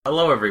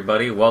Hello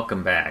everybody,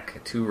 welcome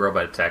back to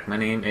Robot Attack. My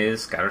name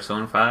is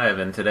Smokinace007,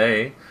 and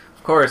today,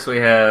 of course, we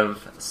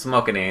have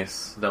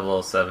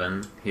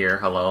Smokinace007 here.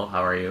 Hello,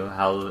 how are you?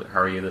 How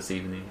are you this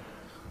evening?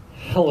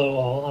 Hello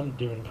all, I'm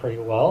doing pretty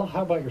well.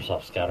 How about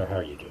yourself, Scouter? How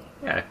are you doing?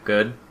 Yeah,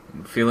 good.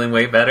 Feeling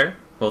way better.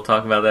 We'll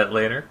talk about that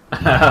later.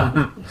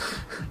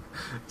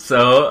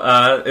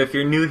 If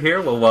you're new here,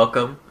 well,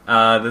 welcome.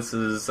 This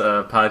is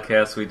a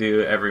podcast we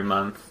do every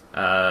month.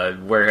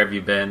 Where have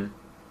you been?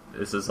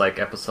 This is like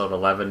episode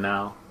 11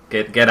 now.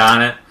 Get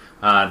on it.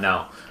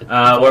 No. It's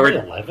only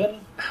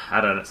 11?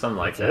 I don't know, something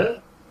like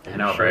That's that. it? I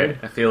know, sure? right?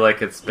 I feel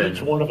like it's been...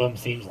 Each one of them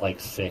seems like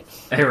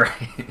 6. Right.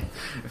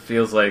 It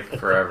feels like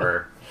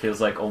forever.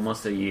 Feels like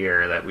almost a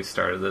year that we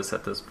started this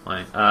at this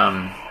point.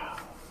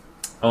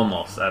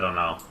 Almost. I don't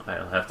know.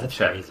 I'll have to That's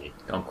check. crazy.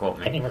 Don't quote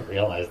I didn't me. even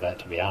realize that,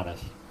 to be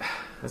honest.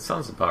 That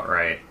sounds about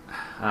right.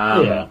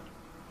 Yeah.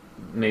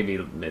 Maybe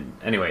mid.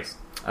 Anyways,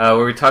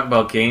 where we talk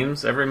about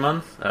games every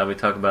month. We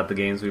talk about the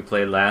games we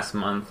played last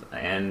month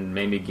and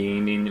maybe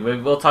gaming.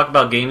 We'll talk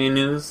about gaming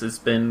news. It's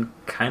been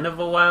kind of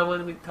a while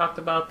when we talked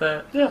about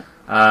that. Yeah.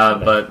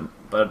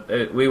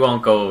 We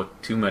won't go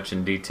too much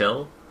in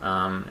detail.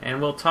 And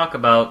we'll talk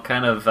about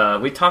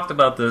we talked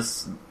about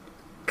this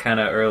kind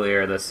of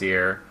earlier this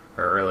year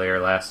or earlier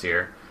last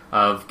year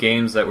of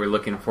games that we're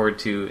looking forward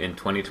to in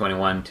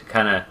 2021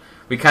 to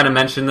we kind of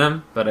mentioned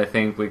them, but I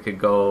think we could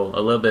go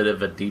a little bit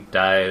of a deep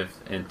dive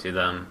into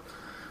them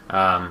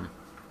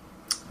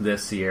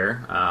this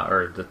year,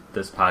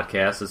 this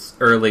podcast. It's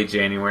early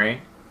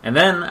January. And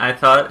then I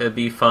thought it'd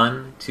be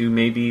fun to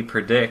maybe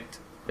predict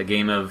the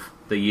game of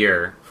the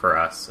year for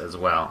us as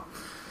well.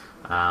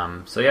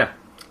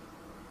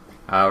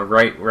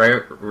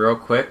 Real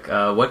quick,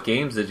 what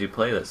games did you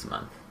play this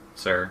month,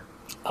 sir?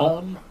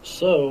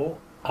 So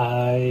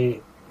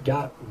I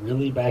got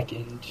really back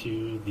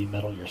into the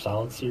Metal Gear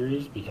Solid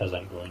series because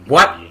I'm going to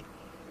What? be...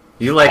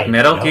 You like I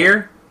Metal know.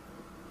 Gear?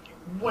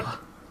 What?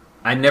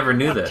 I never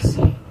knew this.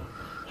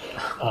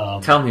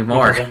 Tell me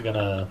more.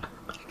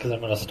 Because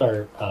I'm gonna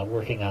start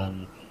working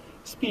on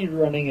speed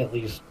running at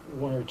least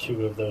one or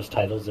two of those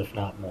titles, if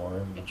not more.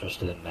 I'm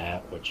interested in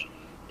that. Which,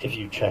 if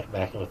you check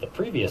back with the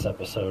previous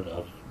episode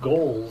of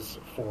goals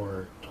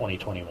for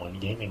 2021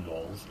 gaming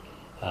goals,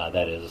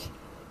 that is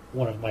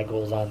one of my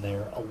goals on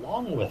there.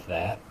 Along with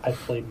that, I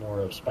played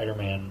more of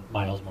Spider-Man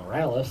Miles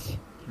Morales,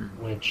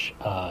 which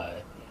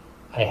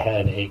I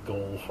had a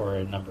goal for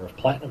a number of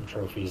platinum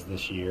trophies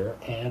this year,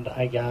 and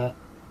I got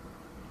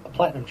a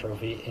platinum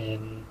trophy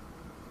in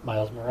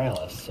Miles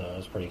Morales, so I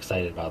was pretty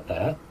excited about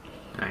that.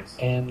 Nice.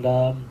 And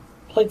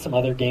played some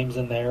other games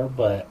in there,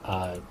 but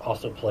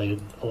also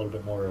played a little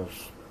bit more of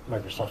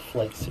Microsoft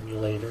Flight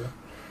Simulator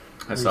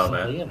I saw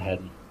that.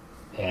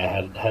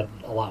 and had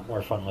a lot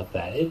more fun with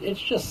that.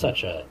 It's just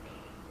such a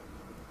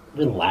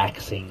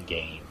relaxing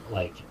game.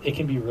 Like, it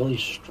can be really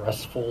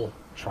stressful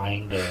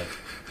trying to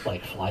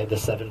fly the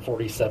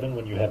 747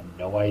 when you have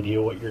no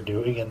idea what you're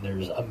doing and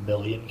there's a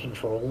million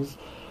controls.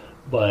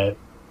 But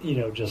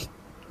just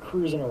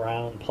cruising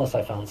around. Plus,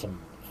 I found some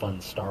fun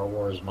Star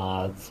Wars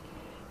mods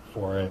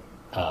for it.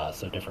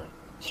 So different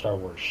Star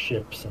Wars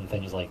ships and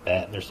things like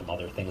that. And there's some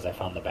other things I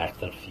found. The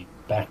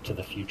Back to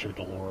the Future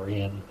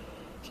DeLorean,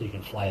 so you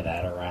can fly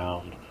that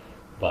around.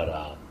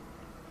 But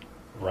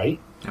right?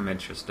 I'm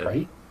interested.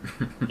 Right?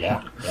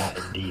 Yeah,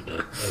 indeed.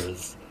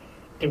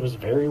 It was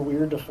very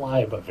weird to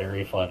fly, but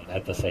very fun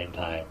at the same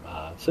time.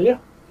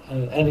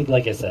 And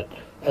like I said,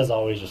 as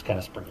always, just kind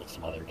of sprinkled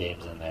some other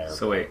games in there.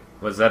 So wait,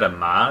 was that a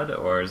mod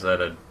or is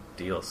that a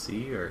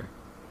DLC or?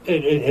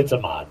 It's a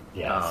mod.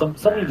 Yeah, Oh,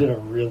 somebody man. did a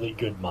really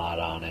good mod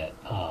on it.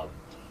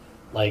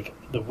 Like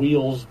the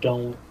wheels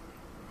don't,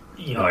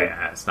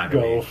 It's not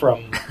gonna go be.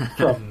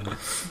 from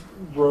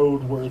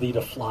roadworthy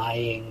to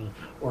flying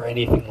or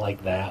anything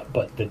like that.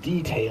 But the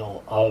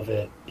detail of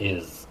it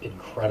is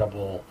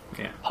incredible.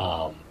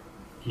 Yeah.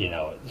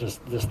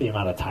 Just the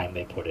amount of time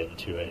they put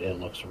into it. It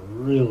looks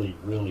really,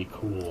 really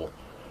cool.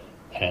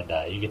 And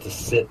you get to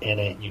sit in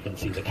it, and you can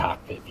see the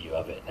cockpit view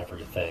of it and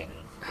everything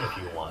if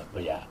you want.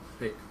 But yeah,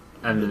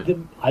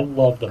 And I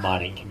love the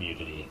modding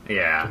community.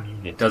 yeah,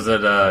 does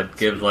it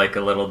give like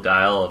a little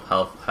dial of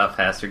how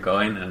fast you're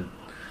going? And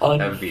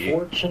that would be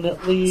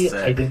Unfortunately, sick.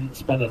 I didn't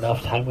spend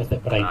enough time with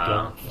it, but I Oh.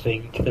 don't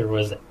think there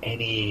was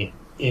any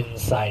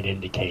inside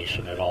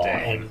indication at all.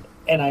 Dang.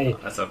 And I,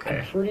 That's okay.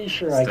 I'm pretty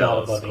sure I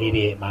got Still, above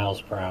 88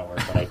 miles per hour,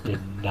 but I did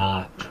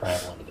not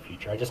travel into the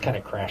future. I just kind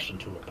of crashed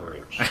into a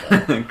bridge.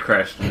 So.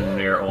 crashed in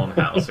your own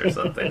house or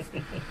something,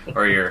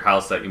 or your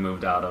house that you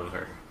moved out of,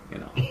 or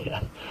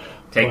Yeah.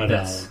 take But,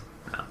 this.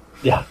 No.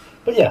 Yeah.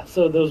 But yeah,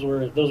 so those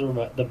were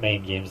the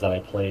main games that I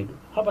played.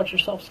 How about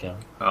yourself, Scout?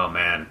 Oh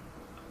man,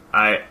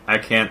 I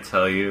can't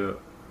tell you.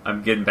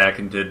 I'm getting back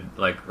into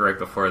right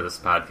before this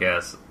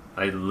podcast.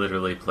 I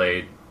literally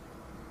played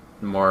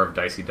more of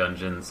Dicey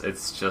Dungeons.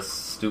 It's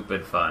just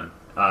stupid fun.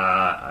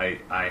 I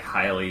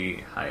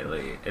highly,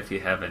 if you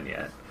haven't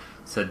yet,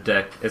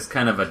 it's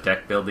kind of a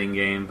deck building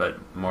game, but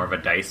more of a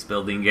dice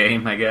building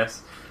game, I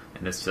guess.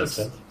 And it's just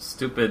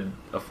stupid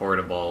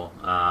affordable,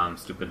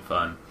 stupid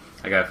fun.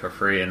 I got it for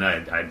free, and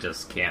I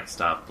just can't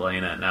stop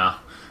playing it now.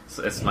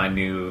 It's my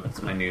new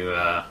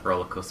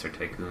roller coaster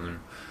tycoon,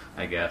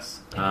 I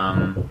guess.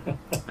 And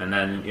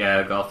then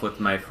golf with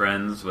my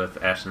friends with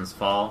Ashen's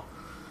Fall,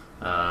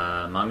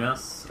 Among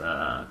Us,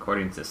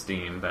 according to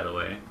Steam, by the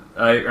way.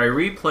 I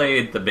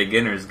replayed the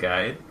Beginner's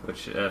Guide,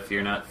 which, if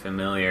you're not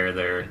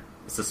familiar,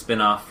 it's a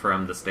spin-off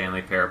from the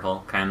Stanley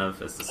Parable, kind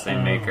of. It's the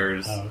same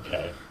makers.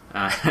 Okay.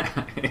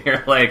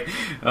 You're like,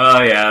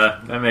 oh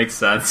yeah, that makes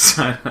sense.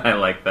 I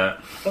like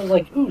that. I was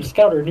like, ooh,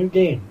 Scouter, new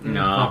game. No,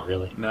 not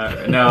really.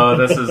 No,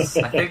 this is,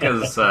 I think it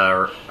was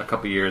a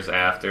couple years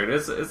after.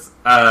 It's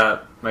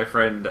my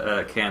friend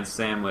Can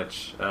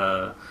Sandwich,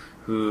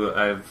 who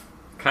I've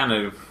kind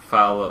of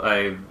followed.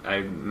 I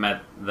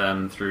met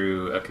them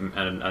through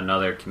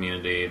another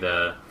community,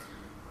 the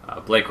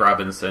Blake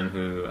Robinson,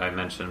 who I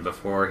mentioned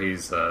before.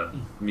 He's a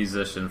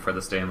musician for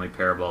the Stanley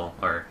Parable,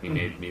 or he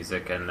made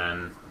music, and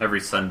then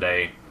every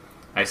Sunday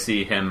I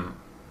see him.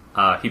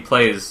 He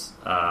plays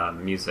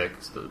music,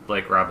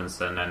 Blake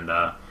Robinson,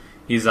 and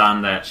he's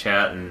on that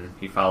chat, and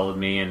he followed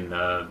me, and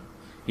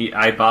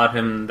I bought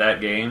him that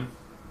game,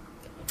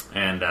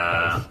 and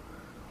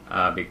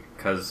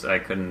because I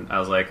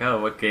was like,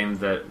 oh, what game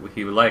that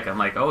he would like? I'm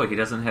like, oh, he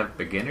doesn't have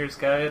Beginner's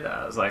Guide?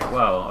 I was like,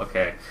 whoa,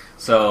 okay.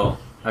 So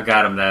I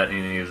got him that,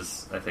 and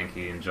I think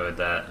he enjoyed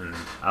that, and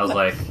I was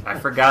like, I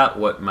forgot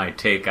what my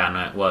take on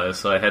it was,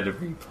 so I had to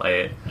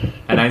replay it,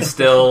 and I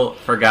still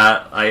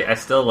forgot, I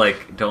still,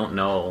 don't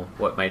know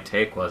what my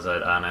take was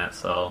on it,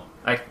 so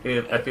I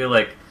feel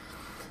like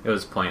it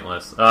was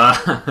pointless. I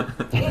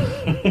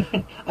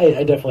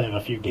definitely have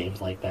a few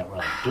games like that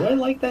where do I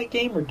like that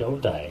game or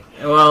don't I?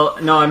 Well,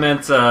 no, I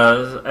meant,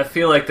 I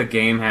feel like the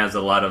game has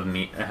a lot of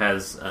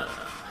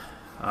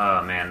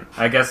oh man,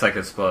 I guess I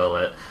could spoil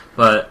it,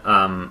 but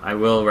I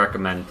will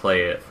recommend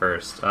play it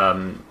first.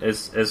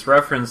 It's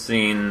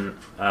referencing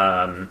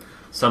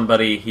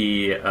somebody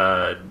he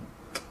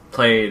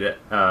played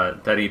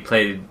that he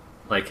played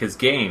his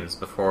games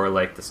before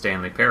the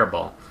Stanley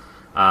Parable,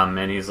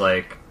 and he's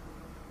like,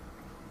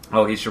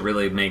 oh, he should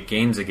really make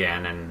games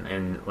again,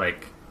 and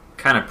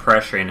kind of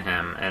pressuring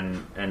him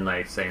and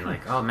saying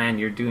oh man,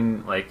 you're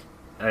doing I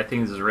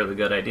think this is a really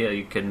good idea.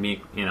 You could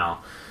make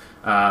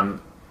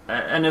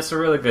and it's a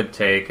really good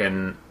take,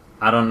 and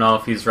I don't know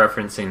if he's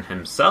referencing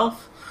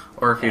himself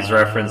or if he's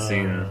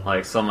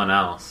referencing someone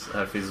else.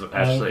 If he's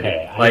actually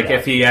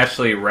if he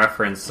actually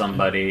referenced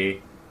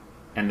somebody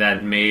and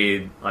that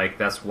made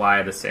that's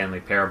why the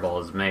Stanley Parable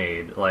is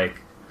made. I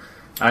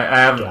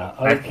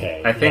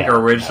think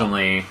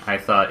originally I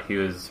thought he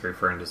was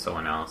referring to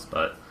someone else,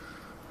 but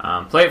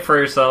play it for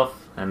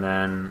yourself and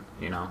then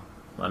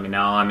let me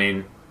know. I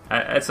mean,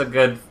 it's a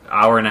good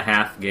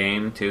hour-and-a-half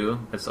game too.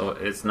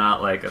 It's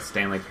not like a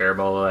Stanley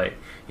Parable,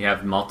 you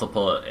have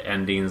multiple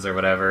endings or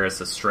whatever.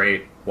 It's a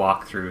straight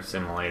walkthrough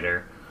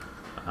simulator.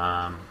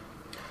 And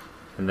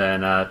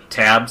then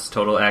Tabs,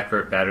 Total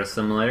Accurate Battle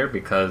Simulator,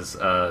 because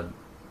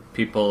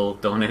people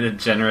donated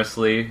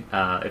generously.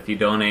 If you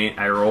donate,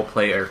 I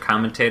roleplay or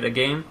commentate a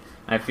game.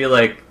 I feel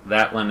like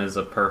that one is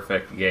a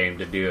perfect game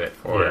to do it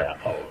for. Yeah.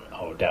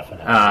 Oh,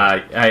 definitely.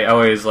 I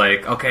always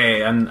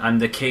okay, I'm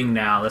the king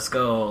now. Let's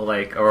go.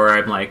 Or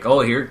I'm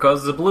oh, here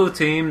goes the blue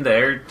team.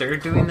 They're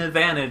doing the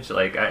advantage.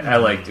 I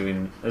like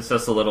doing. It's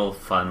just a little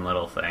fun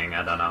little thing.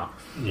 I don't know.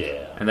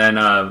 Yeah. And then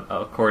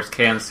of course,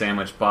 Cam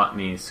Sandwich bought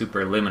me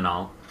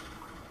Superliminal,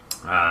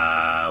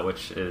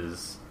 which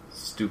is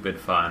stupid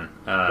fun.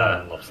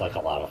 That looks like a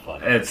lot of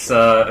fun.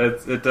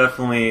 It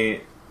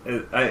definitely.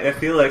 I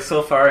feel like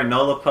so far I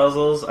know the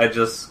puzzles. I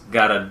just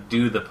gotta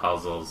do the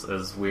puzzles.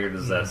 As weird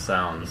as that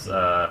sounds,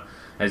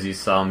 as you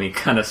saw me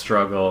kind of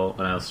struggle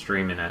when I was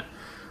streaming it,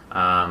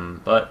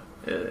 but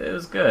it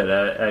was good.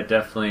 I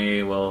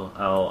definitely will.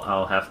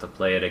 I'll have to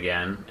play it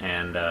again,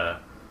 and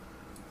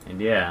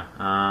yeah.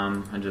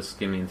 I'm just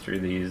skimming through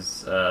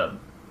these.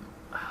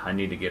 I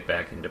need to get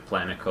back into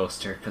Planet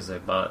Coaster because I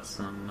bought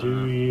some.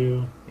 Do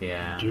you?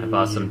 Yeah, I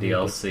bought some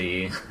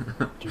DLC.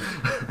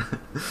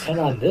 And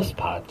on this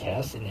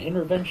podcast, an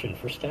intervention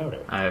for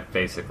Scouter.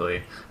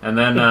 Basically. And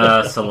then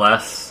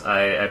Celeste,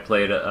 I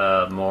played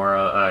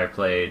Mora. I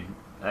played.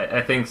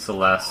 I think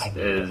Celeste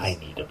is. I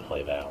need to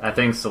play that one. I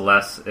think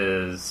Celeste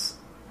is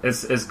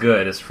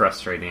good. It's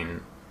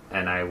frustrating,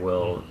 and I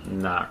will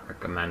not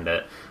recommend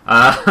it.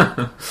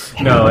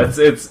 No,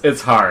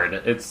 it's hard.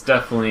 It's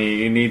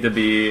definitely, you need to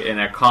be in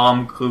a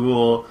calm,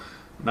 cool,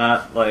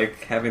 not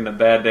having a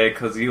bad day,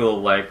 because you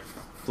will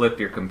flip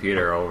your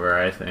computer over.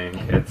 I think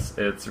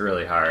it's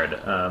really hard,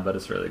 but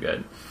it's really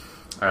good.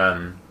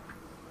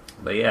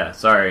 But yeah,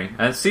 sorry.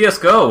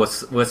 CS:GO with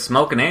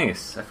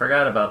Smokinace. I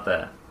forgot about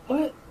that.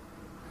 What?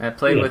 I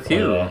played with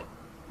you. That.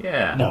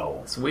 Yeah.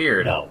 No. It's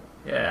weird. No.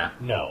 Yeah.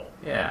 No.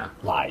 Yeah.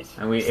 Lies.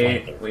 And we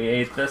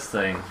ate this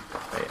thing.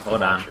 Wait,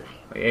 hold on.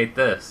 We ate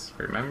this.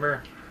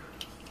 Remember?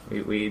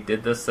 We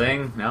did this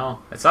thing?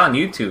 No. It's on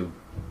YouTube.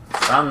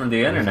 It's on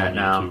the internet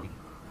now.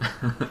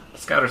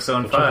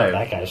 Scouter007. Check out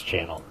that guy's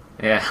channel.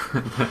 Yeah.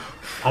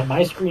 On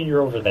my screen,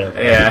 you're over there.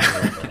 Yeah.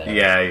 You're over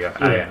there. Yeah,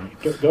 I am.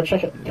 Go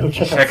check it.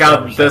 Check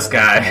out this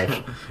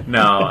guy.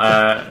 No.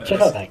 Check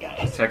out that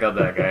guy. Check out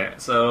that guy.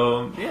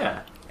 So,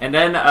 yeah. And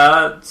then,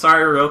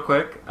 sorry, real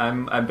quick,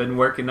 I've been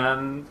working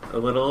on a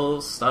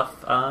little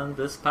stuff on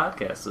this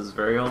podcast, this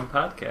very own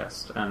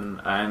podcast, and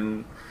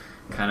I'm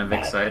kind of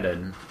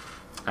excited,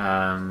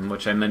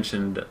 which I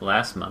mentioned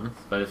last month.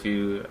 But if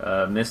you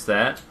missed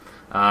that,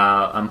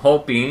 I'm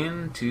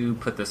hoping to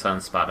put this on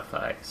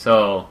Spotify.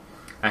 So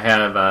I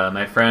have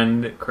my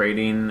friend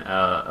creating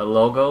a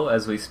logo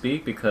as we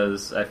speak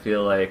because I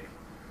feel like,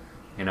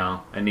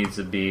 it needs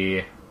to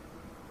be.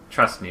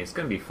 Trust me, it's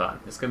going to be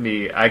fun. It's going to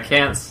be... I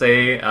can't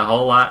say a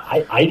whole lot.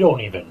 I don't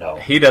even know.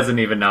 He doesn't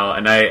even know,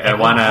 and I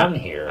want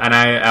to... And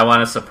I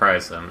want to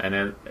surprise him,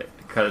 and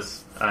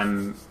because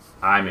I'm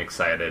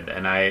excited,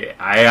 and I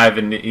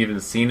haven't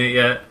even seen it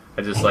yet.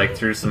 I just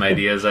threw some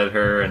ideas at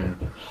her, and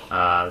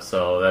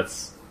so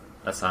that's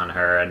on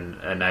her,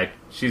 and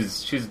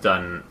she's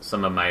done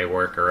some of my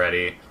work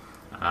already.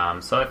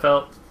 So I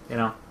felt,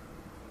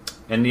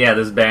 and yeah,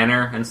 this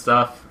banner and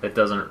stuff. It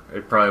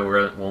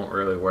probably won't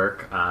really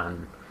work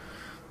on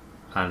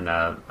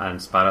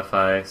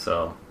Spotify,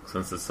 so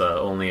since it's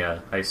only I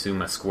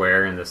assume a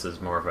square, and this is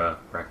more of a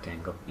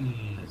rectangle,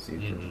 as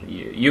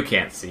you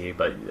can't see,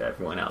 but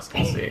everyone else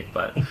can see.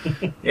 But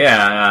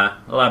yeah,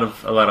 a lot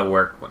of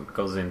work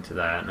goes into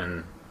that,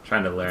 and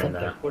trying to learn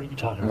that. What are you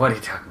talking about? What are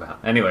you talking about?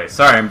 Anyway,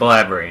 sorry, I'm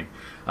blabbering.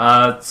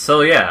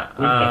 So yeah,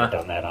 we've never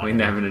done that. We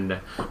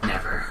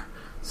never.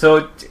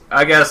 So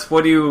I guess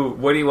what do you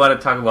want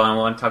to talk about? I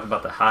want to talk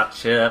about the hot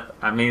chip.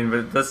 I mean,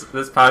 but this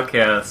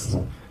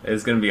podcast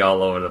is going to be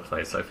all over the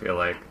place. I feel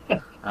like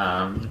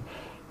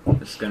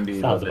it's going to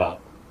be sounds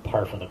about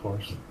par for the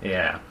course.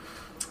 Yeah.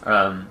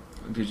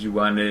 Did you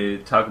want to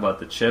talk about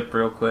the chip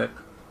real quick?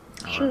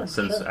 Sure.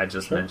 Since I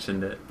just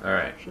mentioned it. All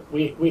right. Sure.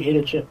 We ate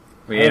a chip.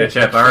 We ate a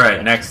chip. All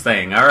right. Next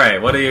thing. All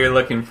right. What are you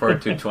looking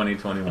forward to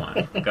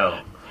 2021?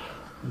 Go.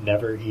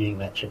 Never eating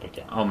that chip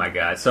again. Oh my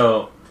god.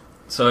 So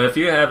if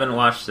you haven't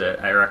watched it,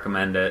 I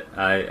recommend it.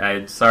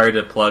 I'm sorry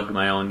to plug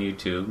my own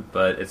YouTube,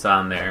 but it's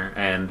on there,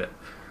 and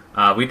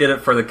we did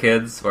it for the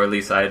kids, or at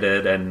least I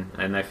did,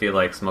 and I feel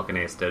like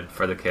Smokinace did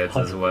for the kids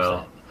 100%. As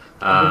well.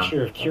 A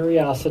mixture of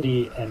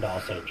curiosity and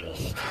also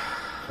just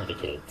for the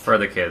kids. For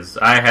the kids.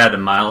 I had a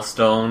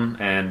milestone,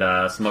 and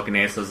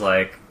Smokinace was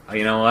like,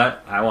 you know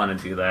what? I want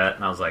to do that.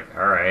 And I was like,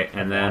 all right.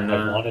 And then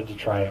I wanted to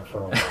try it for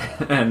a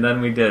while. And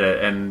then we did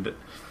it, and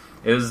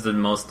it was the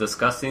most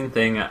disgusting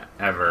thing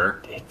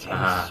ever. It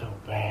tastes so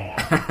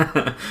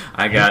bad.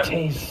 It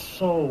tastes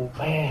so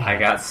bad. I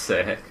got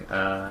sick.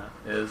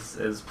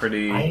 Is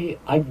pretty.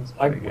 I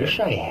wish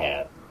I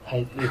had.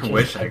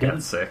 I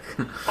got sick.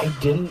 I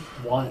didn't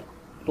want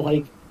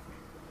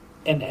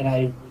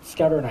and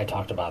Scouter and I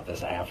talked about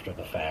this after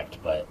the fact,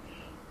 but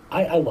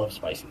I love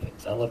spicy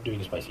things. I love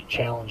doing spicy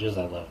challenges.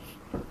 I love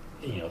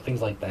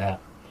things like that.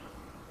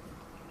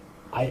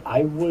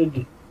 I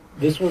would.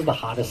 This was the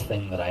hottest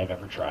thing that I've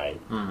ever tried.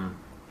 Mm-hmm.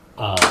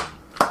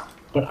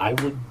 But I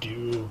would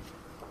do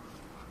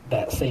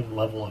that same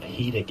level of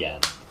heat again.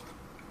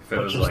 If it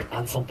was just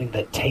on something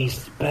that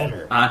tastes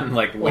better. On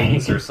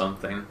wings or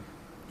something.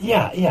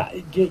 Yeah.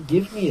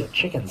 Give me a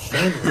chicken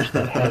sandwich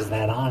that has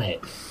that on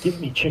it. Give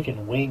me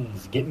chicken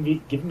wings. Give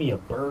me a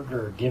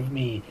burger. Give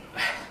me,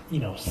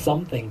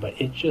 something. But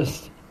it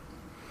just...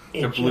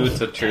 The blue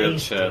tortilla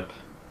chip.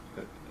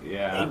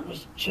 Yeah. It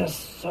was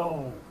just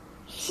so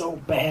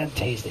bad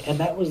tasting, and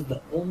that was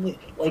the only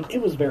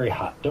it was very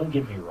hot, don't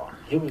get me wrong,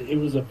 it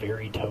was a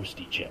very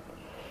toasty chip,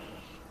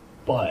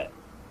 but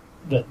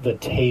the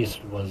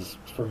taste was,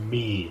 for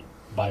me,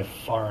 by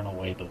far and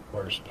away the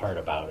worst part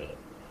about it.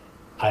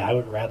 I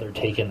would rather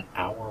take an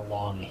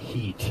hour-long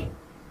heat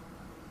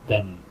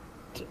than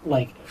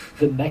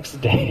the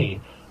next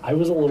day. I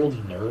was a little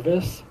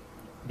nervous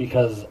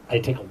because I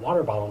take a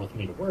water bottle with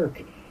me to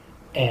work,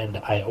 and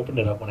I opened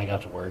it up when I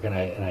got to work, and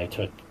I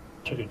took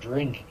a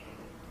drink.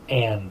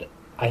 And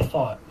I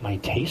thought my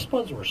taste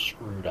buds were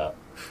screwed up,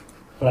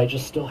 but I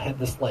just still had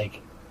this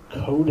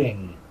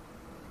coating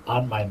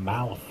on my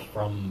mouth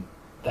from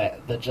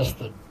that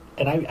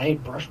and I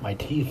had brushed my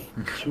teeth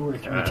 2 or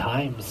 3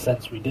 times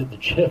since we did the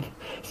chip,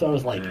 so I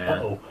was like,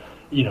 uh-oh,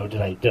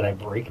 did I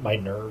break my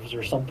nerves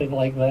or something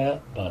like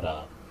that?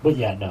 But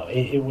yeah, no,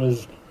 it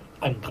was.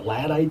 I'm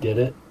glad I did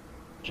it,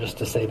 just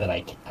to say that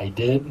I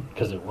did,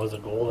 because it was a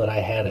goal that I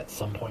had at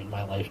some point in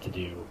my life to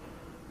do.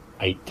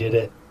 I did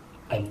it.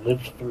 I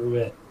lived through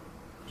it.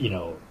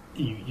 You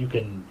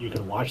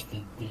can watch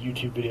the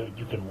YouTube video.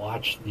 You can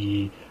watch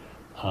the.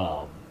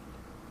 I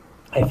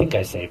think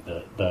I saved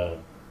the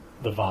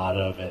VOD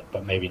of it,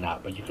 but maybe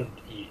not. But you can,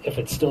 if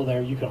it's still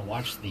there, you can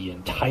watch the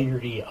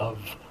entirety of,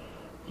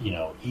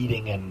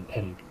 eating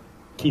and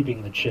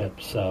keeping the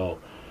chip. So,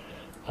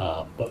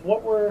 but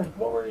what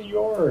were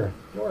your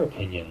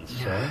opinions,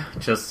 sir?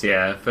 Just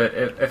if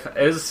it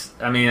is,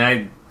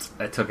 I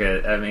took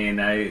it.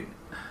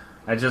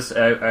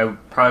 I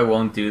probably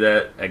won't do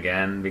that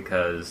again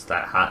because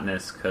that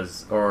hotness,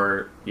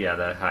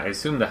 I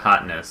assume the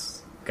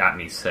hotness got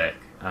me sick.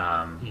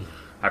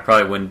 I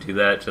probably wouldn't do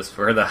that just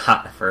for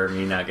for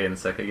me not getting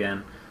sick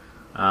again.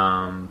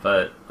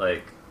 But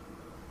like,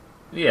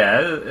 yeah,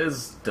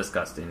 it's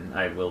disgusting.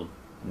 I will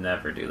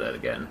never do that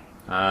again.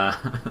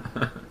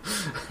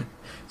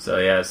 So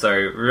yeah,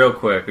 sorry. Real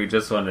quick, we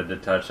just wanted to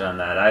touch on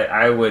that.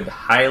 I would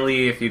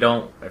highly, if you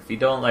don't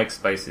like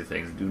spicy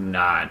things, do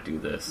not do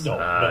this.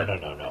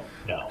 No.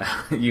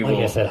 You like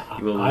will, I said,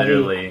 you will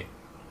literally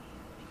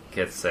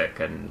get sick.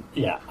 And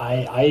yeah,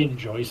 I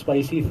enjoy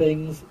spicy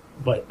things,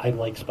 but I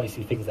like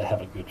spicy things that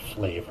have a good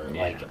flavor.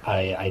 Yeah. Like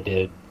I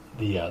did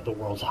the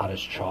world's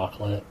hottest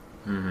chocolate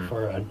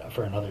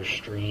for another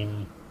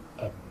stream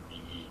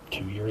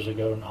 2 years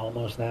ago,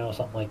 almost now,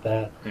 something like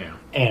that. Yeah,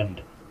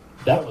 and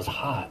that was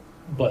hot,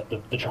 but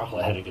the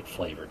chocolate had a good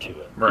flavor to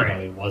it.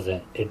 Right. You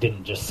know, it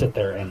didn't just sit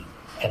there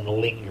and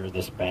linger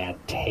this bad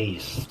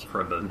taste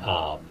for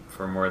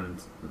more than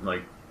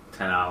like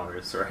 10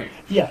 hours, right?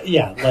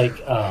 Yeah. Like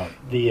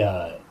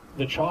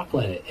the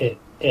chocolate,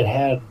 it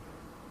had,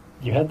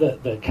 you had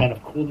the kind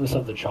of coolness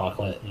of the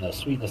chocolate and the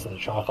sweetness of the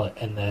chocolate,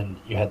 and then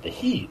you had the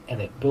heat,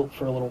 and it built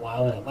for a little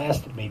while, and it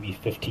lasted maybe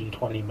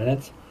 15-20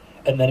 minutes,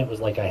 and then it was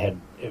like I had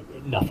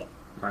nothing.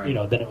 Right. You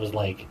know, then it was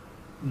like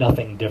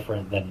nothing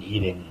different than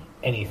eating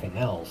anything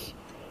else.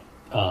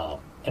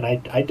 And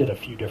I did a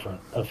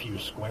few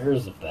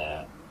squares of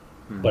that,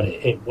 but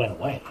it went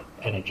away,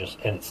 and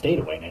it stayed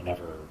away, and I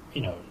never,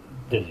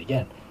 did it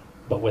again.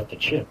 But with the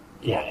chip,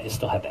 yeah, it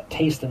still had that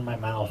taste in my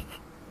mouth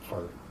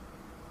for,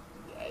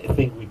 I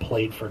think we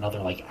played for another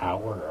like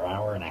hour or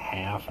hour and a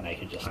half, and I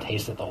could just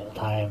taste it the whole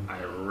time.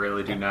 I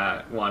really do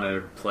not want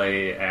to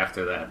play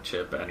after that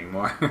chip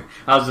anymore.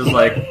 I was just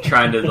like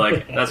trying to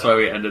that's why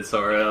we ended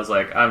so early. I was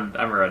like, I'm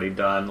already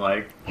done.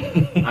 Like,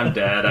 I'm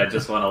dead. I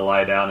just want to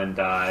lie down and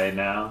die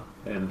now.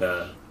 And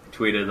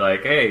tweeted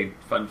like, hey,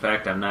 fun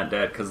fact, I'm not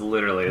dead, because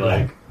literally it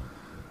was,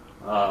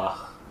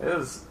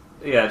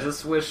 yeah.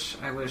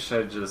 I wish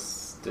I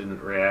just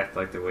didn't react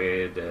like the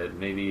way I did.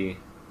 Maybe,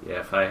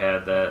 yeah, if I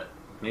had that.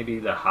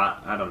 Maybe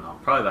I don't know,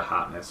 probably the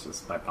hotness,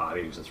 just my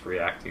body just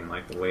reacting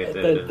like the way it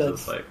did. It's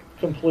just like,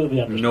 completely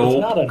understood. Nope.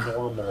 It's not a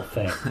normal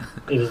thing.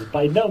 It is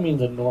by no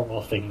means a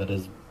normal thing that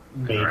is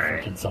made for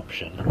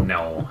consumption.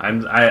 No.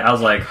 I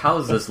was like, how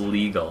is this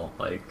legal?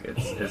 Like,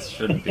 it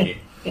shouldn't be.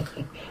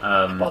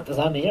 I bought this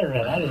on the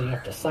internet. I didn't even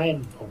have to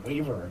sign a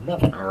waiver or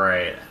nothing.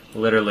 Right.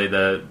 Literally,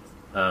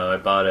 I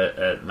bought it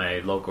at my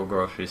local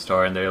grocery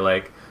store, and they're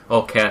like,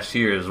 oh,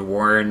 cashiers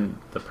warn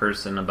the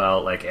person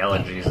about like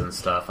allergies and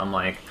stuff. I'm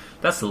like,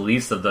 that's the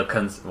least of the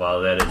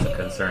well, that is a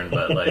concern,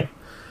 but like,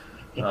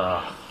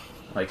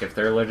 like if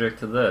they're allergic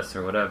to this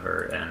or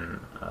whatever, and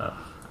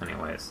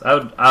anyways, I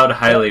would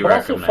highly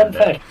recommend fun it.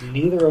 fact,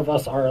 neither of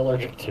us are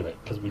allergic to it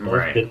because we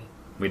both didn't.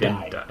 We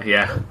didn't die.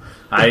 Yeah,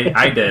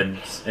 I did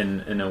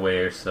in a way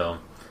or so.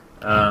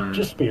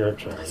 Just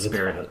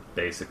spiritually.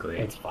 Basically.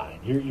 It's fine.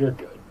 You're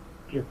good.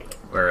 You're good.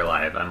 We're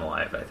alive. I'm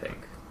alive, I think.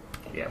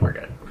 Yeah, we're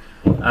good.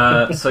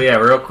 So yeah,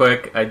 real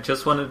quick, I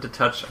just wanted to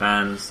touch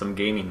on some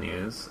gaming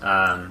news.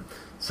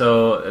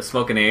 So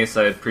Smokinace,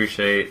 I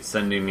appreciate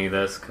sending me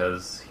this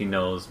because he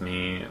knows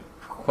me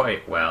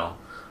quite well.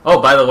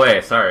 Oh, by the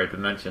way, sorry to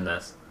mention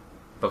this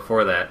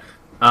before that.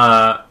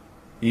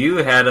 You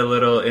had a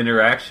little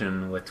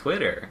interaction with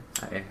Twitter,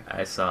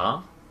 I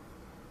saw,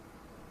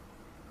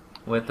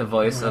 with the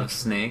voice of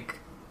Snake.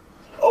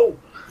 Oh,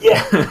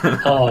 yeah.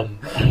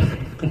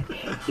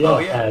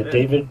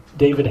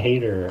 David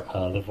Hayter,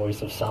 the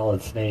voice of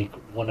Solid Snake,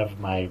 one of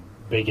my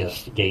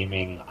biggest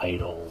gaming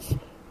idols.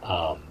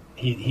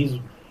 He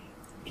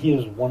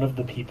is one of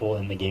the people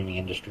in the gaming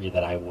industry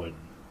that I would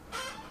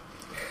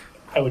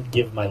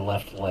give my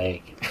left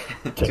leg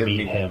to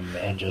meet him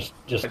and just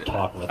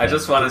talk with him. I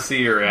just want to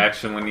see your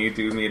reaction when you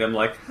do meet him,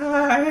 like,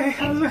 hi.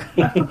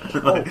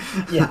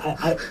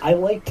 I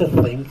like to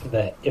think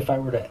that if I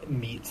were to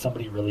meet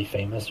somebody really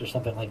famous or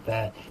something like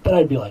that, then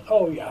I'd be like,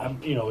 oh yeah,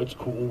 it's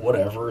cool,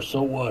 whatever,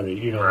 so what,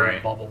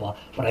 right. Blah, blah, blah.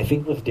 But I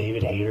think with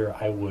David Hayter,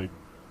 I would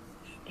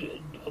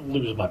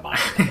lose my mind.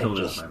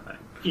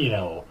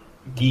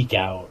 Geek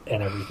out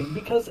and everything,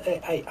 because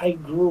I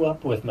grew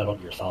up with Metal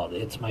Gear Solid.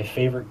 It's my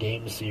favorite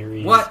game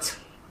series. What?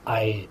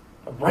 I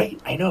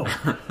know.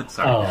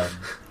 Sorry.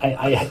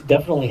 I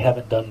definitely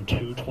haven't done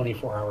 2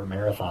 24-hour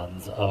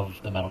marathons of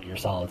the Metal Gear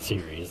Solid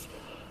series.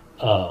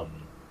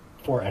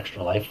 For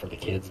Extra Life for the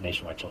kids,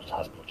 Nationwide Children's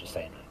Hospital, just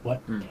saying.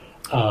 What?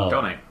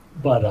 Donate.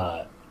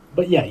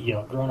 But yeah,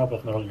 growing up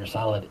with Metal Gear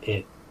Solid,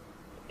 it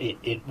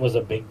was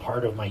a big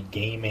part of my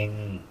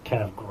gaming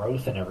kind of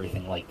growth and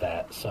everything like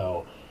that.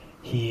 So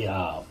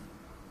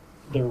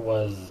there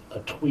was a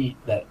tweet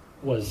that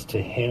was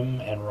to him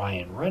and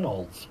Ryan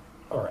Reynolds,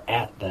 or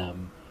at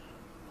them,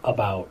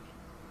 about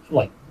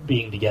like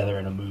being together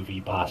in a movie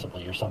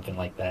possibly or something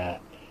like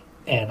that,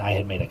 and I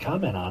had made a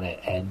comment on it,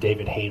 and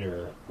David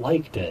Hayter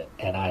liked it,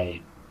 and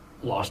I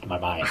lost my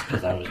mind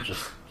because I was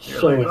just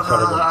so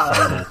incredibly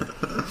excited.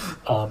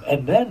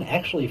 And then,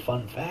 actually,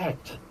 fun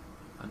fact,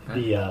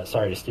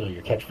 sorry to steal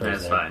your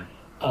catchphrase. That's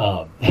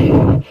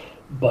fine.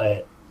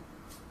 But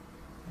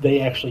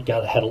they actually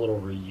had a little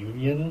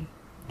reunion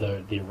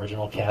the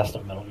original cast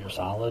of Metal Gear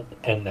Solid,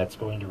 and that's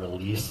going to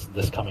release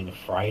this coming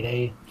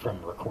Friday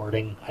from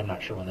recording. I'm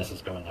not sure when this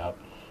is going up,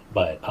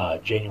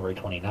 but January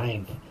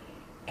 29th,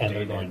 and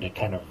they're going to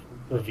kind of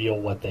reveal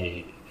what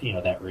they,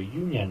 that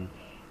reunion,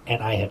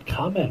 and I had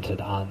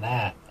commented on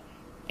that,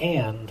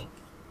 and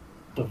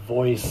the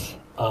voice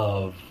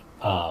of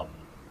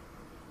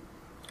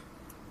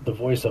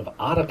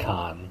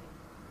Otacon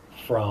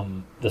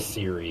from the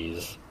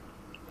series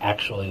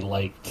actually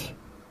liked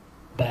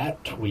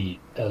that tweet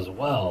as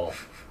well.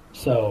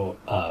 So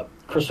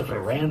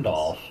Christopher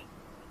Randolph.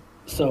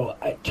 So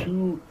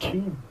two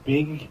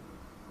big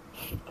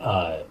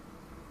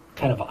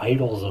kind of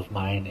idols of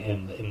mine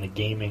in the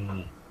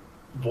gaming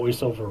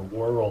voiceover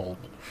world,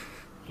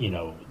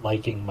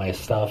 liking my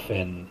stuff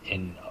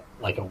in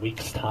like a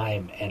week's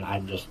time, and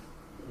I'm just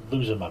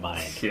losing my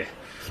mind. Yeah.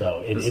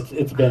 So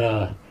it's been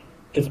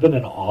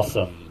an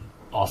awesome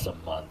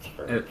month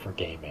for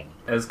gaming.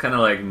 It was kind of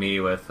like me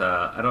with,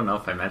 I don't know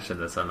if I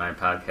mentioned this on my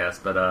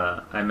podcast, but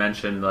I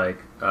mentioned,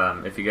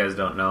 if you guys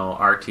don't know,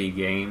 RT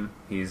Game,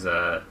 he's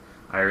a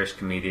Irish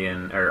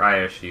comedian, or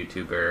Irish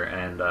YouTuber,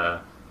 and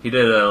he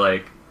did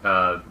a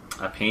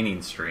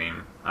painting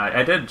stream.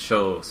 I did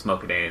show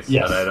Smokinace007,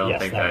 yes, but I don't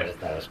think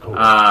that was cool.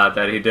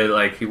 That he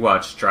did, he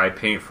watched dry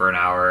paint for an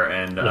hour,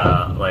 and,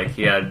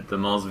 he had the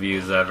most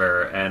views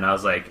ever, and I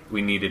was like,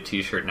 we need a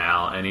t-shirt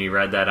now, and he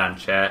read that on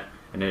chat,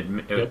 and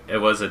it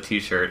was a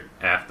t-shirt,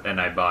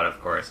 and I bought it, of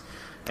course.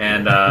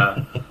 And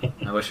I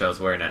wish I was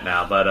wearing it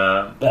now, but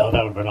that would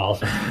have been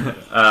awesome.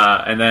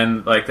 And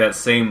then that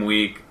same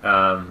week,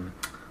 oh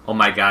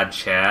my god,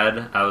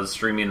 Chad! I was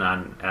streaming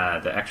on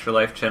the Extra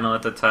Life channel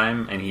at the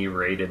time, and he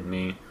rated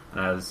me. And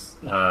I was,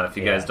 if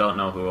you guys don't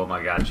know who Oh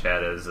my god,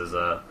 Chad is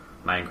a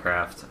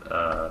Minecraft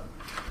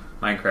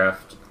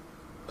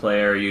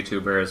player,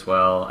 YouTuber as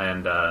well,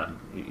 and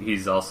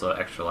he's also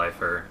Extra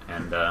Lifer,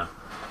 and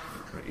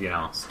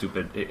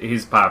stupid.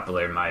 He's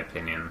popular in my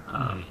opinion,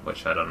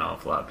 which I don't know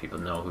if a lot of people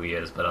know who he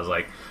is, but I was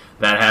like,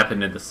 that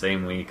happened in the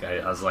same week.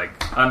 I was like,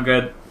 I'm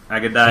good.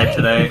 I could die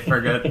today. We're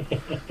good.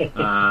 It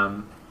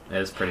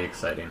was pretty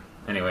exciting.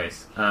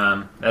 Anyways,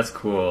 that's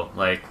cool.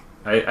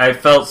 I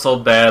felt so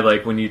bad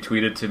when you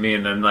tweeted to me,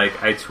 and then I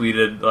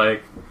tweeted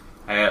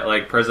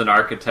Prison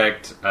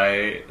Architect.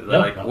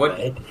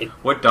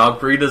 What dog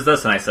breed is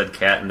this? And I said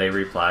cat, and they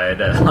replied.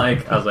 And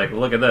I was like,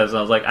 look at this. And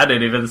I was like, I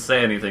didn't even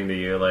say anything to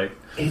you.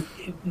 It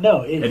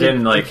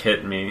didn't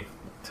hit me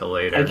till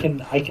later.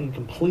 I can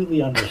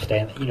completely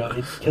understand.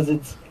 Because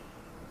it's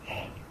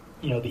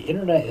the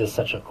internet is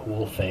such a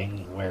cool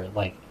thing where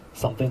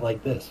something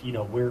like this.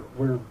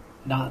 We're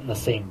not in the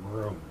same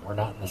room. We're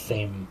not in the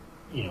same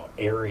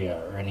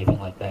area or anything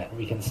like that, and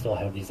we can still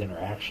have these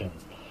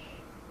interactions.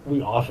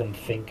 We often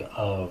think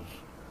of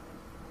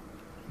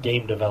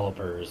game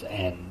developers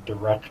and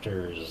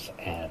directors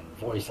and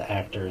voice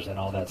actors and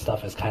all that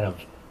stuff as kind of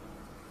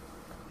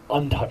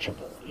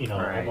untouchable,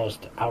 right.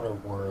 Almost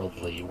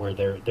outer-worldly, where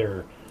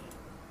they're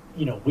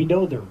we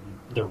know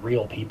they're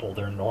real people,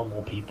 they're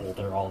normal people,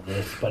 they're all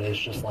this, but it's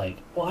just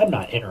I'm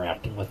not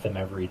interacting with them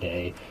every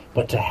day,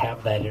 but to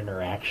have that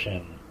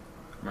interaction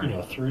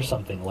right. Through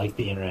something like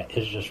the internet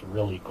is just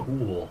really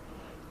cool,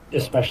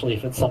 especially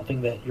if it's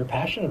something that you're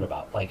passionate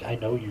about. I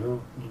know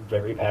you're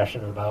very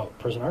passionate about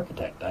Prison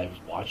Architect. I've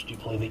watched you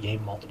play the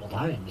game multiple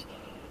times,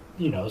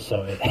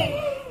 so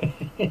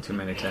it... Too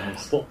many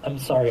times. Well, I'm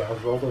sorry, our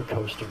roller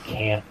coaster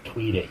can't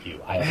tweet at you.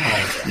 I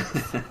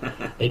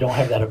apologize. They don't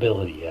have that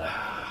ability yet.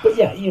 But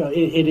yeah,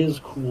 it is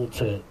cool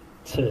to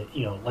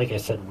like I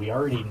said, we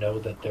already know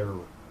that they're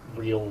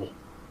real,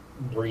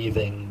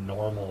 breathing,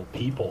 normal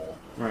people.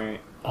 Right.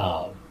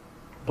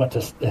 But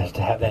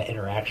to have that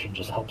interaction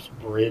just helps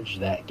bridge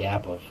that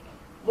gap of,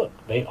 look,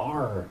 they're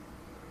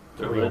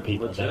real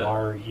people. Legit.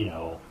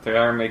 They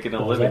are making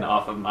a living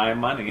off of my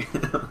money.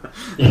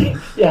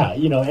 Yeah,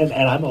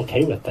 and I'm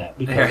okay with that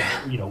because,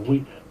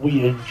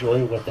 we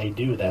enjoy what they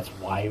do. That's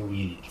why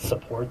we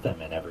support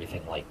them and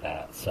everything like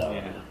that. So,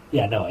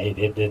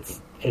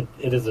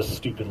 it is a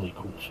stupidly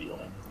cool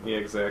feeling. Yeah,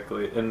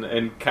 exactly.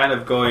 And kind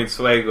of going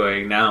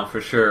now,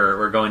 for sure,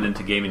 we're going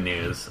into gaming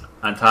news.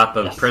 On top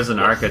of Prison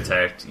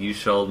Architect, you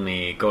showed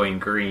me Going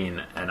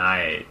Green, and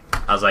I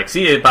was like,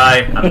 see you,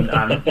 bye, I'm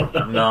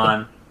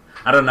gone.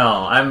 I don't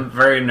know. I'm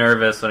very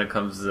nervous when it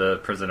comes to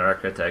Prison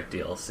Architect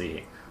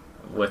DLC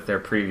with their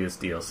previous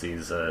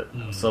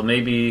DLCs. So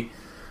maybe,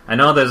 I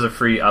know there's a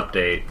free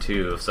update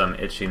too, so I'm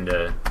itching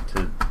to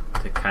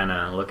kind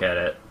of look at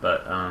it,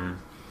 but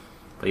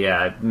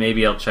yeah,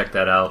 maybe I'll check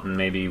that out and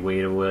maybe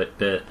wait a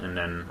bit, and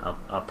then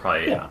I'll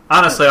probably...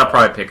 Honestly, I'll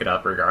probably pick it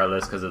up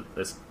regardless, because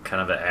it's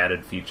kind of an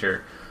added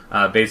feature.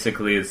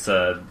 Basically, it's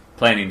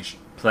planning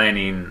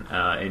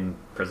in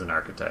Prison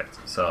Architect.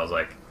 So I was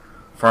like,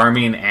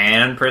 farming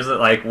and prison?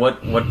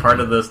 What part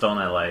of this don't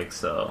I like?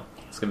 So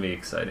it's going to be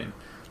exciting.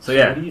 So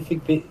yeah.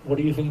 What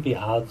do you think the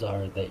odds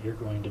are that you're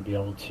going to be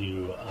able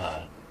to...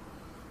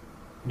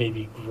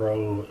 maybe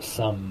grow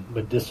some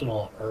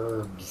medicinal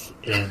herbs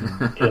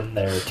in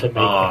there to make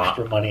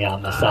extra money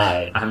on the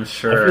side? I'm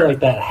sure. I feel like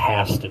that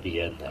has to be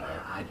in there.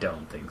 I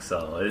don't think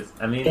so. It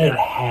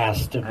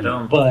has to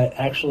be. But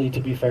actually, to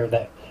be fair,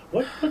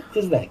 what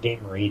is that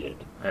game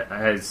rated?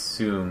 I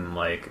assume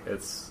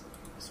it's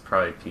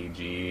probably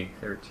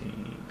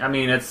PG-13. I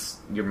mean,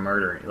 you're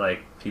murdering,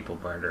 people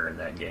murder in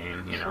that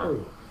game,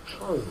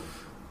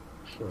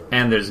 True.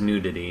 And there's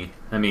nudity.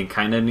 I mean,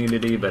 kind of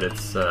nudity, but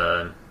it's,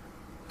 I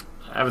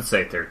would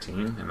say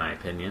 13, in my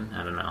opinion.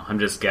 I don't know. I'm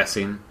just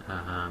guessing.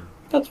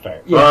 That's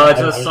fair. Yeah, well, I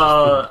just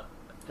saw,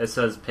 it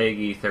says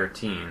Peggy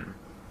 13.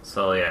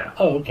 So, yeah.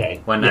 Oh,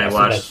 okay. When I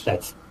watched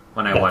that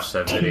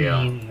video.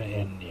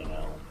 And,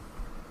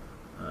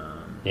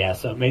 yeah,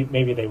 so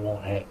maybe they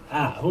won't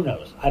have... who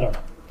knows? I don't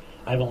know.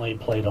 I've only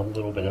played a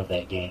little bit of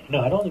that game. No,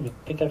 I don't even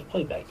think I've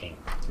played that game.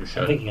 You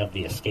should. I'm thinking of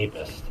The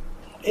Escapist.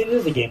 It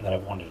is a game that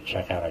I've wanted to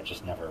check out. I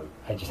just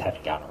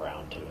haven't gotten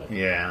around to it.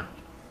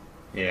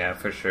 Yeah,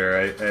 for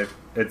sure.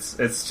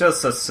 It's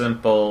just a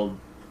simple...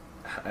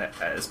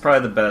 It's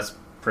probably the best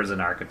prison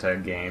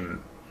architect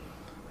game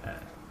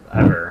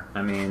ever.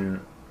 I mean,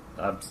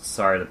 I'm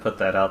sorry to put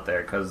that out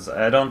there, because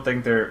I don't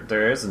think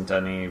there isn't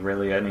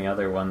any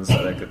other ones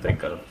that I could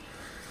think of.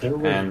 There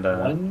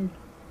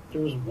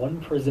was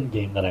one prison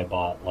game that I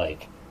bought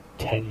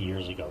 10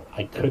 years ago.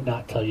 I could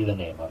not tell you the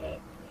name of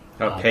it.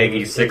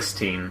 Peggy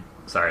 16.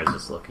 Sorry, I was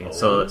just looking. Oh.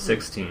 So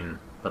 16,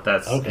 but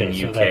that's in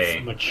UK.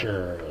 That's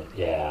mature,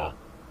 yeah.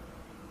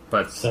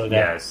 But so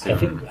I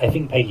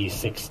think Peggy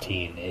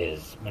 16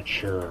 is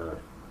mature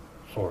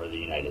for the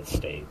United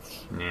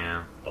States.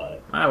 Yeah,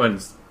 but I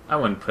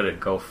wouldn't put it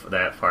go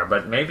that far.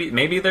 But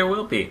maybe there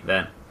will be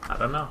then. I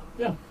don't know.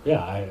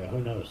 Yeah. Who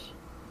knows?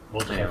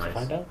 We'll just have to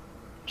find out.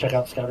 Check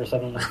out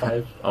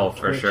Scouter715. Oh,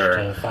 for Twitch sure.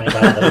 To find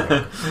out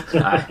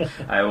later.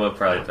 I will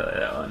probably play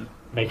that one.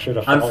 Make sure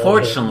to follow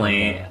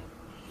Unfortunately,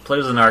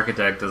 Prison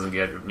Architect doesn't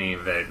get me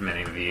very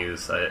many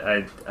views.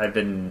 I've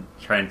been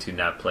trying to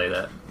not play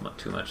that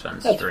too much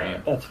on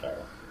stream. That's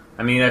fair.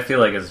 I mean, I feel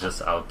like it's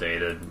just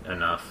outdated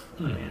enough.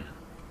 I mean,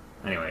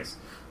 anyways.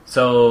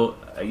 So,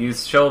 you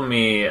showed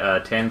me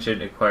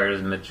Tangent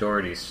acquires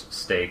majority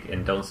stake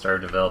in Don't Starve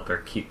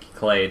developer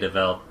Clay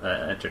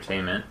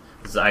Entertainment.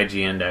 This is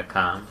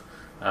IGN.com.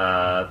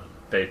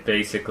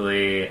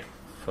 Basically,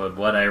 for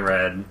what I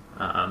read,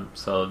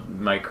 so you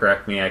might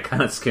correct me, I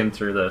kind of skimmed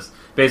through this.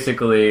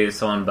 Basically,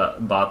 someone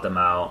bought them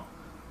out,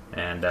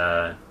 and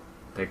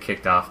they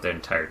kicked off their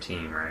entire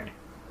team, right?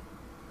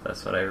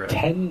 That's what I read.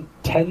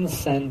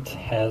 Tencent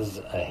has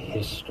a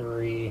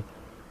history.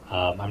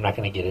 I'm not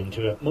going to get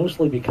into it,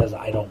 mostly because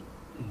I don't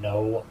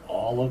know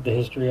all of the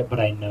history, but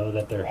I know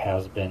that there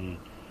has been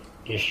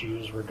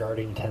issues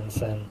regarding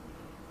Tencent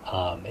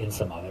in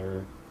some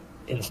other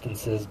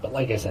instances. But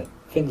like I said,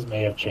 things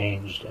may have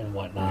changed and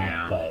whatnot.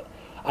 Yeah. But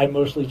I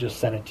mostly just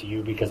sent it to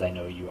you because I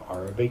know you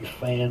are a big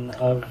fan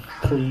of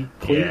Clay.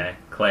 Yeah,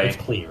 Clay. It's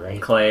Clay,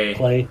 right?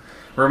 Clay.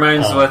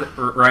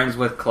 Rhymes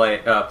with Clay.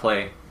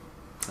 Play.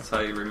 That's how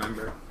you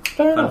remember.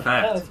 Fair Fun enough.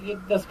 fact. Yeah,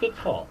 that's a good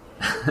call.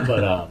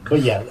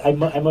 But yeah,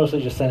 I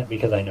mostly just sent it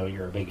because I know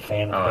you're a big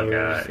fan of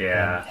theirs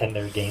and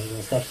their games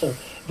and stuff. So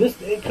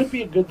it could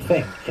be a good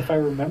thing. If I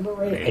remember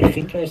right, Maybe. I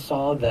think I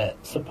saw that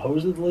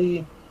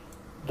supposedly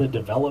the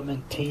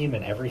development team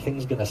and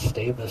everything's going to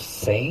stay the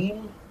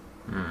same.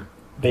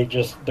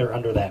 They're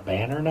under that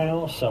banner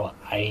now. So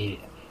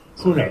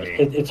who knows?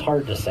 It's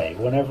hard to say.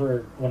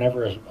 Whenever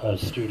a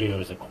studio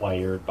is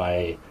acquired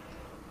by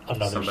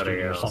another Somebody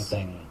studio else. or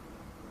something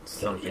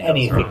Something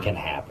anything can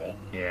happen.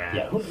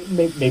 Yeah.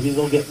 Maybe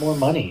they'll get more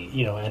money,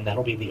 and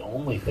that'll be the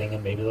only thing,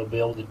 and maybe they'll be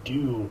able to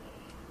do,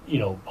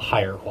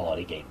 higher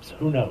quality games.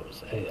 Who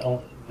knows?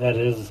 That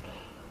is,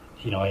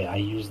 I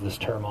use this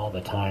term all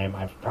the time.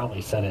 I've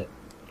probably said it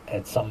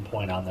at some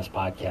point on this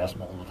podcast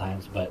multiple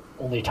times, but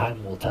only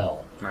time will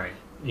tell. Right.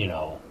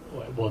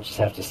 We'll just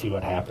have to see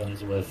what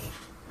happens with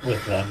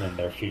them and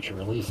their future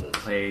releases.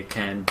 They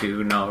can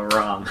do no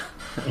wrong.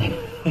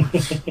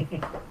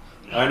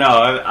 I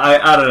know.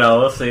 I don't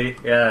know. We'll see.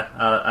 Yeah,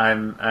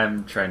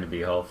 I'm trying to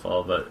be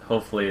hopeful, but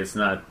hopefully it's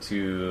not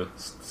too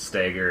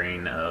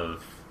staggering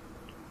of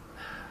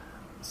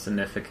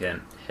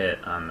significant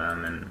hit on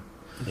them. And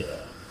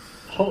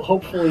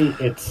hopefully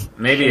it's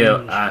maybe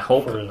I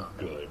hope for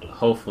good.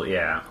 Hopefully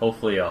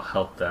I'll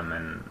help them,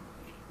 and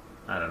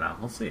I don't know.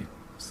 We'll see.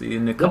 See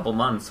in a couple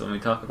months when we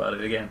talk about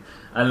it again.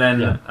 And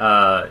then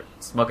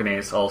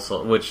Smokinace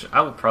also, which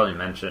I will probably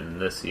mention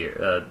this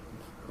year.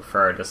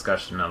 For our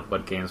discussion of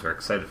what games we're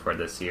excited for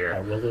this year.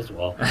 I will as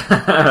well.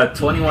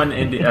 21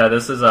 indie...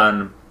 this is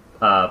on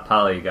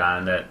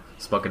Polygon that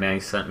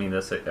Smokinace sent me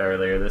this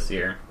earlier this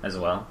year as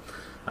well.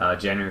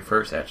 January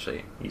 1st,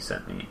 actually, he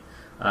sent me.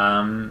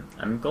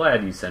 I'm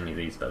glad you sent me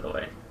these, by the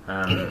way.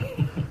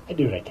 I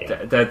do what I can.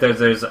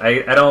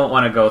 I don't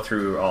want to go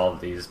through all of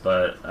these,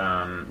 but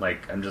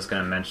I'm just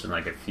going to mention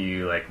a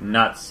few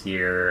nuts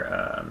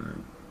here.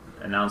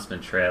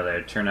 Announcement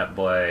trailer: Turnip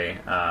Boy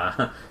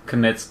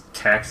commits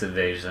tax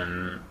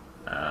evasion.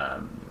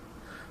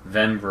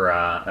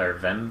 Venbra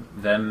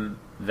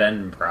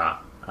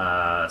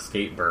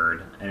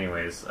Skatebird.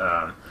 Anyways,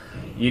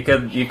 you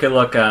could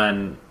look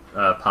on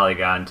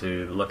Polygon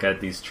to look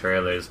at these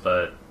trailers,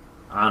 but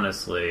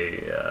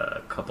honestly,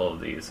 a couple of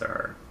these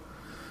are.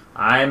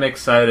 I'm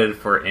excited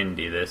for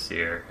indie this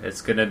year.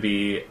 It's going to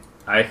be,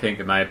 I think,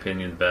 in my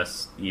opinion, the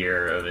best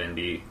year of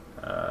indie.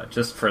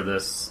 Just for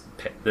this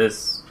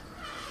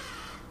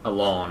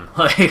alone.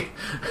 like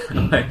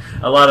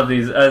a lot of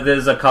these,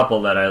 there's a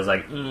couple that I was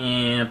like,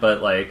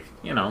 but like,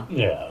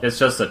 it's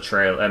just a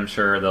trailer. I'm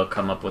sure they'll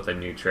come up with a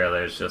new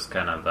trailer. It's just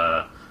kind of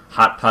a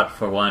hot pot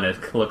for one.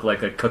 It looked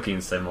like a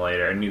cooking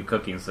simulator, a new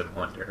cooking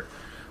simulator.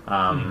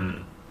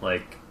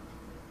 Like,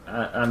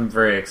 I'm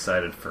very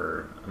excited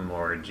for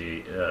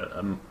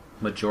a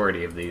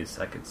majority of these.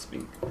 I could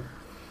speak.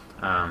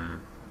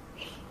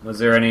 Was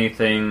there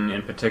anything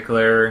in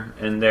particular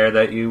in there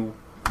that you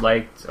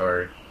liked,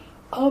 or?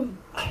 I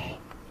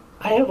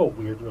have a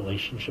weird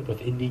relationship with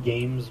indie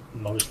games,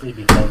 mostly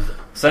because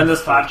send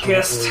us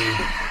podcast.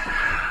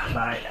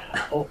 Bye.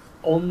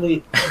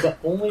 Only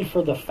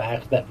for the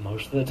fact that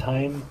most of the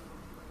time,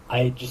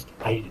 I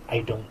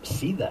don't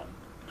see them,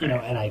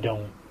 and I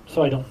don't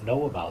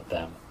know about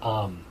them.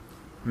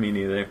 Me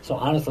neither. So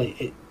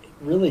honestly,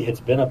 it's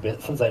been a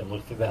bit since I've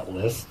looked at that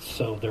list.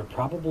 So there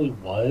probably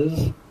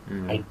was.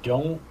 I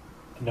don't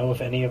know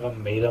if any of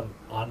them made them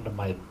onto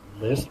my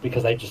list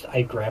because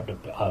I grabbed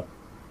a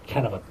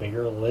kind of a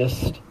bigger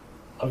list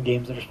of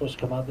games that are supposed to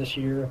come out this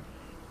year.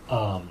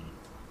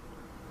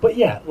 But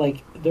yeah,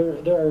 like there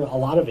are a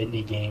lot of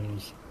indie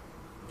games,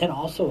 and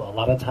also a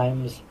lot of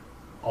times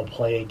I'll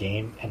play a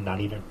game and not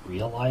even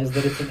realize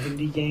that it's an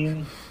indie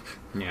game.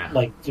 Yeah.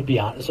 Like, to be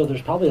honest, so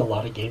there's probably a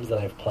lot of games that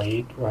I've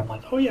played where I'm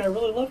like, oh yeah, I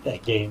really love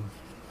that game.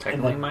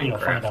 And then,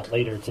 find out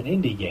later it's an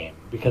indie game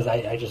because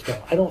I just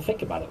don't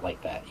think about it like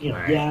that.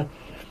 Right. Yeah,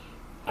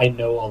 I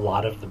know a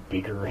lot of the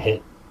bigger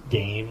hit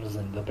games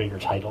and the bigger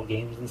title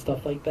games and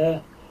stuff like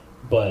that,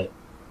 but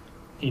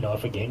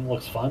if a game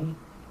looks fun,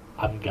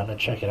 I'm gonna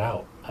check it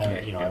out. I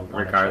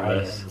want to try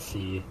it and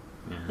see.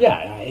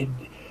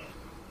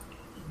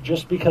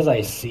 Just because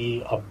I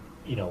see a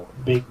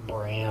big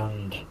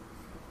brand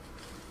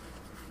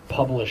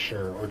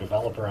publisher or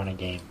developer on a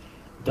game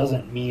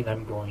doesn't mean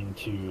I'm going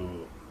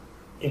to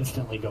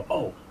instantly go,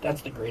 oh,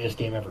 that's the greatest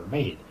game ever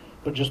made.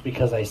 But just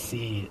because I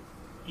see,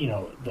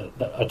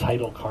 a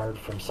title card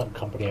from some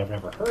company I've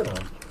never heard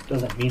of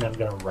doesn't mean I'm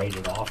going to write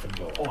it off and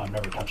go, oh, I'm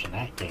never touching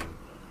that game.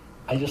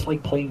 I just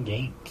like playing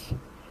games,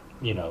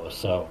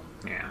 so.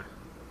 Yeah.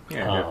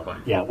 Yeah, good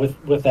point. Yeah,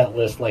 with that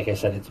list, like I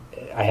said,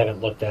 I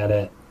haven't looked at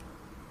it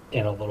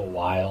in a little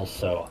while,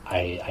 so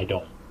I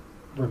don't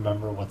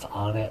remember what's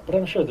on it. But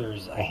I'm sure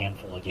there's a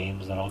handful of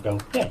games that I'll go,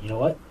 yeah, you know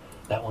what?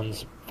 That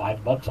one's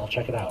 $5, I'll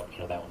check it out.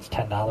 That one's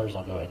 $10,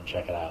 I'll go ahead and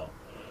check it out.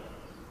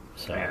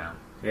 So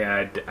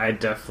yeah,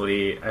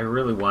 I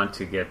really want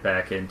to get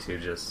back into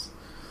just,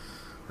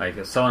 like,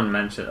 if someone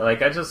mentioned,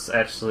 like, I just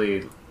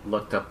actually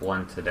looked up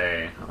one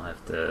today. I'll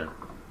have to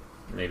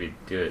maybe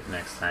do it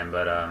next time,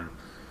 but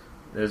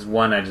there's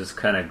one I just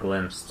kind of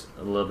glimpsed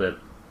a little bit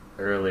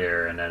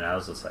earlier, and then I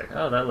was just like,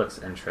 oh, that looks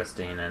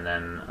interesting, and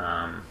then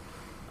I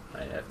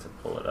have to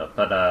pull it up,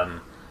 but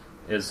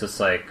it's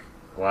just like,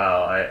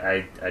 wow,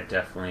 I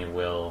definitely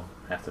will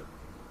have to,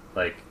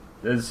 like,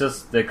 it's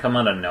just, they come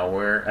out of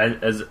nowhere.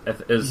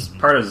 As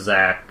part of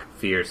Zach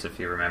Fierce, if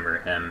you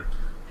remember him,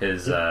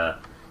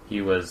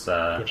 he was,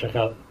 go check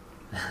out.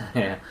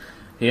 Yeah,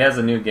 he has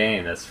a new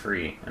game that's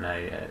free, and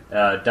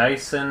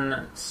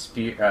Dyson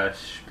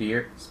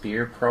Spear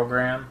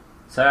Program,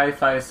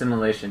 sci-fi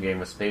simulation game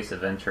with space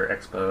adventure,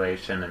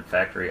 exploration, and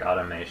factory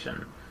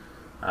automation.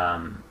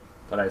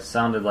 What I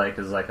sounded like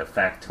is like a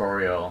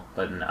Factorial,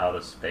 but in outer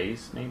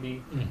space,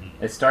 maybe.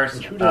 Mm-hmm. It starts.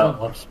 Who doesn't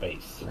love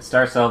space? It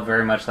starts out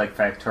very much like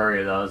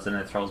Factorio does, and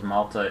it throws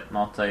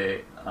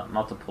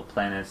multiple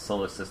planets,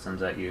 solar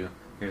systems at you.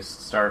 Your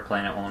star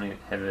planet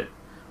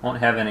won't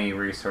have any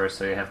resource,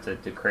 so you have to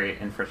create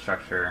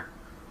infrastructure.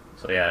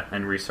 So yeah,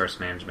 and resource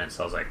management.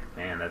 So I was like,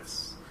 man,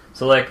 that's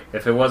so like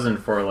if it wasn't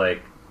for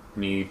like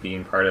me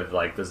being part of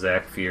like the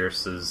Zach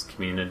Fierce's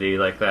community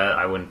like that,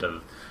 I wouldn't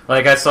have.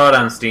 Like, I saw it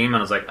on Steam, and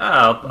I was like,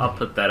 oh, I'll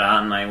put that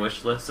on my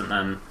wish list, and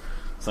then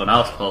someone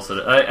else posted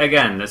it.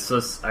 Again,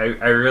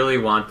 I really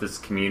want this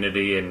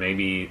community, and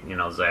maybe,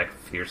 Zach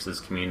Fierce's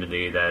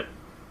community that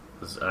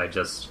I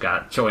just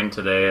got joined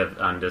today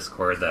on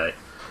Discord, that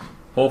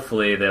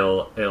hopefully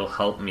it'll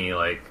help me,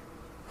 like,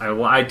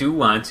 I do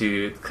want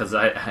to, because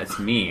it's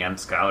me, I'm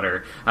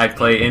Scouter. I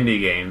play indie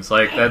games.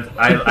 Like, that.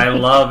 I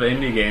love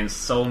indie games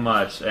so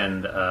much,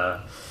 and,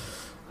 I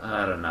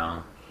don't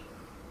know.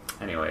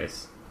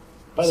 Anyways.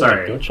 By the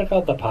way, go check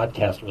out the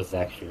podcast with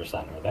Zach Fierce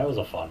on there. That was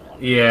a fun one.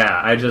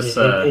 Yeah, I just...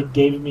 It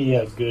gave me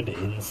a good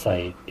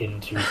insight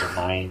into the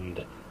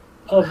mind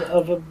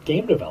of a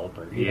game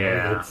developer.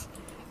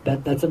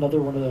 That's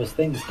another one of those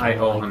things. I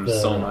owe him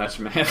so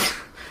much, man.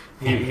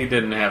 he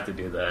didn't have to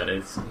do that.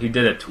 He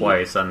did it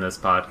twice on this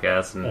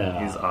podcast, and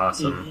he's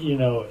awesome.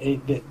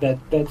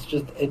 That's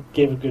just... It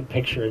gave a good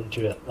picture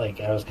into it, like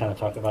I was kind of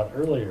talking about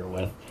earlier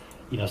with,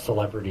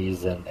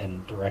 celebrities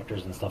and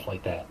directors and stuff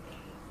like that.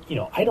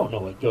 I don't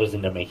know what goes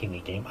into making a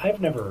game. I've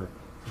never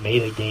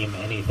made a game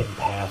anything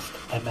past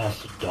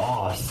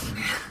MS-DOS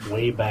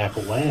way back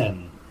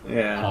when.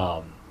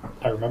 Yeah.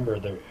 I remember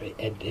there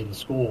in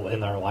school,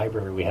 in our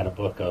library, we had a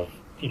book of,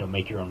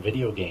 make your own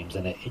video games,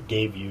 and it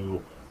gave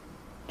you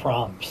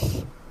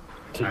prompts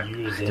to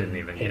use in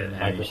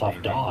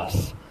Microsoft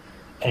DOS.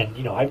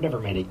 And, I've never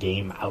made a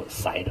game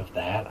outside of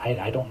that.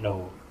 I don't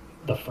know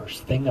the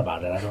first thing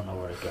about it. I don't know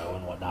where to go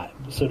and whatnot.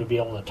 So to be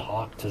able to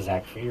talk to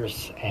Zach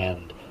Fierce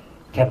and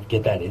kind of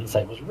get that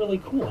insight was really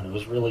cool, and it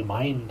was really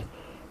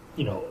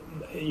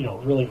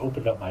really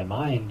opened up my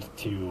mind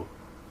to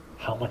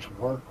how much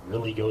work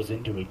really goes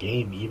into a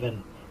game,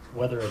 even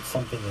whether it's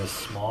something as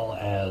small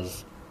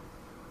as,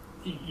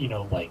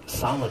 like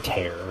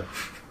Solitaire,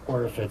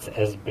 or if it's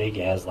as big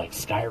as like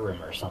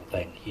Skyrim or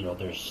something.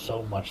 There's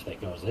so much that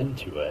goes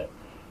into it,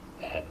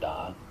 and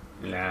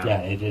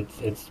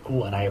it's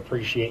cool, and I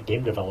appreciate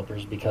game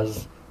developers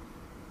because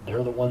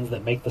they're the ones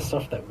that make the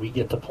stuff that we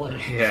get to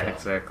play. Yeah,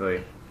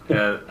 exactly.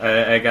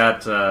 I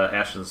got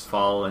Ashen's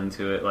Fall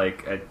into it.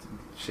 I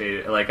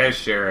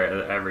share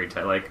it every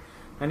time. Like,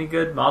 any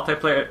good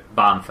multiplayer?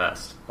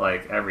 Bombfest.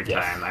 Like, every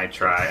time I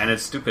try. And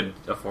it's stupid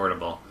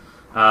affordable.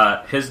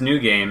 His new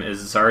game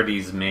is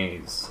Zardy's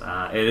Maze.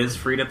 It is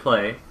free to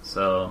play,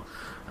 so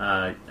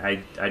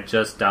I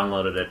just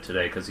downloaded it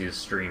today because he was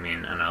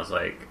streaming, and I was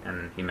like,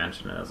 and he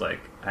mentioned it. I was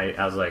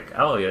like,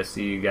 oh, yeah,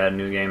 see, you got a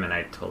new game, and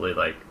I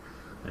totally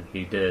and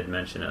he did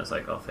mention it. I was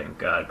like, oh, thank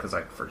God, because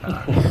I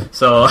forgot.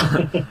 So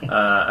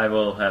I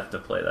will have to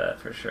play that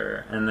for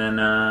sure. And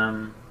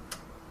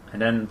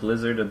then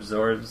Blizzard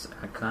absorbs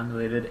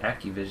accumulated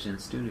Activision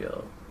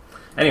Studio.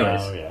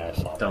 Anyways, I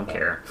saw don't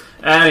care.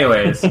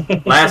 Anyways,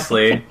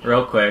 lastly,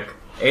 real quick,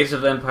 Age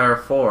of Empire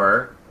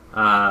 4.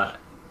 I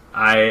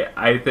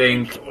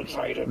think so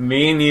excited.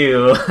 Me and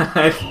you,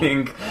 I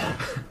think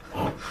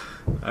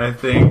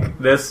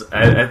this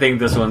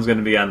one's going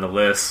to be on the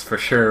list for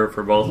sure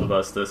for both of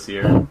us this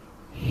year.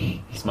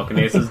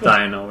 Smokinace is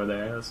dying over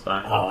there. That's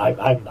fine. Oh,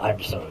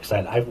 I'm so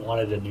excited. I've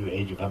wanted a new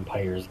Age of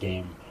Empires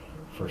game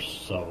for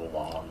so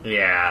long.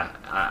 Yeah,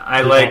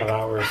 the amount of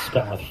hours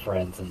spent with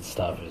friends and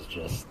stuff is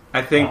just.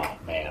 I think. Oh,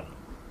 man.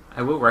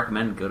 I will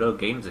recommend Good Old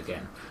Games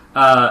again.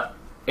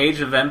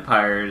 Age of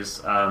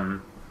Empires.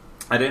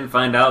 I didn't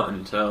find out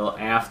until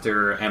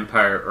after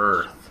Empire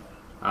Earth.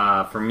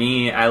 For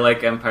me, I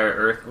like Empire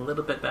Earth a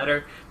little bit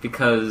better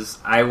because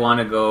I want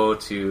to go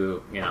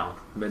to,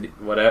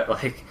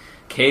 like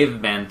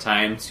caveman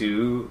time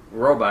to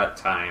robot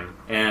time,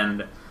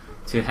 and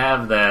to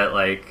have that,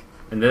 like,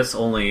 and this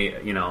only,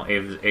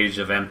 Age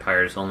of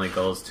Empires only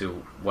goes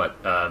to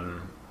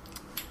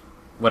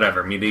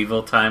whatever,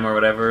 medieval time or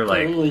whatever,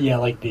 like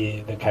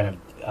the kind of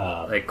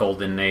like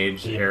Golden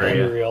Age the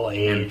area, Imperial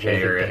Age.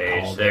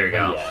 There you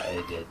go. Yeah,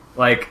 it did.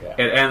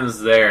 It ends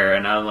there,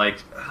 and I'm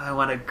like, I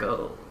want to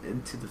go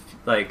into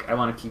I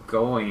want to keep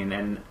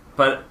going,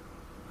 but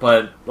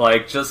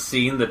just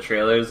seeing the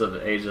trailers of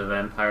Age of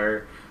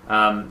Empire.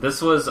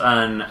 This was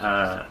on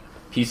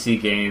PC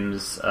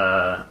Games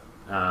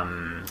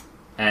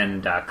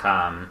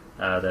N.com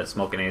that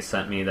Smokinace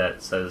sent me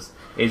that says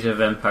Age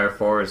of Empire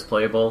 4 is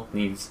playable,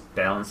 needs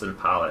balance and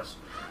polish.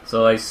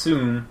 So I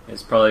assume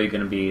it's probably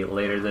going to be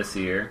later this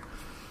year.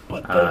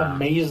 But the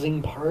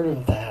amazing part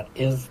of that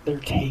is they're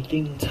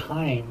taking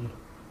time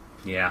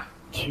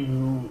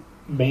to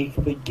make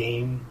the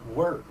game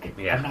work.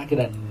 Yeah. I'm not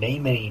going to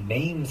name any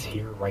names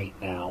here right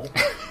now,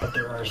 but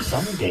there are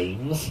some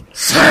games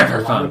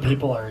Cyberpunk. A lot of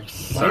people are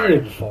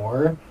excited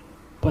for,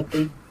 but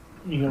they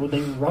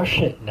rush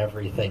it and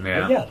everything.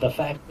 Yeah. But yeah, the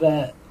fact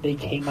that they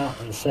came out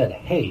and said,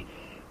 hey,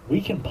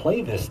 we can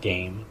play this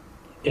game,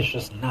 it's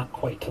just not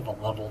quite to the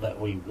level that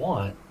we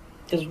want,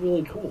 is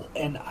really cool.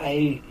 And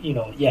I'm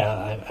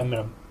going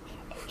to,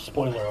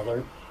 spoiler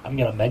alert, I'm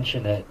going to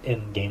mention it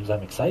in games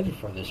I'm excited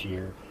for this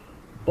year,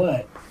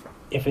 but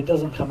if it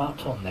doesn't come out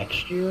till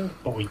next year,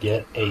 but we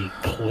get a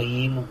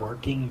clean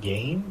working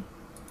game,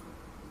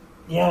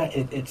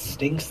 it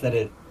stinks that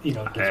it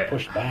gets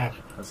pushed back.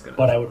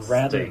 But I would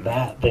rather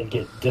that than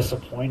get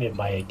disappointed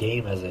by a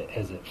game as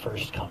it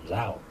first comes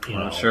out.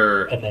 I'm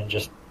sure, and then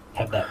just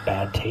have that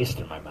bad taste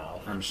in my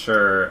mouth. I'm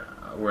sure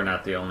we're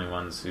not the only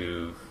ones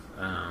who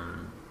I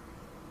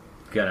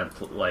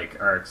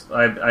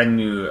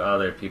knew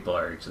other people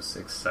are just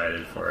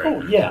excited for it.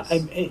 Oh yeah,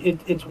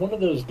 it's one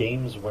of those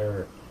games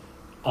where,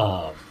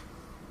 I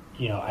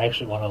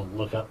actually want to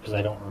look up because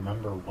I don't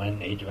remember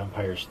when Age of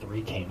Empires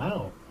 3 came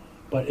out,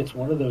 but it's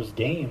one of those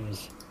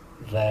games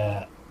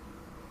that,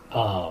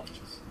 a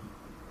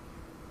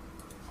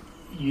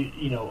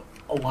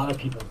lot of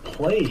people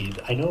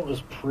played. I know it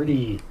was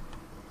pretty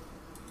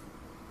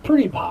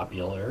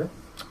popular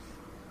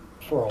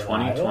for a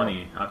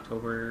 2020,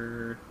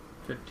 October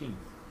 15th.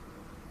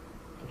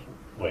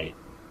 Wait.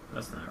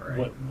 That's not right.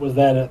 What was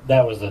that?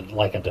 That was a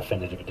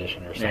definitive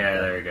edition or something.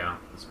 Yeah, there you go.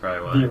 That's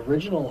probably why. The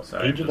original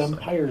Age of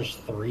Empires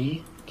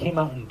 3 came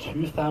out in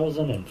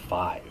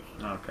 2005.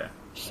 Okay.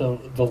 So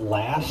the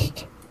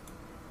last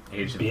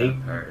Age of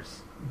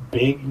Empires.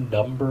 Big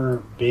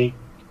number,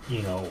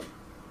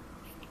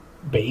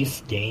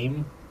 base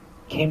game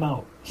came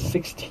out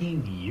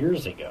 16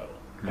 years ago.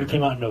 It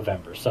came out in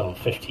November, so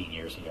 15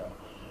 years ago.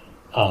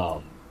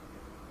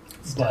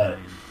 But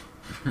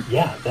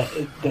yeah,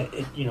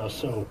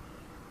 so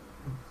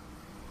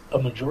a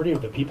majority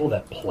of the people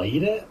that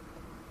played it,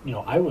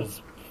 I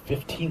was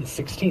 15,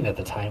 16 at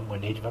the time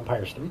when Age of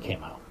Empires 3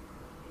 came out.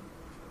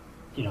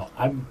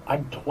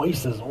 I'm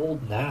twice as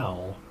old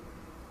now,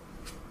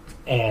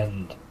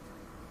 and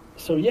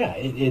so yeah,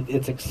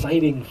 it's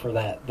exciting for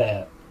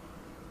that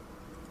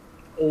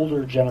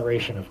older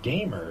generation of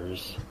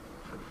gamers,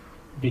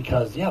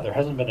 because there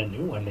hasn't been a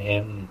new one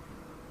in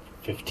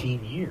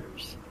 15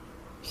 years.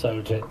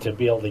 So to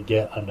be able to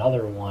get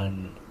another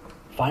one,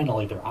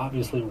 finally, there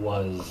obviously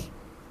was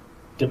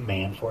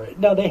demand for it.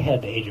 No, they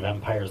had Age of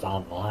Empires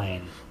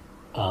Online,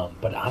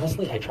 but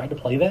honestly, I tried to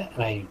play that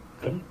and I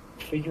couldn't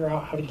figure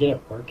out how to get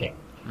it working.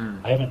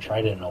 I haven't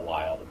tried it in a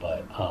while,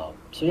 but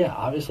so yeah,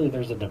 obviously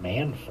there's a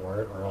demand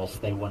for it, or else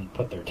they wouldn't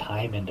put their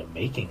time into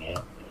making it.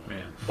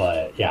 Yeah.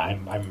 But yeah,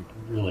 I'm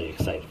really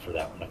excited for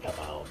that one to come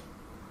out.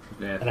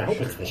 Yeah, and I hope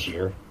it's this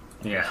year.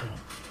 Yeah.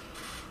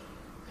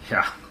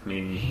 Yeah, me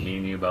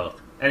and you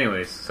both.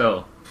 Anyways,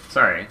 so,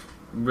 sorry.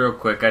 Real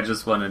quick, I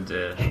just wanted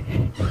to...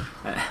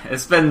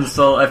 It's been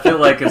I feel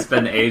like it's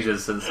been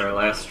ages since our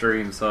last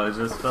stream, so I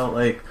just felt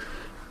like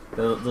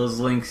those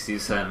links you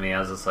sent me, I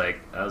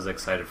was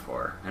excited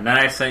for. And then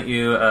I sent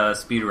you a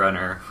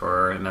speedrunner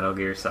for Metal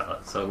Gear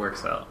Solid, so it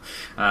works out.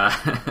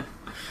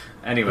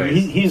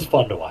 Anyways. He's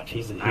fun to watch. He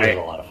has a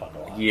lot of fun to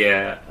watch.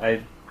 Yeah,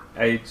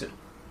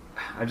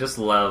 I just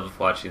love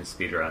watching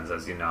speedruns,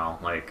 as you know.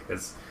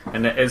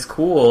 It's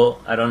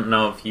cool. I don't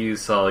know if you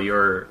saw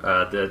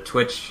the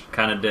Twitch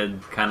kind of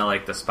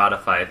like the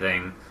Spotify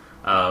thing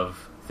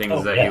of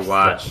things you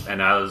watch, yes.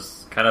 And I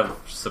was kind of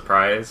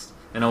surprised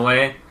in a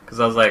way, because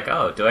I was like,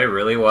 oh, do I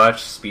really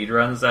watch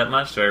speedruns that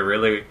much? Do I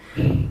really?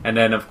 And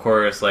then, of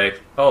course, as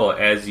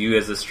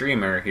a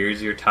streamer,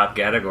 here's your top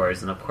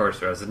categories, and of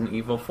course, Resident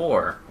Evil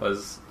 4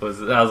 was. I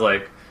was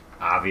like,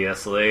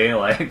 obviously,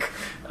 I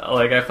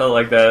felt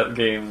like that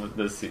game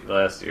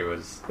last year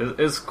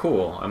is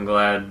cool. I'm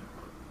glad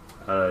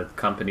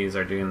companies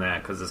are doing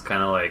that, because it's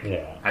kind of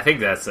I think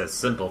that's a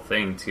simple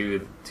thing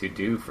to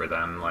do for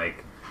them,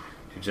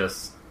 to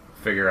just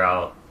figure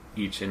out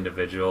each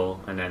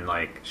individual and then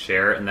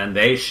share it, and then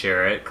they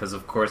share it, because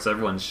of course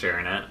everyone's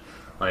sharing it,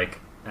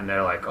 and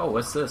they're like, oh,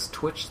 what's this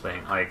Twitch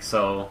thing?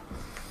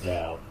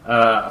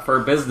 Yeah.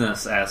 For a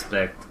business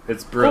aspect,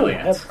 it's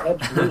brilliant. Oh,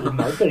 absolutely.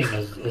 Marketing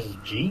is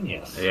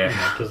genius. Yeah.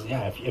 Because,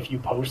 if you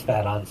post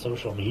that on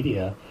social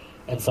media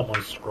and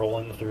someone's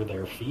scrolling through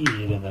their feed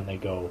and then they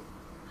go,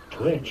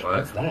 Twitch,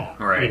 what's that?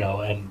 Right.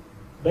 And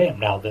bam,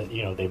 now that,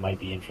 they might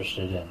be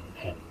interested and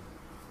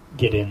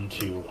get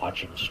into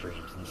watching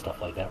streams and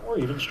stuff like that, or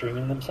even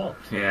streaming themselves.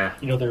 Yeah.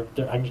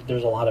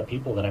 There's a lot of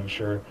people that I'm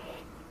sure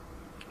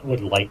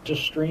would like to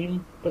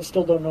stream, but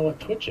still don't know what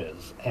Twitch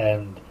is.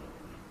 And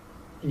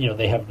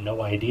they have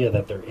no idea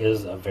that there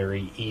is a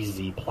very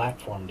easy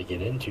platform to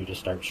get into to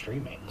start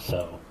streaming.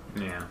 So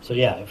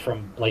yeah,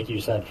 from, like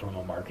you said, from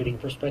a marketing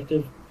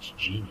perspective, it's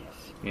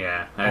genius.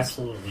 Yeah.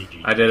 Absolutely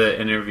genius. I did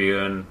an interview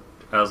and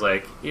I was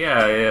like,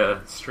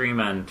 yeah,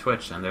 stream on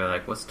Twitch. And they're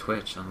like, what's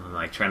Twitch? And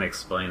I'm trying to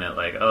explain it,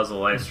 it's a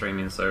live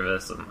streaming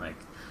service.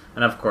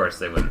 And of course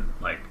they wouldn't,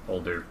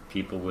 older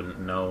people wouldn't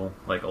know,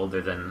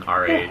 older than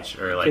our age,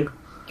 or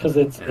because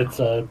it's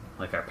a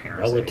our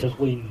parents'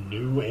 relatively age.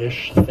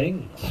 New-ish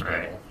thing still,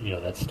 right.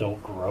 That's still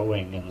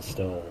growing and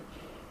still,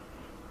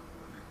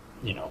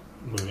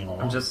 moving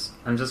along. I'm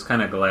just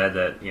kind of glad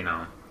that,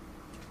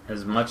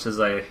 as much as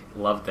I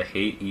love to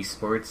hate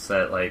esports,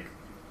 that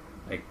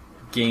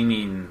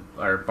gaming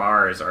or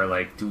bars are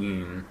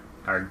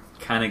are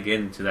kind of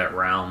getting to that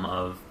realm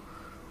of,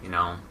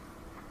 not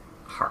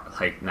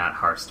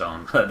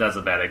Hearthstone, but that's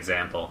a bad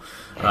example.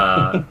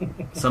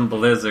 Some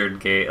Blizzard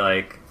game,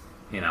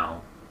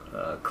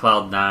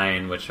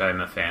 Cloud9, which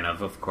I'm a fan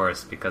of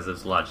course, because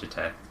it's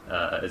Logitech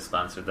has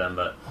sponsored them,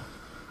 but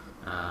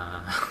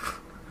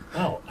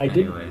I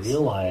didn't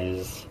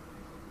realize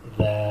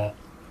that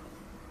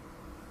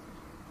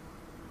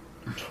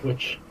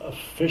Twitch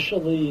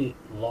officially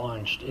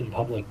launched in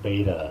public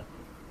beta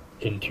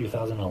in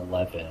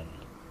 2011.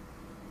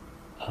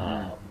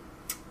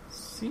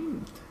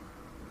 Seemed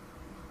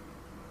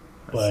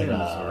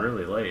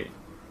really late.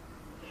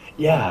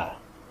 Yeah,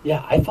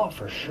 I thought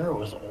for sure it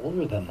was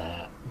older than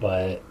that,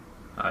 but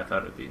I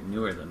thought it'd be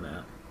newer than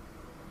that.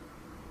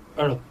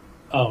 I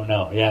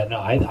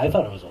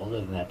thought it was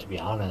older than that, to be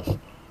honest.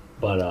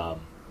 But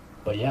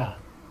yeah,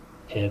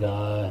 it.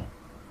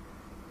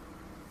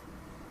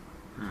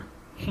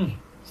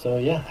 So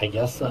yeah, I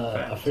guess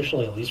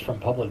officially, at least from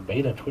public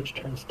beta, Twitch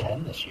turns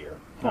 10 this year.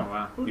 Oh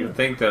wow! You'd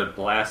think they'd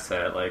blast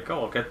that,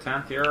 we'll get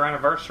 10th year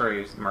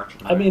anniversary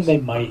merchandise. I mean, they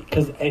might,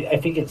 because I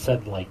think it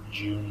said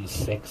June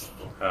 6th.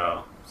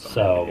 Oh.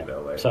 So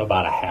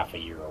about a half a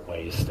year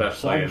away.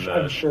 Especially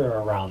I'm sure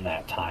around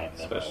that time.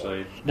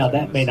 Now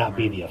that may not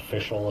be the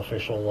official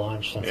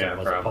launch, since it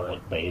was a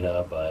public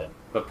beta, but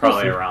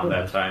probably around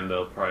that time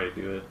they'll probably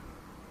do it.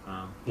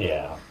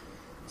 Yeah.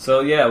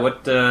 So yeah,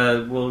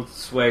 we'll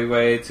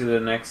sway to the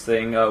next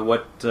thing.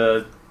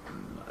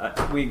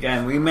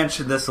 We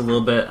mentioned this a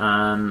little bit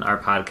on our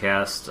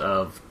podcast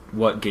of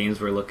what games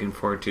we're looking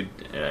forward to,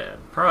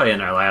 probably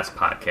in our last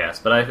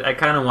podcast. But I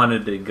kind of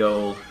wanted to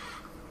go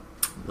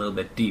a little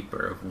bit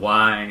deeper of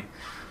why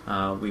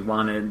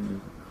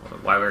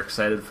why we're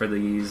excited for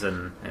these,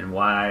 and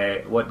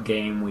what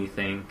game we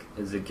think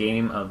is the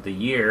game of the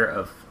year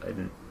of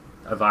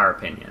our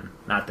opinion,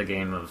 not the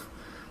game of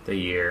the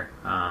year.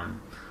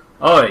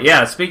 Oh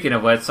yeah, speaking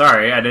of what,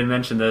 sorry I didn't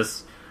mention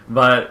this,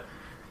 but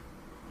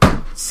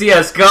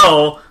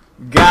CS:GO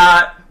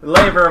got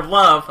Labor of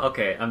Love.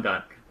 Okay, I'm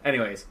done.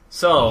 Anyways,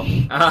 so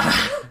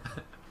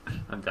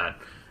I'm done.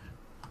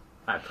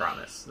 I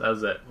promise. That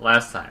was it.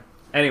 Last time.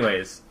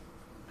 Anyways,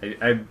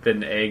 I've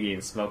been egging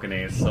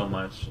Smokinace so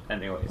much.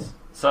 Anyways,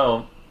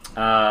 so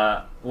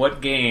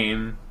what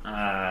games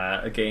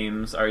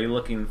are you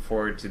looking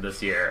forward to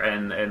this year,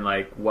 and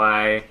like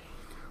why?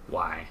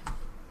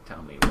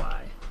 Tell me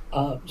why.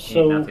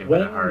 So nothing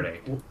but a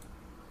heartache.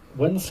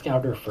 When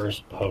Scouter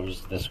first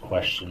posed this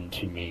question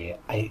to me,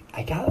 I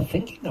got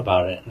thinking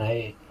about it,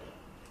 and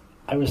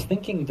I was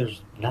thinking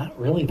there's not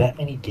really that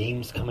many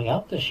games coming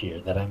out this year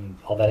that I'm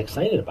all that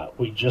excited about.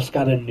 We just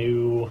got a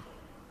new,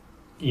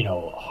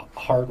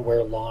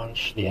 hardware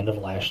launch the end of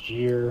last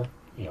year,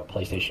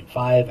 PlayStation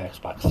 5,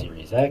 Xbox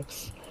Series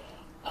X.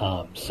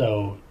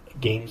 So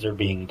games are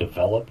being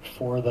developed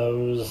for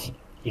those,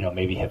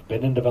 maybe have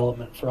been in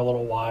development for a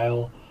little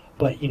while.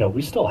 But,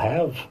 we still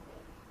have,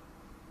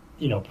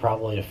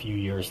 probably a few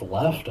years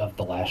left of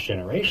the last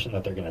generation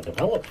that they're going to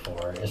develop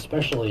for,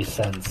 especially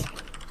since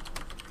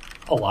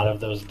a lot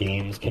of those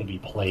games can be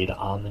played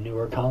on the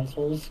newer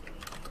consoles.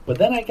 But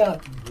then I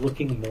got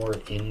looking more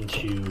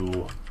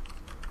into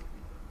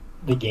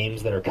the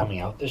games that are coming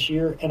out this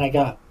year, and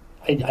I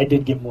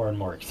did get more and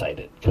more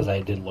excited because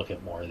I did look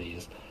at more of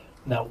these.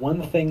 Now,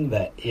 one thing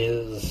that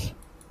is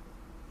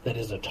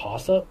a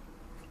toss-up,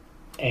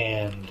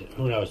 and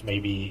who knows,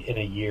 maybe in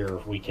a year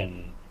we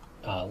can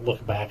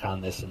look back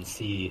on this and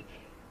see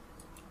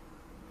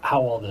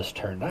how all this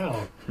turned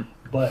out.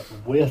 But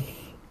with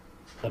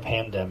the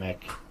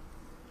pandemic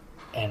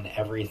and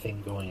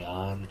everything going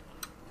on,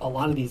 a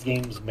lot of these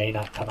games may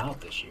not come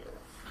out this year.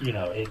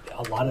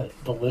 A lot of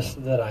the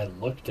list that I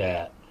looked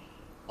at,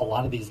 a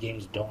lot of these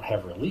games don't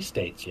have release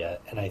dates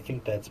yet, and I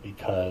think that's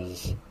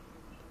because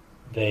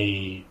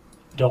they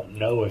don't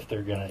know if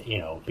they're going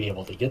to, be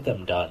able to get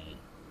them done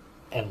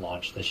and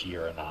launch this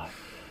year or not.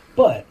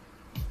 But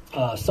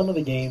some of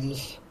the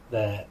games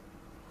that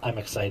I'm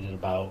excited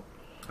about.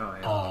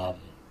 Oh,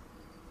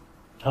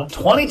 yeah.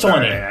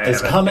 2020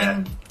 is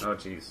coming. Oh,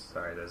 jeez.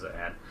 Sorry, there's an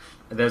ad.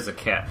 There's a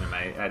cat in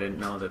my... I didn't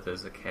know that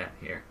there's a cat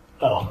here.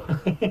 Oh.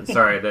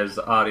 Sorry, there's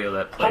audio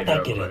that played How'd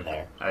that real get quick. in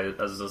there? I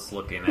was just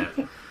looking at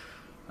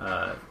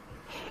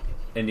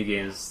indie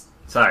games.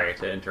 Sorry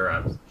to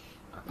interrupt.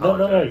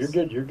 No,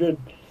 you're good.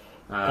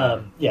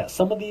 Yeah,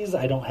 some of these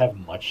I don't have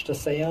much to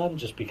say on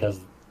just because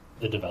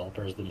the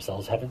developers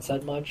themselves haven't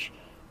said much,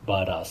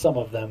 but some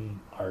of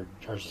them are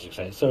just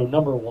excited. So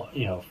number one,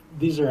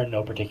 these are in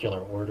no particular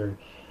order,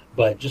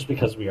 but just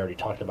because we already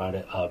talked about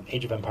it,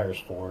 Age of Empires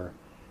 4,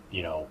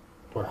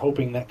 we're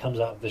hoping that comes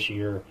out this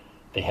year.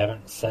 They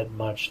haven't said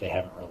much. They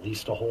haven't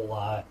released a whole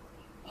lot.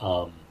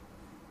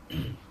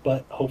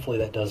 But hopefully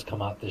that does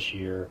come out this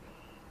year.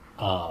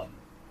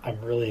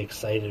 I'm really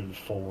excited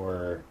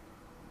for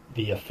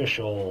the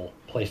official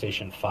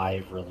PlayStation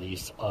 5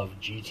 release of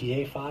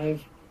GTA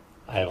 5.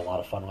 I have a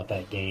lot of fun with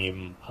that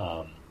game.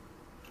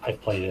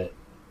 I've played it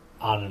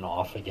on and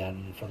off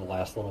again for the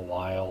last little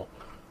while.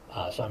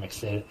 So I'm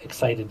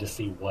excited to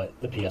see what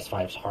the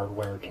PS5's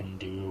hardware can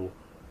do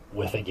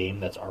with a game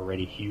that's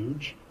already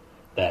huge,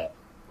 that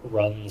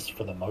runs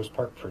for the most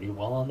part pretty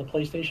well on the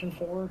PlayStation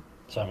 4.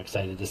 So I'm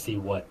excited to see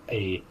what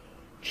a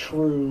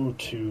true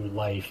to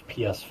life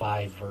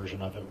PS5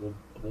 version of it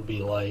will be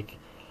like.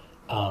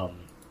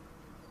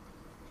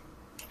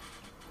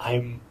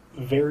 I'm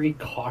very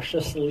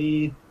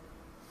cautiously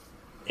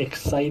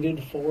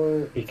excited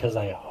for, because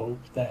I hope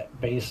that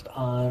based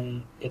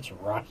on its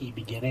rocky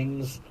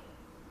beginnings,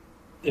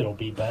 it'll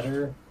be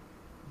better.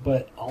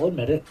 But I'll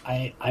admit it,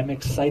 I'm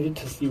excited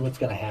to see what's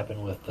going to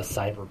happen with the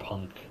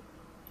Cyberpunk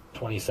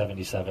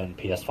 2077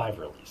 PS5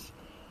 release.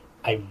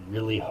 I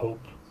really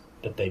hope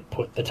that they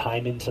put the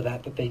time into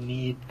that they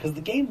need, because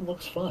the game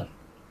looks fun.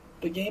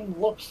 The game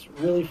looks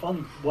really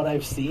fun. What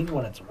I've seen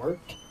when it's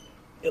worked,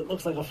 it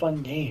looks like a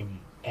fun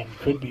game and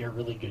could be a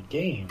really good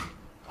game.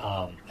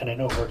 And I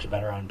know it works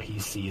better on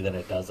PC than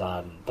it does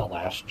on the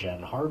last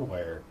gen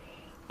hardware.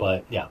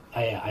 But yeah,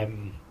 I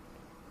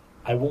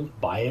won't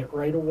buy it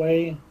right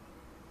away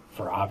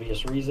for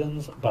obvious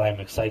reasons, but I'm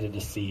excited to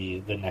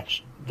see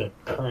the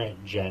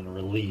current gen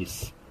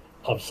release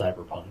of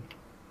Cyberpunk.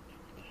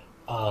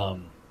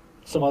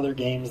 Some other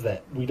games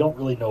that we don't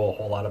really know a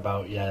whole lot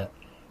about yet,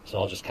 so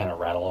I'll just kind of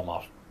rattle them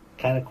off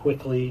kind of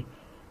quickly.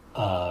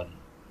 Ghostwire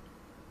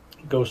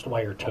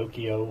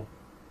Tokyo,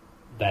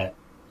 that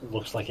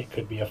looks like it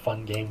could be a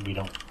fun game.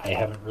 I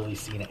haven't really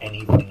seen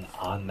anything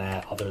on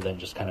that other than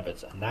just kind of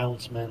its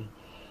announcement.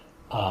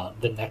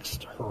 The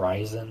next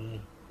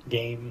Horizon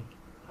game,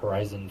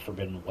 Horizon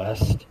Forbidden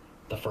West,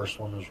 the first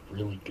one was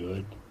really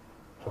good.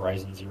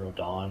 Horizon Zero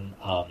Dawn.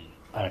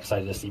 I'm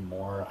excited to see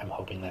more. I'm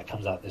hoping that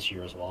comes out this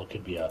year as well. It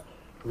could be a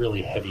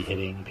really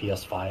heavy-hitting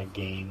PS5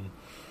 game.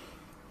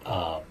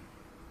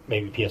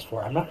 Maybe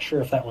PS4. I'm not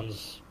sure if that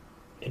one's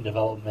in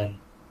development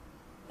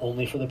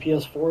only for the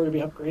PS4 to be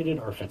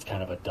upgraded, or if it's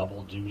kind of a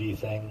double-duty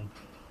thing,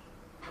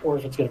 or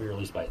if it's going to be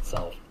released by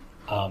itself.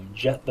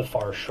 Jet the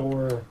Far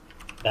Shore,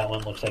 that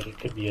one looks like it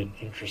could be an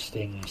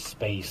interesting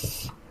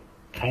space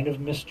kind of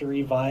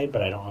mystery vibe,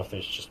 but I don't know if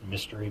there's just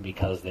mystery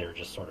because they're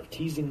just sort of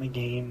teasing the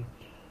game.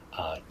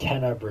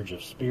 Kenna, Bridge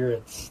of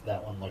Spirits,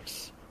 that one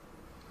looks,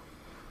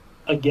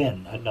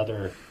 again,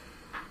 another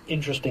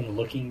interesting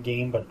looking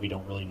game, but we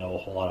don't really know a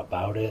whole lot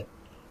about it.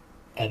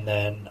 And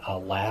then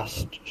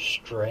Last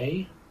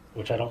Stray,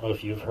 which I don't know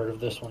if you've heard of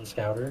this one,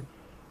 Scouter,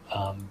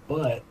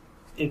 but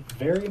it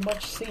very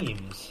much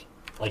seems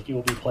like you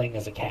will be playing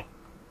as a cat.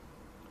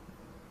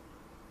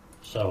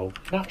 So,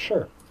 not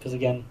sure, because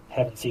again,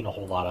 haven't seen a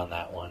whole lot on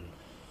that one.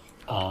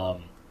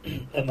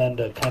 And then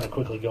to kind of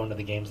quickly go into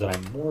the games that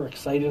I'm more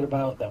excited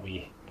about, that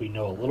we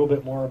know a little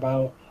bit more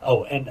about.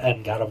 Oh,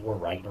 and God of War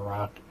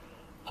Ragnarok.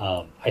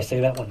 I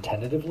say that one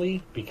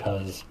tentatively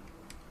because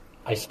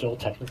I still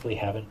technically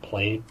haven't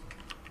played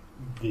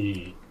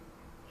the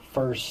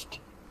first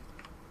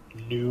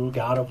new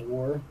God of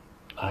War.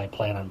 I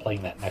plan on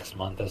playing that next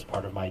month as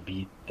part of my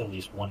beat at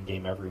least one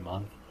game every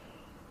month.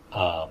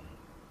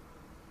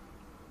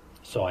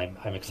 So I'm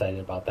excited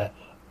about that.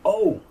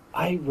 Oh,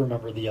 I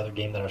remember the other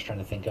game that I was trying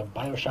to think of,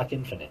 BioShock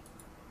Infinite,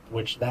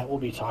 which that will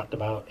be talked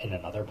about in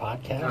another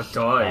podcast.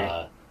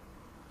 Oh,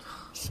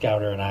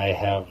 Scouter and I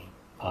have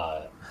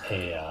a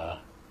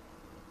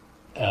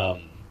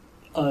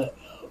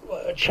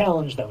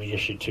challenge that we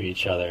issued to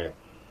each other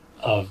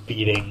of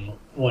beating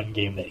one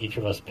game that each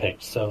of us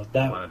picked. So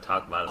that I want to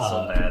talk about it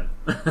so bad.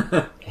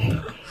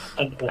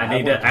 well, I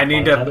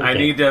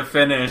need to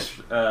finish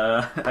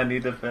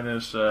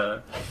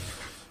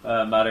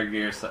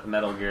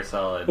Metal Gear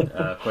Solid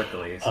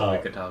quickly, so we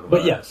could talk about.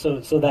 But yeah,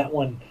 so that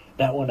one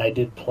I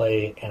did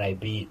play and I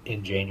beat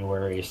in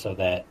January. So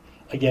that,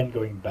 again,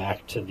 going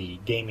back to the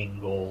Gaming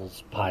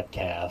Goals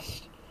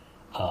podcast,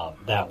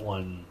 that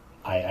one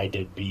I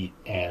did beat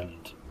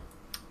and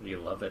you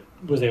love it.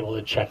 Was able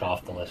to check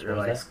off the list. You're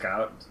like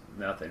Scout,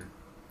 nothing.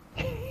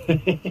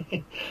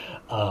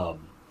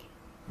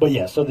 But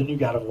yeah, so the new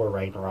God of War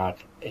Ragnarok,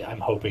 I'm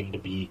hoping to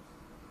beat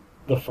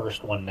the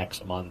first one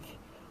next month.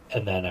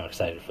 And then I'm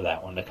excited for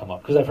that one to come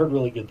up because I've heard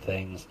really good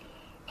things.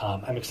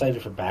 I'm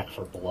excited for Back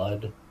 4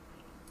 Blood.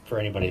 For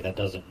anybody that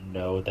doesn't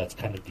know, that's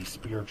kind of the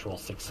spiritual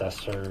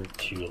successor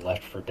to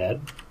Left 4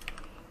 Dead.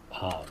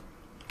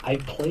 I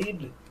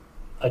played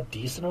a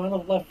decent amount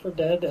of Left 4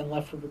 Dead and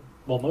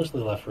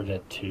mostly Left 4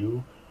 Dead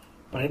 2,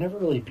 but I never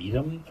really beat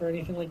them or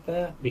anything like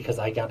that because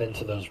I got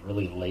into those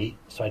really late,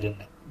 so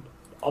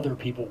other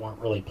people weren't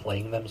really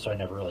playing them, so I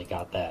never really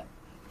got that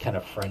kind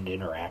of friend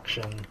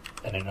interaction,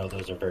 and I know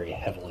those are very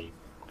heavily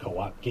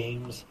co-op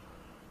games.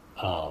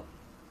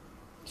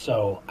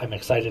 So I'm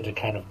excited to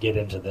kind of get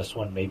into this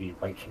one maybe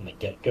right from the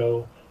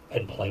get-go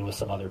and play with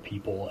some other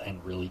people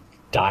and really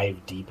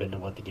dive deep into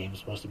what the game's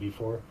supposed to be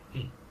for.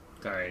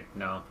 Sorry,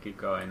 no, keep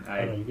going.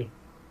 You're good.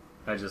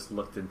 I just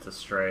looked into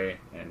Stray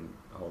and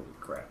holy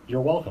crap.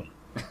 You're welcome.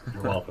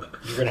 You're welcome.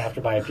 You're going to have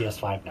to buy a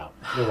PS5 now.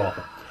 You're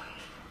welcome.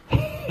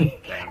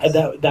 Thanks.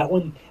 And that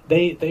one,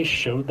 they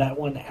showed that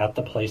one at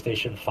the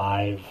PlayStation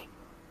 5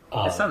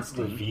 It's on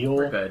Steam. reveal.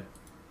 We're good.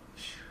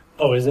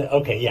 Oh, is it?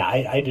 Okay, yeah,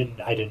 I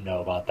didn't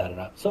know about that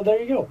enough. So there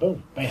you go.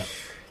 Boom. Bam.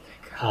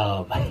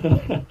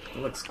 It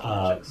looks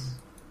gorgeous.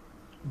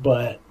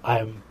 But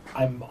I'm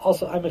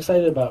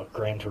excited about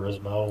Gran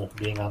Turismo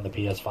being on the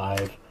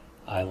PS5.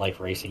 I like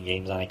racing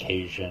games on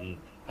occasion.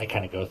 I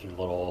kind of go through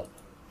little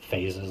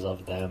phases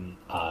of them.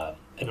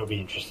 It'll be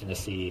interesting to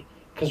see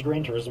because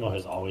Gran Turismo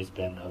has always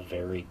been a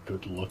very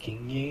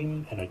good-looking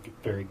game and a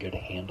very good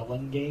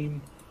handling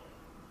game.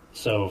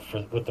 So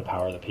with the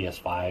power of the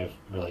PS5, I'm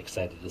really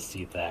excited to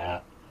see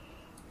that.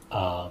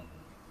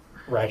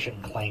 Ratchet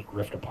and Clank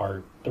Rift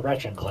Apart. The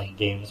Ratchet and Clank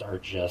games are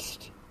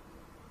just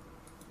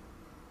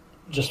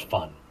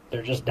fun.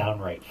 They're just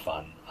downright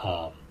fun.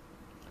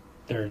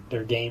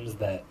 They're games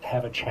that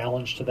have a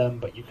challenge to them,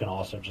 but you can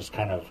also just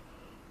kind of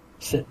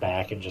sit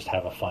back and just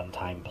have a fun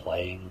time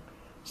playing.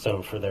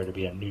 So for there to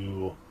be a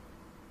new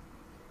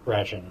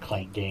Ratchet and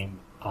Clank game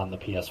on the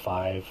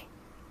PS5,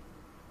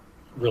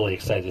 really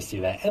excited to see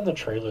that. And the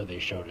trailer they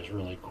showed is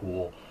really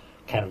cool,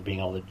 kind of being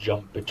able to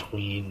jump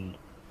between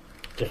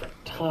different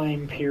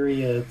time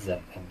periods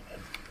and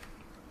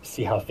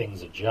see how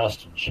things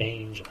adjust and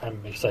change.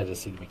 I'm excited to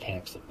see the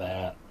mechanics of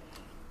that.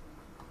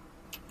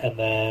 And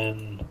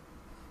then,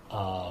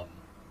 I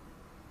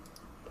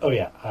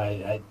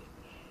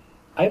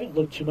haven't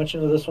looked too much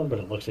into this one, but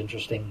it looks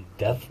interesting.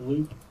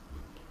 Deathloop.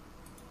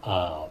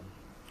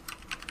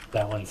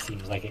 That one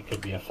seems like it could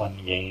be a fun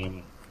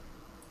game,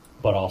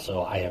 but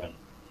also I haven't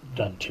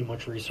done too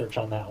much research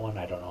on that one.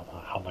 I don't know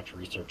how much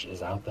research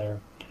is out there,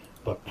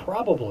 but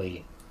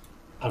probably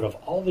out of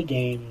all the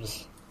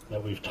games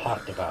that we've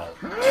talked about,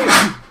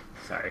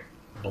 Sorry.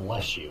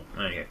 bless you.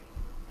 Okay.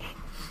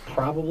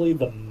 probably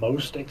the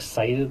most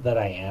excited that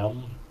I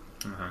am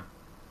Uh-huh.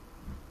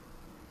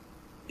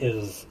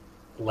 is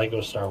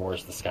Lego Star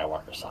Wars The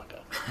Skywalker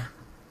Saga.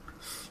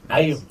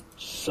 I Nice. am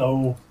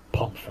so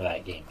pumped for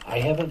that game. I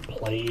haven't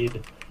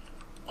played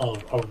a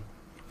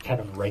kind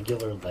of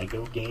regular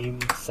Lego game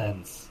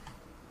since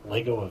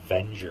Lego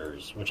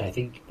Avengers, which I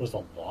think was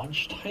a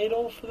launch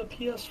title for the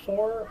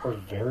PS4 or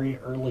very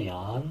early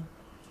on.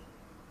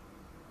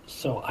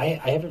 So I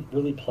haven't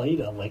really played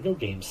a Lego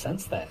game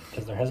since then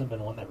because there hasn't been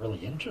one that really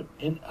interested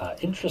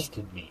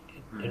me.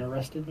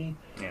 Interested me?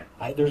 Yeah.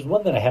 There's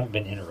one that I haven't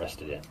been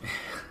interested in,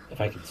 if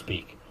I can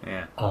speak.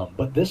 Yeah.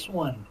 But this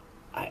one,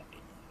 I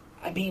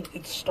mean,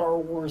 it's Star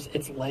Wars.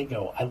 It's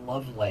Lego. I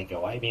love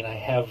Lego. I mean,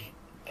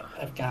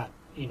 I've got,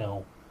 I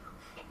know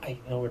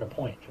where to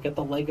point. I've got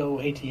the Lego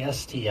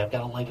AT-ST. I've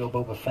got a Lego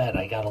Boba Fett.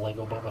 I got a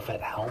Lego Boba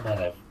Fett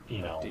helmet. Do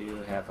you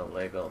have a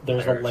Lego?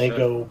 There's a pirate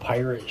Lego ship?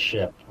 pirate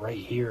ship right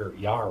here.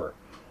 Yar.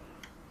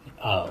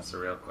 That's a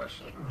real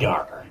question.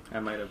 Gar. I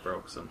might have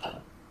broke something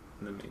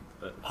in the meat,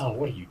 but Oh,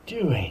 what are you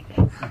doing,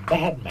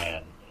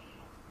 madman?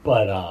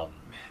 But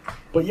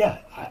yeah,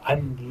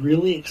 I'm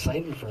really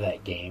excited for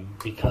that game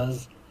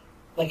because,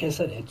 like I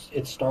said,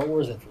 it's Star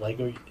Wars. It's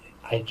Lego.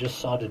 I just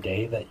saw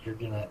today that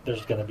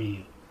there's gonna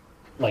be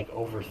like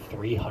over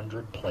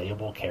 300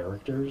 playable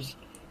characters,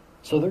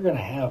 so they're gonna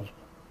have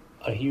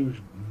a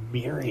huge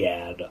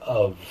myriad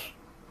of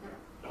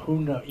who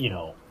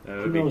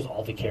knows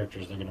all the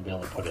characters they're gonna be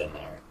able to put in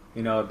there.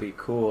 What'd be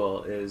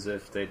cool is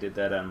if they did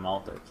that on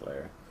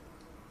multiplayer.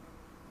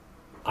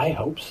 I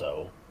hope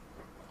so.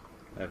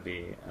 That'd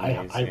be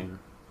amazing.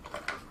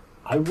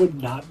 I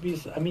would not be.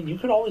 I mean, you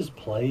could always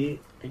play.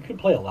 You could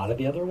play a lot of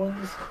the other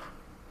ones,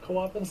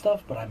 co-op and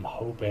stuff. But I'm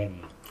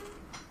hoping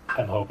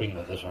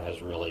that this one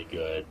has really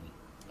good,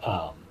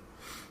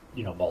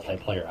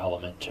 multiplayer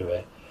element to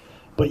it.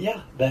 But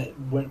yeah, that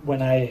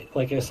when I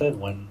like I said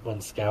when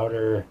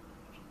Scouter,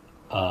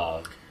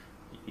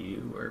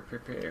 You were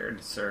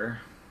prepared, sir.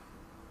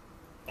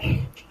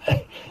 I'm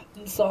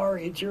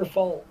sorry, it's your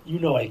fault.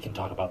 I can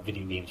talk about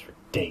video games for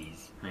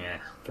days. Yeah.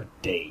 For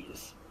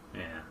days.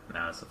 Yeah,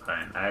 no, it's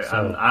fine.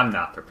 So- I'm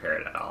not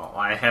prepared at all.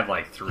 I have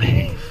like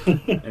 3,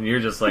 and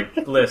you're just like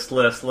list.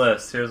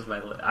 Here's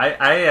my list.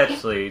 I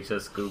actually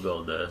just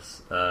Googled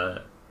this,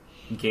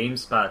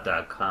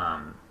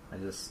 GameSpot.com.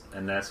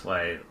 And that's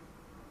why.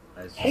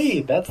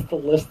 Hey, that's the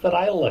list that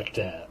I looked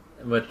at.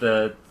 With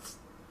the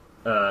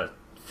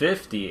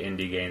 50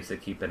 indie games to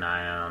keep an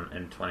eye on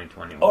in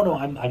 2021. Oh no,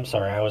 I'm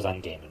sorry. I was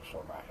on Game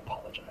Informer. I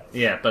apologize.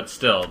 Yeah, but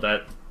still,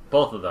 that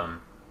both of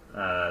them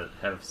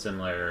have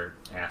similar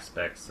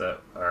aspects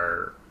that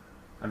are.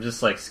 I'm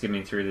just like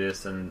skimming through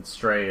this, and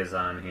Stray is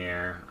on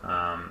here.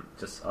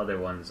 Just other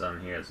ones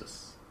on here. It's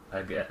just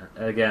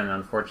again,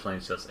 unfortunately,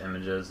 it's just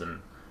images,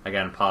 and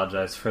again,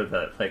 apologize for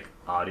the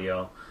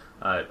audio.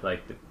 A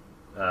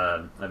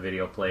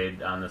video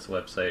played on this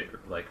website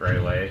right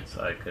away,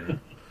 so I couldn't.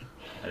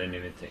 I didn't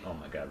even think. Oh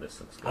my god, this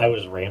looks good. I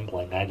was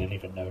rambling. I didn't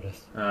even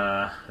notice.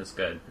 It's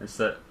good. It's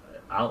the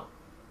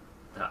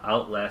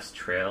Outlast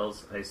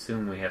Trails. I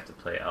assume we have to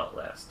play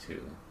Outlast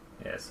 2.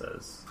 Yeah, it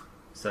says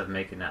instead of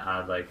making an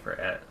odd life for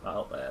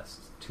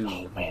Outlast 2.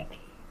 Oh man.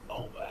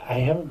 Oh, I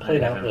haven't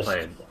played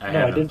Outlast.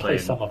 I did play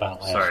some of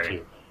Outlast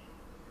 2.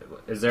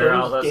 Is there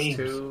Those Outlast games-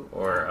 2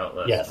 or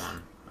Outlast Yes.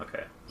 1?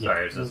 Okay. Yeah,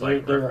 Sorry, it's just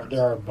like there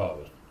are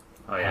both.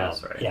 Oh yeah,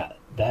 that's right. Yeah,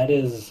 that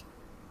is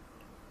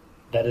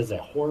a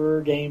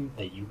horror game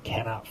that you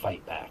cannot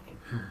fight back.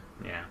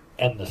 Yeah.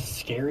 And the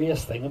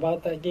scariest thing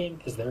about that game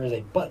is there is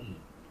a button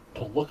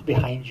to look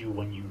behind you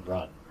when you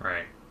run.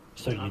 Right.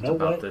 So you Talked know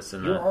about what? this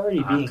in You're the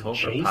already being October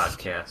chased.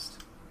 podcast.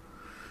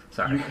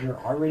 Sorry. You're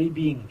already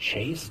being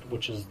chased,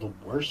 which is the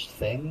worst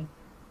thing.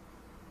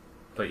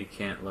 But you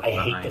can't look I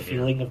behind hate the you.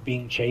 feeling of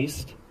being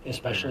chased,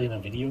 especially in a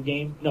video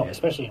game. No,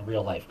 especially in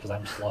real life because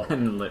I'm slow.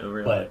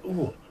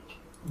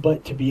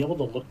 But to be able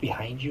to look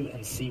behind you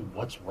and see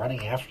what's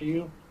running after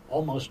you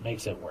almost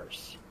makes it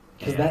worse.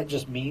 Because that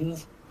just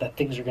means that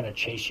things are going to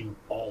chase you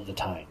all the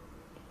time.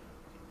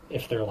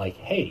 If they're like,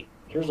 hey,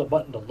 here's a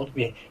button to look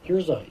behind,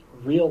 here's a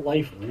real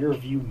life rear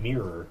view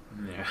mirror.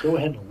 Yeah. Go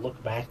ahead and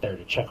look back there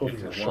to check over If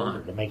your you shoulder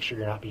want. to make sure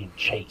you're not being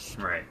chased.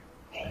 Right.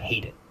 I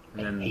hate it.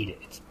 And then I hate it.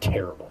 It's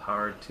terrible.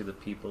 Power to the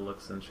People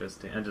looks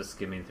interesting. I'm just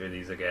skimming through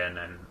these again,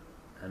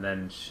 and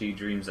then She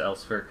Dreams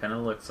Elsewhere kind of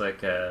looks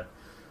like a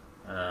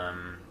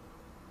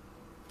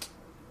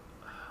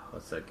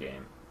what's that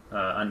game?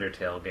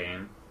 Undertale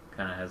game.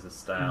 Kind of has a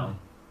style.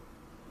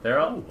 They're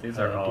all. These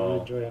are I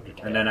all. do enjoy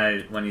Undertale. And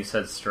then when you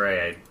said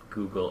Stray, I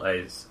Control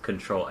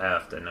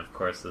F, and of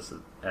course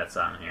that's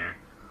on here.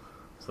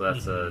 So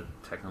that's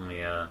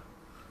technically a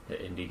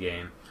indie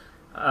game.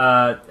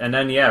 And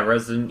then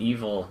Resident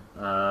Evil,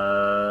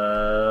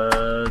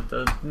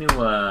 the new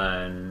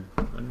one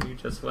you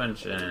just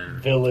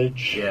mentioned.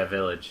 Village. Yeah,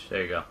 Village.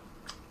 There you go.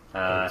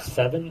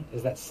 7?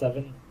 Is that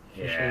 7?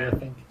 Yeah, I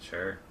think.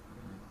 sure.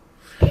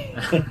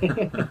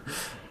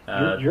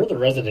 You're the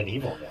Resident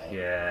Evil guy.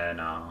 Yeah,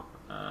 no.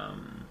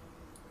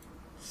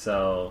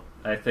 So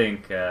I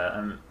think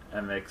I'm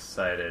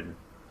excited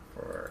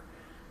for.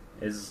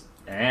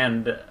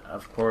 And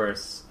of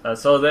course,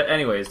 so that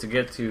anyways, to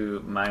get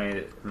to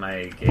my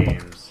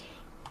games,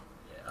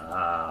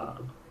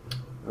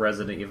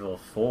 Resident Evil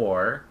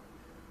 4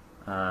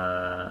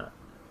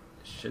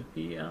 should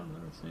be on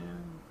this. Yeah.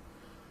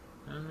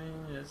 I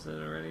mean, is it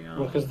already on?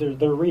 Well, because they're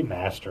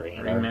remastering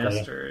it.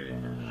 Remastered,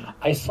 yeah.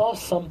 I saw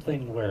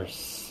something where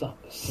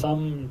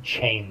some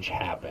change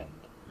happened,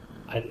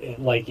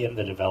 like in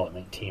the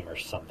development team or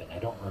something. I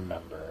don't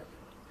remember.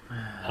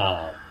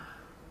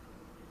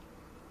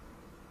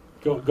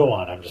 Go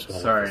on. I'm just going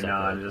to. Sorry, no.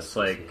 I'm just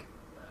like,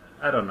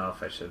 I don't know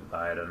if I should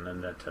buy it on the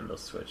Nintendo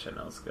Switch. I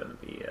know it's going to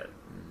be a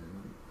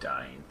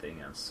dying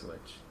thing on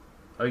Switch.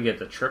 Oh, you get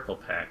the triple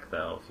pack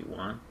though if you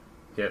want.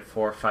 Get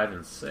 4, 5,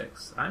 and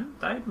 6. I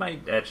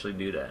might actually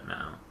do that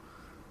now,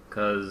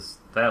 because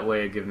that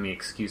way it gives me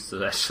excuse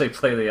to actually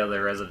play the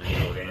other Resident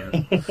Evil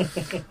games.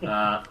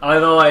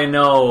 Although I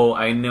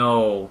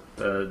know,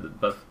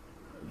 but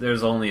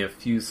there's only a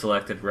few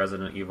selected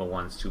Resident Evil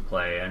ones to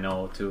play. I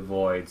know to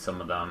avoid some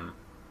of them.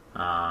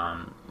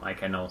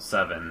 Like I know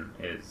 7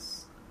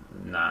 is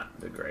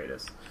not the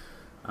greatest,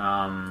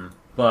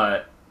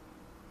 but.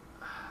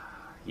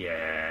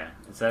 Yeah,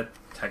 is that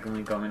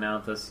technically coming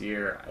out this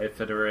year? If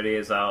it already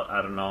is out,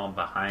 I don't know.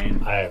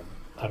 Behind,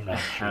 I'm not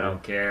sure. I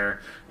don't care.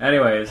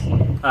 Anyways,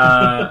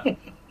 I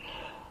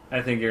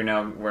think you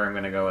know where I'm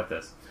going to go with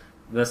this.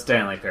 The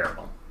Stanley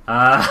Parable,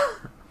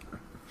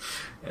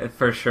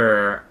 for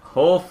sure.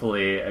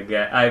 Hopefully,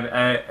 again,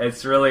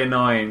 it's really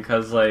annoying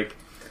because, like,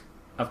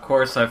 of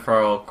course, I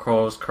follow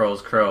Crows,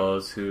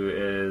 who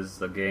is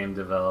the game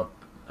developer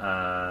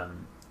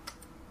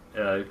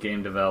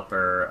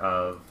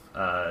of.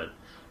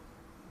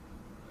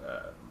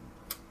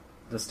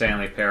 The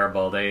Stanley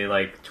Parable. They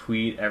like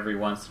tweet every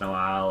once in a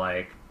while,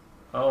 like,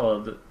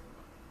 "Oh,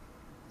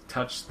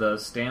 touch the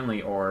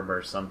Stanley orb"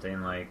 or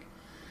something like,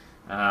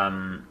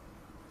 and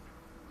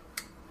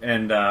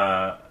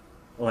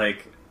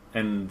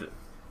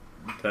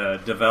the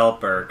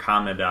developer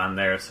commented on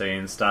there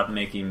saying, "Stop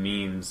making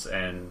memes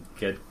and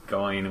get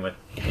going with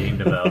game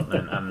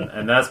development."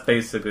 And that's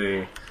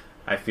basically,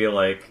 I feel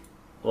like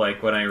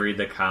when I read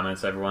the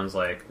comments, everyone's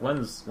like,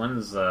 "When's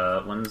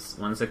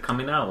it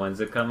coming out? When's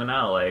it coming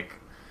out?" Like,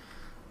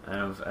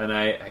 I'm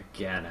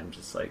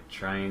just like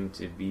trying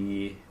to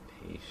be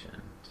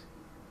patient,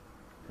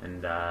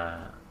 and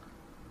I'm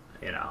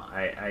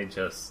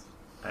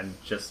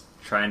just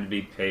trying to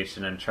be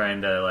patient and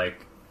trying to,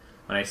 like,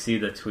 when I see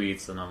the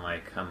tweets and I'm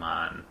like, come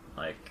on,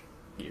 like,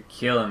 you're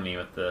killing me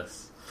with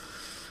this.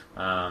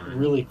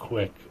 Really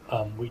quick,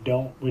 we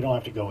don't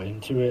have to go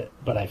into it,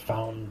 but I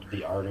found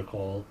the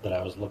article that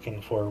I was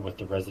looking for with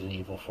the Resident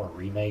Evil 4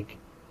 remake.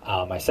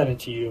 I sent it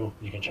to you.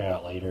 You can check it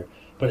out later.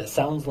 But it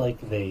sounds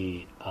like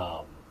they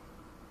are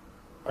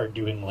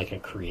doing like a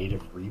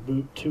creative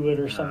reboot to it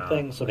or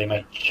something. So they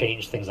might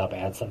change things up,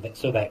 add something.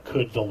 So that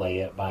could delay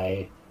it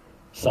by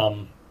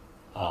some,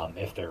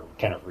 if they're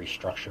kind of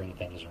restructuring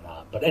things or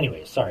not. But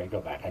anyway, sorry,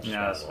 go back. I just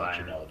wanted to let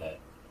you know that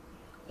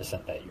I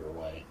sent that your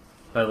way.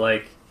 But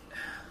like,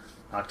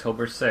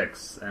 October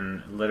 6th,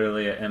 and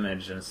literally an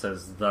image, and it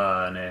says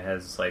 "the," and it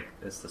has, like,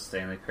 it's the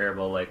Stanley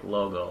Parable, like,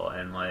 logo,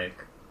 and,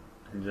 like,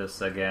 and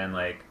just, again,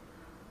 like,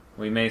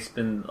 we may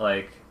spend,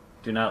 like,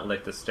 do not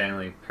lick the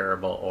Stanley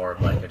Parable orb,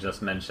 like I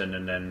just mentioned,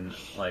 and then,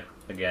 like,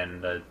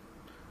 again,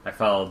 I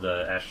followed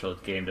the actual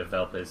game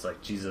developer. It's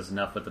like, Jesus,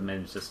 enough with the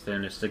minutes, just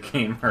finish the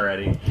game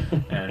already,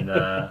 and,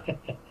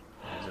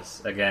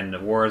 just, again, the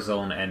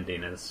Warzone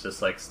ending, and it's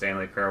just, like,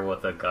 Stanley Parable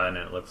with a gun,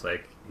 and it looks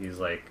like he's,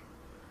 like,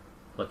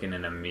 looking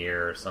in a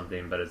mirror or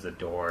something, but it's a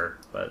door.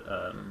 But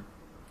I'm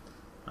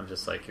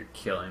just like, you're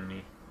killing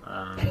me.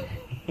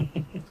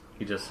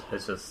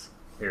 It's just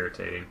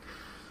irritating.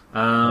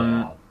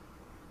 And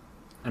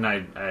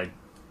I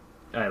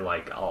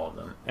like all of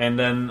them. And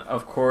then,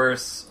 of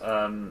course,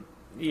 I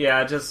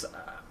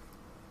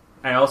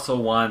also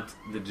want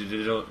the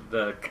digital.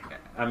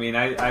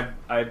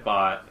 I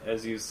bought,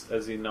 as you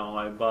know,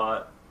 I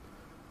bought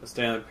the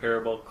Stanley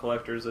Parable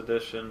Collector's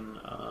Edition,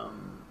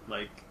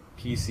 like,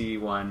 PC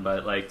one,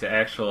 but like the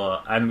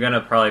actual, I'm gonna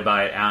probably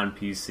buy it on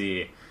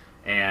PC,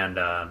 and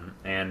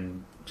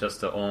just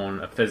to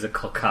own a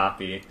physical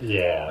copy.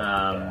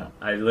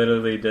 I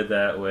literally did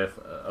that with,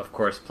 of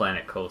course,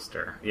 Planet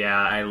Coaster. Yeah,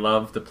 I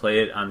love to play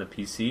it on the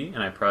PC,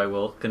 and I probably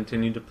will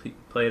continue to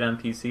play it on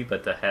PC.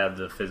 But to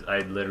have I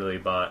literally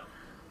bought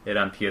it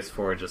on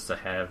PS4 just to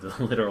have the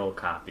literal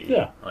copy.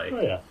 Yeah,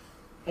 like,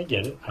 I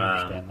get it. I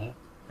understand that.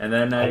 And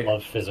then I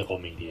love physical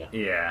media.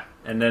 Yeah,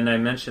 and then I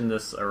mentioned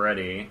this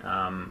already.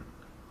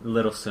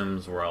 Little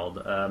Sims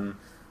World.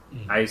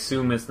 I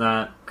assume it's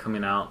not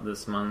coming out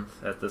this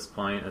month at this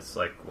point. It's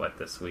like, what,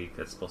 this week?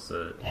 It's supposed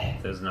to...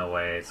 There's no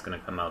way it's going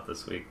to come out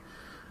this week.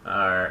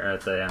 Or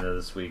at the end of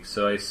this week.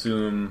 So I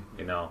assume,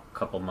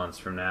 a month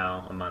from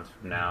now,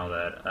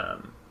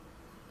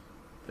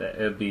 that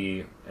it'll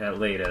be at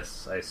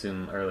latest, I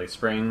assume, early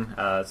spring.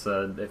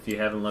 So if you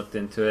haven't looked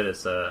into it,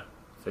 if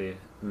you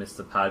missed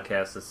the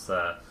podcast, it's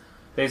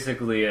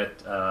basically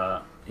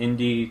a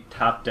indie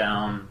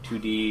top-down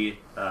 2D,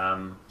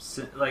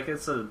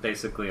 it's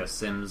basically a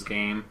Sims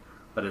game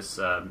but it's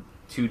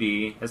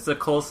 2D. It's the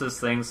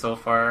closest thing so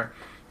far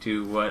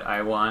to what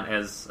I want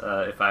as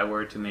if I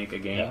were to make a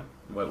game. Yeah.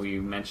 What we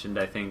mentioned,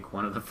 I think,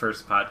 one of the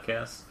first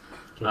podcasts.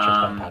 Check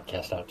that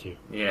podcast out too.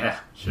 Yeah,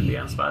 should be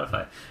on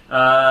Spotify.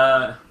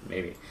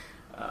 Maybe.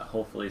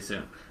 Hopefully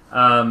soon.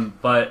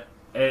 But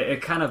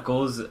it kind of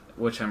goes,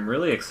 which I'm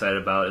really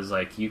excited about, is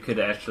like you could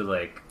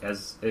actually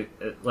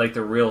like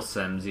the real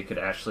Sims, you could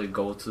actually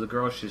go to the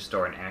grocery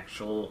store and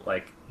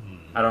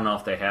I don't know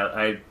if they have.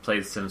 I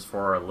played Sims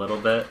 4 a little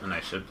bit, and I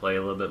should play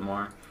a little bit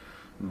more.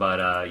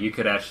 But you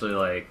could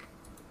actually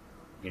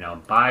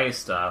buy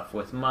stuff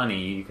with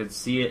money. You could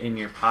see it in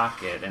your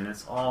pocket, and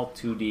it's all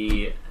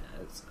 2D.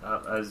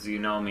 As you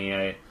know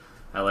me,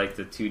 I like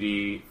the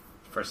 2D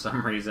for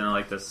some reason. I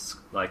like this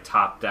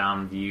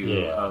top-down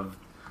view of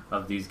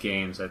these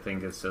games. I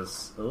think it's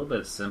just a little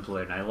bit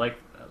simpler, and I like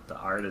the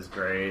art is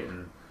great,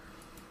 and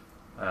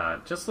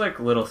just like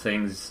little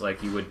things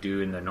like you would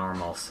do in the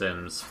normal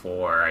Sims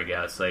 4, I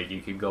guess. Like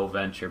you could go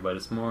venture, but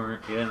it's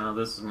more,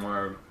 this is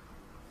more,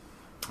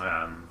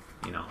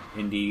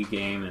 indie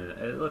game, and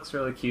it looks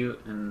really cute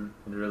and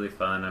really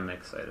fun. I'm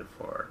excited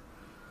for.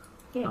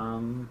 Yeah.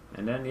 And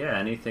then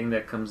anything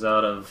that comes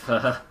out of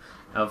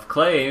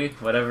Clay,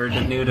 whatever the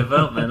new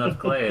development of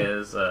Clay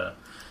is,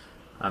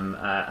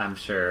 I'm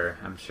sure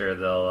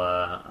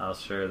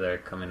they're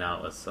coming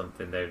out with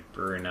something. They're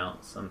brewing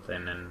out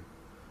something, and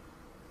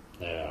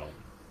yeah.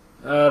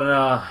 I don't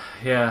know.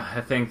 Yeah,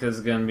 I think this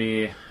is gonna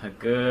be a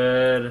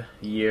good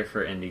year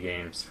for indie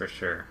games for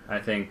sure. I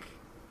think,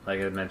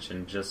 like I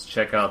mentioned, just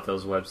check out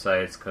those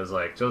websites because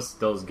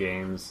just those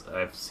games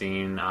I've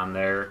seen on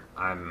there,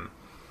 I'm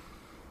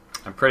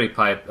pretty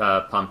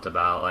pumped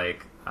about.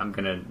 I'm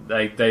gonna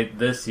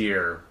this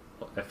year.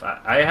 If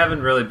I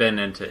haven't really been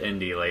into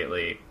indie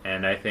lately,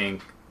 and I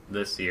think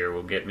this year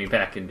will get me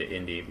back into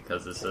indie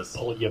because this is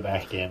pull you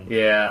back in.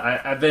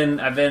 Yeah, I've been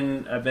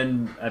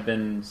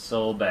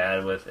so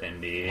bad with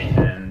indie,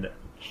 and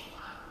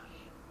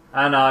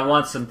I don't know. I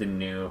want something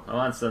new. I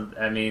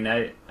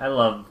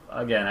love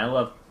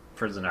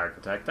Prison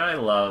Architect. I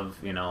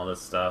love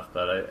this stuff,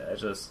 but I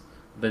just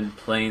been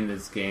playing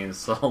this game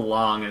so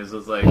long. It's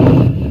just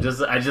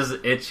I just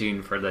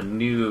itching for the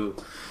new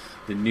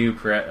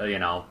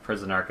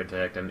Prison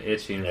Architect. I'm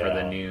itching for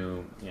the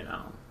new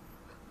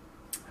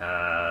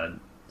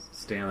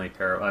Stanley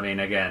Parable.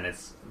 Again,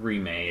 it's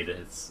remade.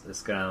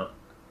 It's gonna.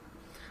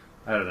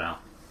 I don't know.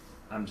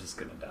 I'm just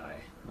gonna die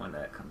when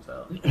that comes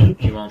out.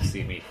 You won't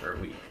see me for a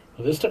week.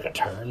 Well, this took a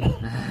turn.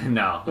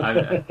 No,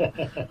 I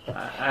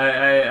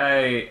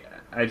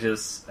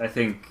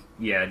think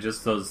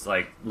just those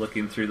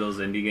looking through those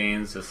indie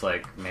games, just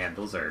man,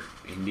 those are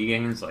indie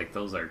games.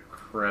 Those are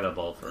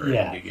credible for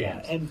indie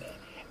games. Yeah,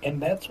 and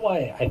that's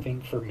why I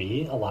think for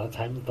me, a lot of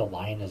times the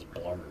line is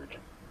blurred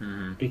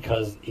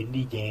because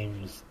indie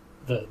games,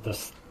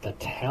 the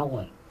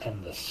talent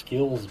and the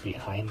skills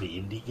behind the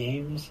indie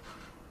games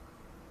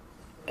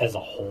as a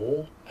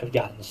whole have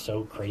gotten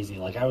so crazy.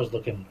 I was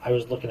looking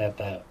at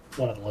that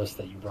one of the lists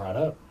that you brought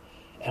up,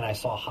 and I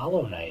saw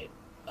Hollow Knight,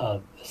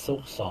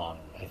 Silk Song,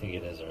 I think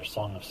it is, or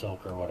Song of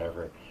Silk or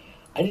whatever.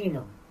 I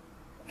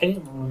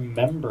didn't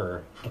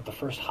remember that the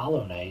first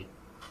Hollow Knight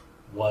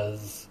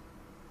was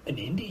an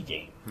indie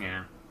game.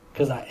 Yeah.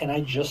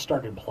 I just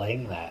started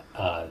playing that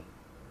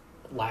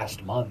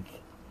last month,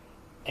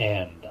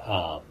 and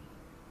I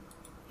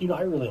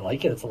really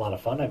like it. It's a lot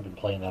of fun. I've been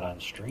playing that on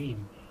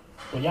stream.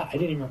 Well, I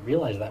didn't even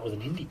realize that was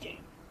an indie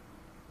game,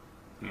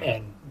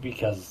 and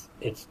because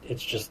it's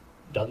just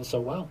done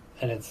so well,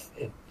 and it's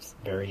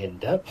very in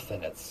depth,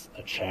 and it's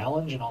a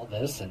challenge and all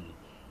this, and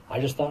I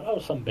just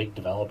thought, some big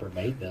developer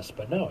made this,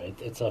 but no,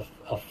 it's a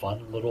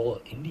fun little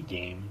indie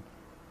game,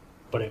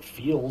 but it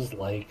feels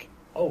like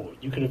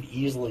you could have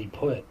easily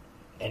put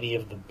any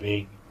of the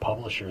big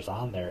publishers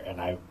on there, and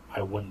I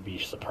wouldn't be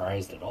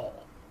surprised at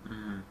all.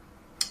 Mm-hmm.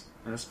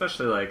 And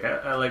especially,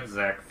 I like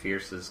Zach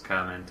Fierce's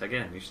comment.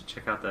 Again, you should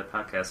check out that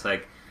podcast.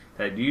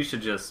 That you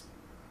should just,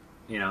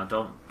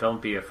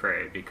 don't be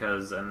afraid.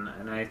 Because, and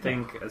I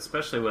think,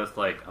 especially with,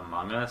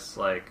 Among Us,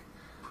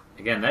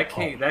 again,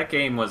 that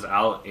game was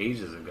out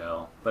ages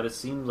ago. But it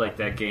seems like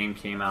that game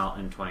came out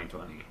in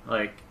 2020.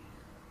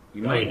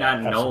 You might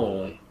not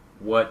know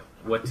what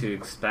to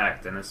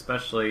expect. And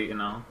especially,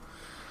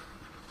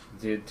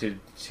 to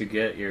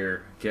get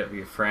your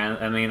friend.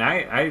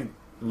 I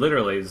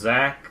literally,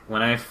 Zach,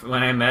 when I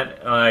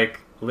met,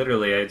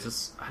 literally, I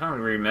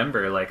don't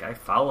remember, I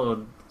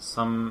followed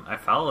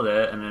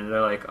it, and then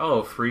they're like,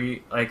 oh,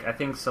 free, I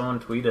think someone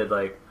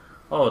tweeted,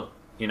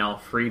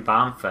 free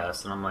Bomb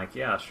Fest, and I'm like,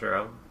 yeah,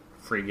 sure,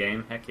 free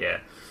game, heck yeah.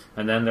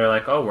 And then they're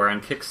like, oh, we're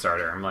on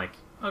Kickstarter. I'm like,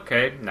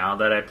 okay, now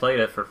that I played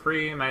it for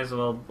free, might as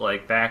well,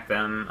 back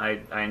them. I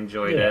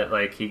enjoyed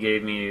it, he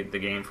gave me the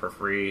game for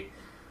free.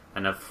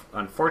 And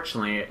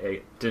unfortunately,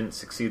 it didn't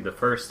succeed the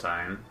first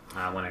time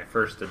when I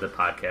first did the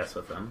podcast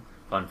with him.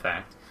 Fun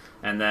fact.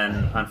 And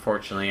then,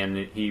 unfortunately, and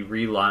he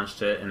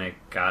relaunched it, and it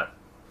got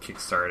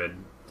kickstarted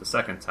the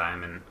second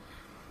time. And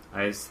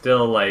I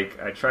still I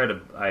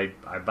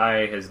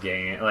buy his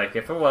game.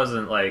 If it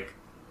wasn't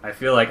I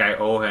feel like I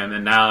owe him,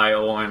 and now I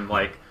owe him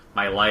like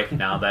my life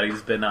now that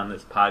he's been on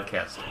this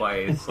podcast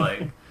twice.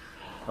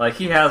 Like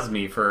he has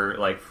me for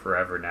like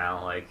forever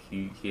now. Like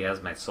he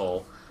has my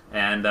soul,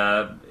 and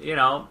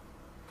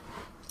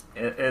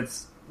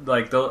it's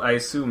like I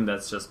assume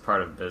that's just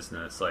part of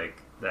business.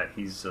 Like that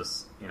he's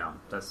just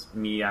that's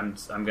me. I'm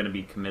gonna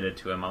be committed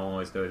to him. I'm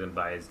always going to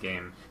buy his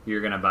game.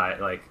 You're gonna buy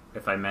like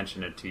if I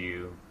mention it to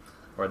you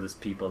or there's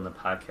people in the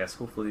podcast.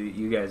 Hopefully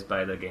you guys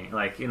buy the game.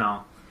 Like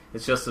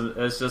it's just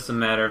a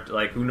matter of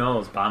like who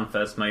knows.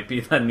 Bombfest might be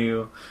the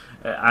new.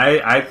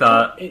 I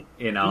thought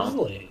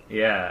easily.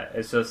 Yeah.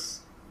 It's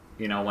just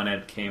when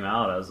it came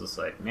out, I was just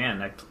like,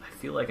 man, I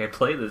feel like I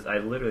played this. I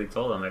literally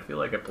told him I feel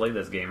like I played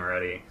this game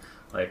already.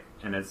 Like,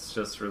 and it's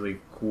just really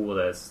cool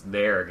that it's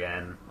there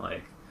again.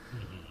 Like,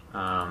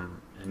 and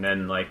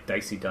then like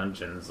Dicey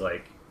Dungeons,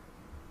 like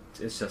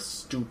it's just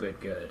stupid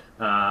good,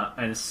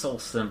 and it's so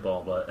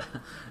simple. But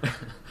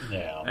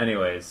yeah.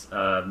 Anyways,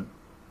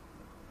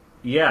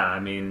 yeah,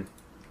 I mean,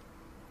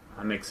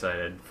 I'm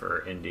excited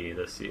for indie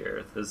this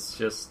year. It's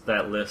just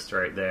that list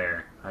right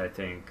there. I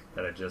think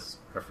that I just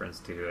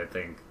referenced to. I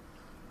think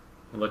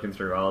looking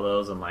through all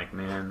those, I'm like,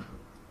 man.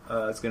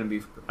 It's gonna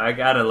be. I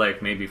gotta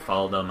like maybe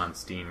follow them on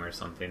Steam or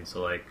something.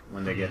 So like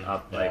when they get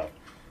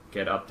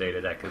get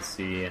updated, I could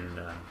see and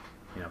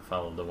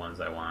follow the ones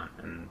I want.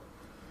 And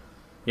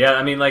yeah,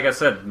 I mean, like I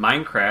said,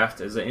 Minecraft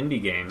is an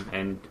indie game,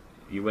 and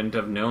you wouldn't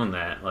have known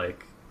that.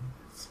 Like,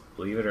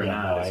 believe it or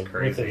not, it's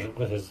crazy.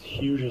 With as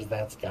huge as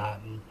that's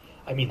gotten,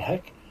 I mean,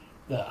 heck,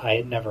 I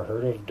had never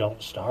heard of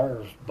Don't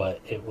Starve,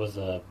 but it was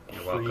a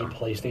free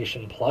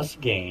PlayStation Plus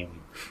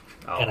game,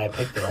 and I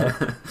picked it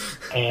up,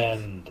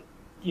 and.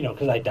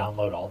 Because I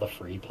download all the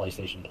free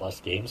PlayStation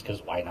Plus games,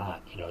 because why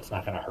not? It's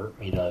not going to hurt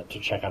me to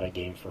check out a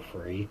game for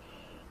free.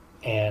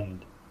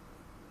 And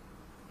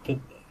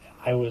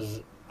I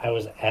was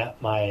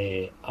at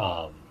my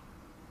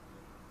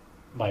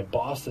my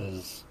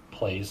boss's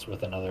place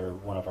with another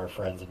one of our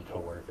friends and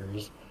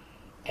coworkers,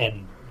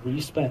 and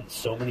we spent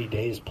so many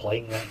days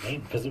playing that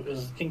game because it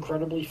was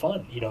incredibly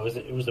fun.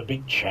 It was a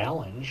big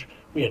challenge.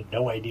 We had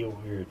no idea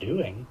what we were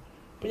doing,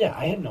 but yeah,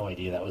 I had no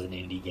idea that was an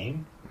indie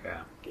game.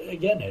 Yeah.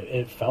 Again,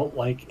 it felt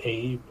like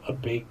a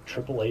big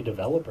AAA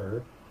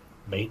developer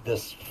made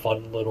this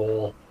fun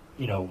little,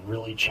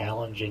 really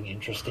challenging,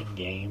 interesting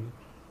game,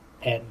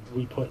 and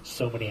we put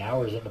so many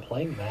hours into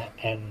playing that.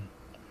 And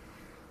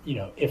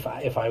if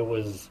I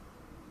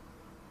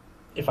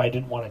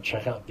didn't want to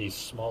check out these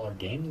smaller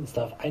games and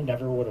stuff, I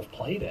never would have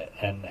played it.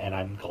 And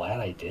I'm glad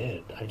I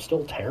did. I'm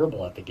still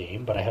terrible at the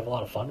game, but I have a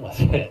lot of fun with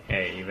it.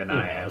 Hey, even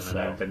I am, and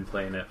I've been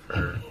playing it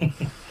for.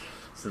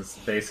 Since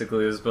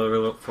basically it was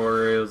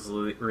before it was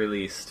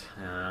released.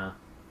 I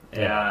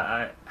don't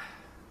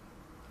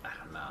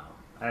know.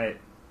 I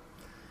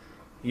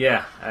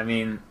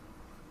mean,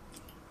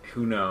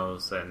 who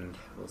knows, and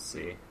we'll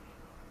see.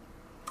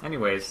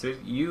 Anyways, so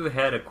you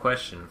had a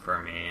question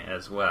for me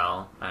as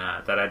well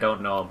that I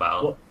don't know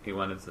about. Well, you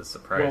wanted to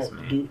surprise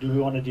me. Do we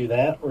want to do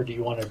that, or do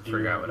you want to do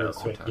your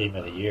quick game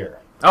of the year?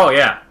 Oh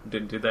yeah,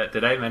 do that.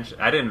 Did I mention?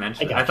 I didn't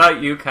mention it. I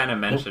thought you kind of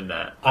mentioned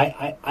that.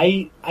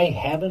 I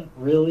haven't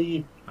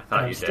really. I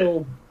thought you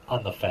still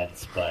on the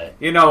fence, but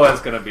you know what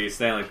it's going to be.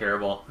 Stanley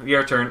Parable.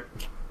 Your turn.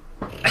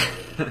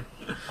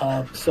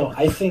 So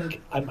I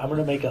think I'm going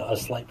to make a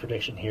slight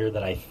prediction here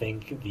that I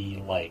think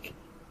the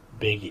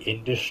big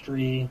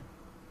industry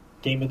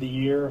game of the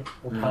year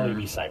will probably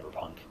be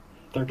Cyberpunk.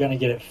 They're going to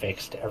get it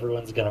fixed.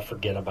 Everyone's going to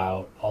forget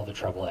about all the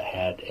trouble it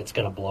had. It's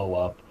going to blow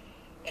up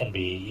and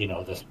be,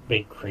 this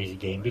big crazy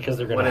game because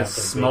they're going to have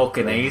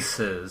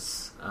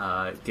Smokinace's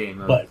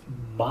game of... But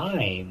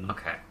mine...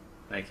 Okay,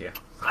 thank you.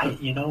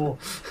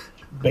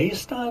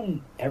 Based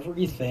on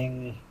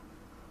everything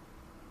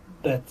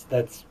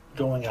that's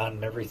going on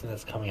and everything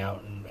that's coming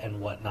out and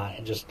whatnot,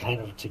 and just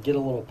kind of to get a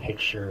little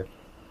picture,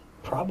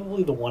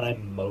 probably the one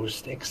I'm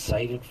most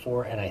excited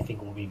for, and I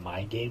think will be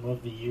my game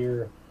of the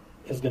year,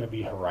 is going to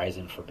be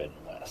Horizon Forbidden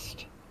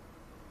West.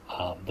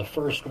 The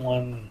first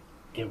one,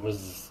 it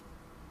was...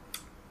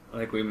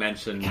 Like we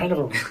mentioned... Kind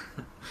of a...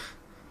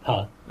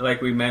 Huh?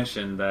 Like we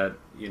mentioned that,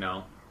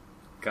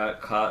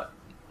 got caught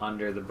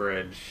under the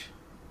bridge,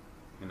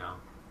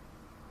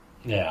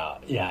 Yeah.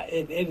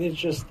 It's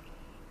just...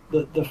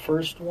 The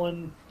first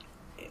one,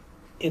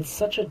 it's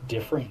such a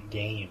different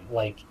game.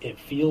 Like, it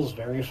feels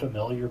very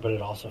familiar, but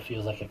it also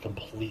feels like a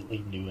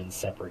completely new and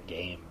separate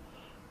game.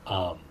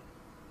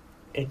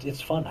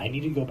 It's fun. I need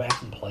to go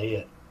back and play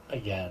it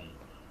again.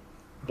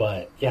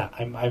 But, yeah,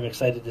 I'm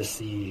excited to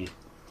see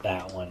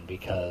that one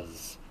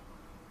because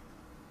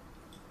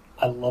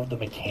I love the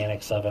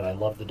mechanics of it. I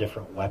love the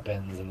different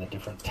weapons and the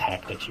different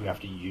tactics you have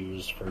to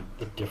use for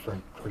the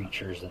different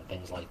creatures and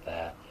things like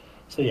that.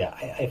 So, yeah,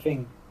 I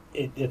think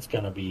it's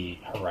going to be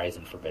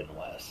Horizon Forbidden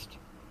West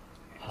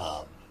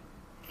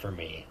for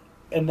me.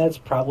 And that's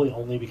probably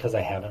only because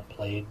I haven't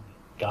played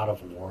God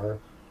of War.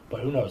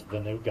 But who knows? The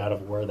new God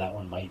of War, that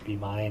one might be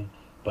mine.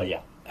 But,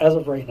 yeah, as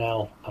of right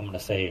now, I'm going to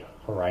say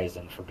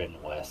Horizon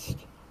Forbidden West.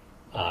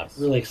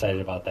 Really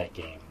excited about that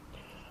game.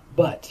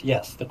 But,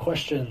 yes, the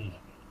question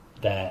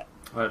that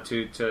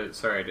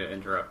Sorry to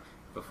interrupt.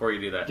 Before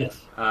you do that,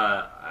 Yes.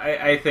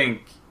 I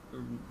think,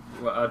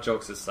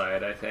 jokes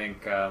aside, I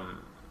think, man,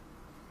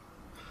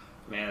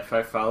 if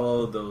I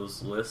follow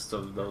those lists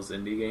of those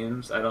indie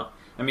games, I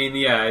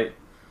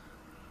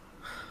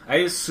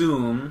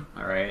assume,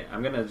 alright,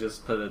 I'm gonna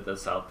just put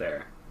this out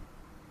there.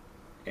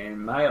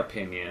 In my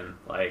opinion,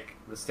 like,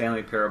 the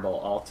Stanley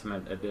Parable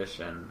Ultimate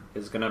Edition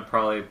is gonna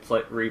probably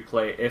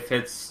replay, if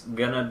it's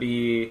gonna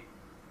be,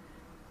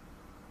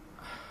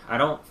 I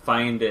don't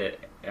find it,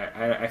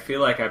 I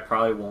feel like I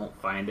probably won't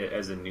find it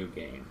as a new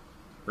game,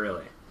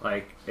 really.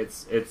 Like,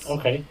 it's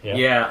Okay, yeah.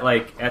 Yeah,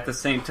 like, at the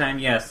same time,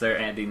 yes, they're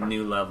adding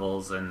new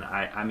levels, and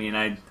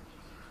I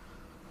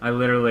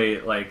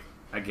literally, like,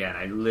 again,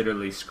 I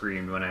literally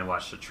screamed when I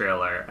watched the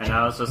trailer, and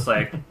I was just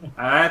like,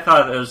 I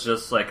thought it was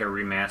just like a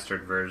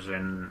remastered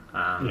version,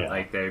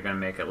 like they're gonna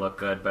make it look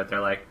good, but they're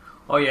like,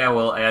 oh yeah,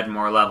 we'll add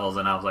more levels,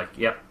 and I was like,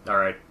 yep,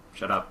 alright,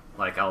 shut up,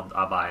 like, I'll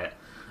buy it.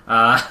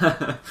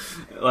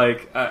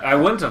 Like, I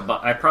wouldn't have,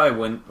 I probably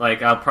wouldn't,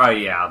 like, I'll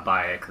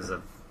buy it, because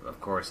of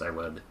course I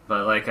would,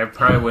 but, like, I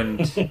probably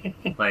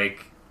wouldn't,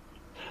 like,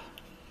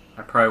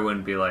 I probably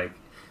wouldn't be like,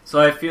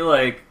 so I feel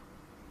like,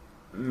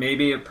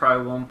 maybe it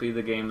probably won't be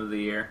the game of the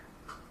year.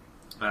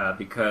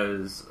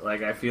 Because,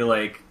 like, I feel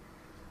like,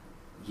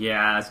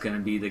 yeah, it's going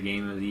to be the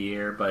game of the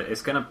year, but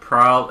it's going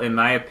to in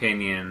my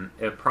opinion,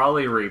 it'll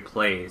probably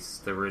replace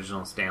the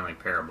original Stanley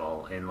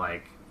Parable in,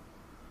 like,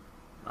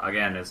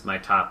 again, it's my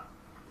top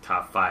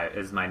 5,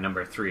 is my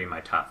number 3 in my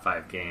top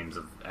 5 games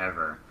of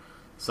ever.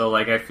 So,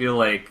 like, I feel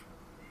like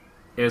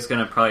it's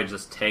going to probably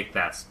just take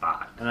that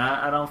spot. And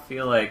I don't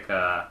feel like,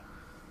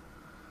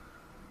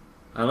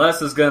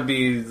 unless it's going to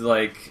be,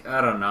 like,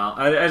 I don't know.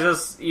 I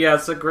just, yeah,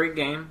 it's a great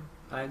game.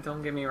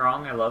 Don't get me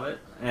wrong, I love it,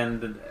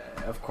 and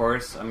of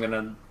course I'm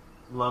gonna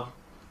love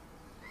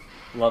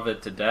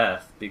it to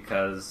death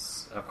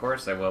because of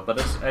course I will.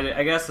 But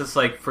I guess it's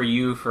like for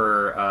you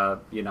for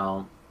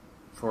Final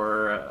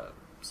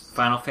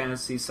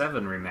Fantasy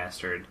VII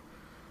Remastered.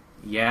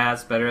 Yeah,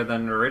 it's better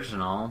than the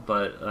original,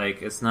 but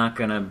like it's not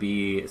gonna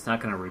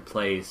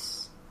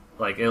replace.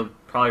 Like it'll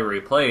probably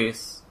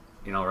replace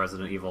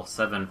Resident Evil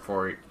 7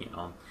 for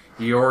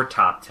your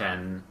top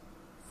 10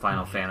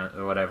 Final Fantasy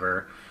or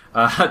whatever.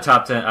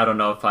 Top 10, I don't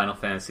know if Final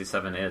Fantasy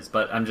VII is,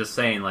 but I'm just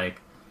saying,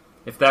 like,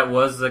 if that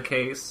was the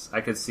case,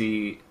 I could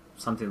see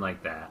something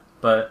like that.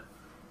 But,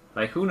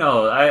 like, who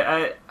knows?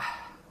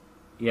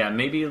 Yeah,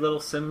 maybe a little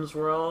Sims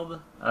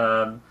World.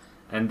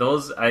 And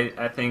those,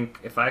 I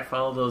think, if I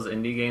follow those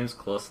indie games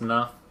close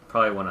enough,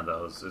 probably one of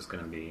those is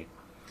going to be.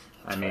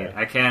 I mean,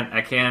 I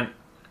can't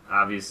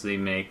obviously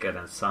make an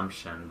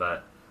assumption,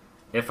 but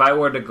if I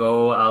were to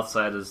go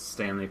outside of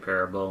Stanley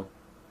Parable,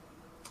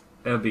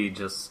 it would be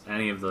just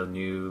any of the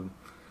new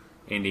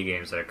indie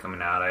games that are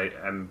coming out.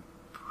 I'm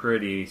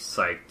pretty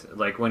psyched.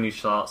 Like, when you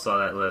saw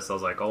that list, I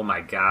was like, oh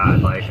my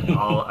god, like,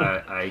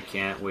 I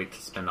can't wait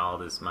to spend all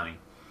this money.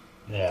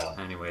 Yeah.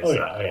 Anyways.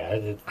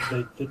 The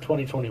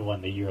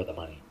 2021, the year of the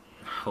money.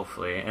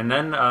 Hopefully. And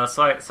then,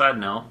 side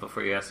note,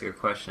 before you ask your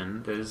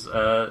question, there's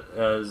a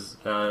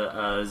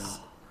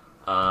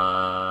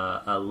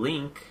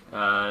Link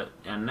on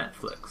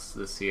Netflix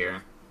this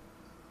year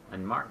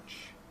in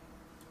March.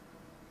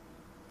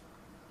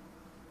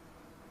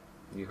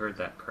 You heard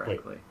that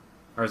correctly. Wait.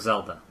 Or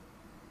Zelda.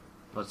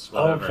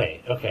 Whatever.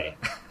 Okay.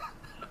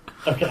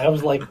 Okay, I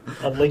was like,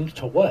 a link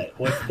to what?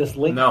 What's this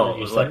link?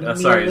 No, Zelda.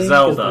 Is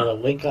there a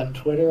link on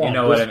Twitter? You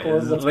know what I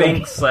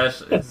mean?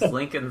 Is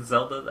Link and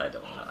Zelda? I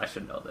don't know. I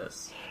should know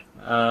this.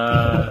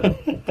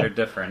 They're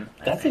different.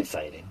 That's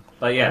exciting.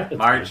 But yeah,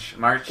 March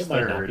 3rd. It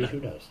might not be, who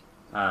knows?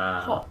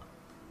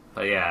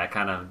 But yeah,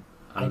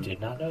 I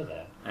did not know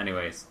that.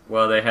 Anyways,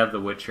 well, they have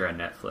The Witcher on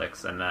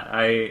Netflix, and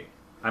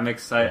I'm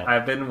excited. Yeah.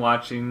 I've been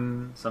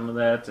watching some of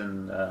that,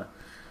 and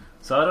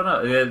so I don't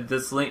know.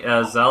 This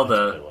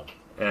Zelda,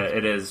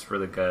 it is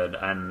really good.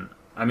 And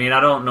I mean, I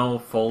don't know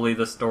fully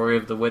the story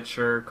of The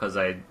Witcher because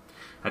I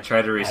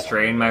try to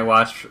restrain me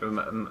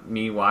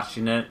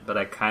watching it. But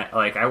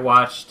I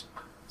watched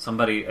a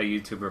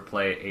YouTuber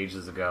play it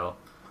ages ago,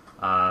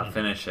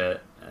 finish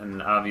it,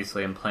 and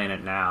obviously I'm playing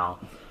it now.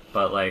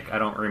 But like I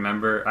don't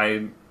remember.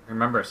 I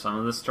remember some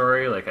of the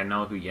story. Like I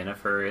know who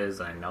Yennefer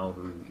is. I know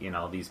who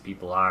these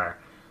people are.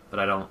 But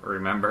I don't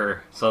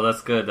remember, so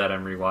that's good that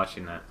I'm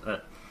rewatching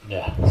that.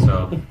 Yeah.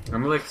 So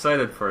I'm really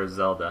excited for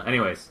Zelda.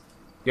 Anyways,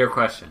 your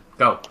question,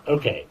 go.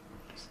 Okay.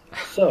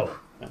 So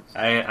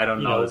I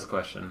don't know this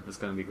question. It's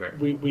going to be great.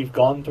 We've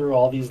gone through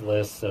all these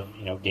lists of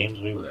games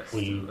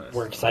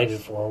we're excited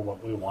for,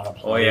 what we want to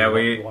play. Oh yeah,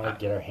 we want to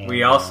get our hands.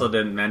 We also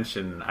didn't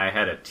mention I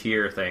had a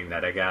tier thing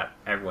that I got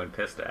everyone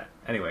pissed at.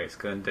 Anyways,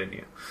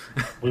 continue.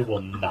 We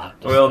will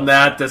not. We'll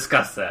not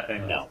discuss that.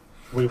 Anyways. No,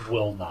 we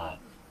will not.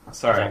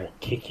 Sorry. I will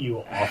kick you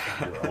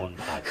off of your own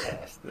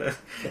podcast.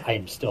 I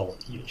am still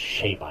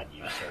shame on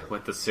you, sir.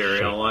 With the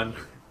cereal one,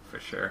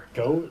 for sure.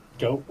 Go!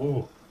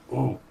 Ooh!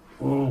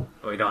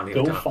 We don't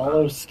even go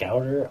follow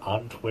Scouter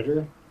on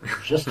Twitter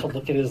just to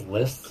look at his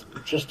lists,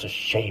 just to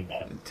shame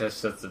him.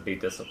 Just to be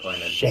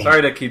disappointed. Shame.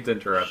 Sorry to keep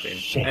interrupting.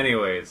 Shame.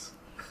 Anyways,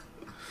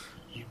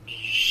 you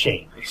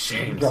shame.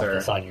 Shame, You brought sir.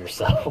 this on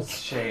yourselves.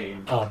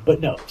 Shame.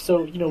 But no,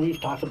 so, we've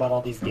talked about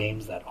all these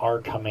games that are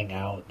coming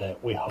out,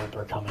 that we hope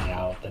are coming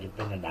out, that have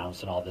been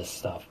announced and all this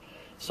stuff.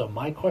 So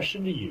my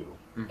question to you,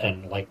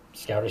 and like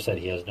Scouter said,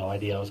 he has no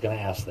idea I was going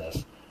to ask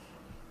this.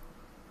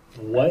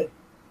 What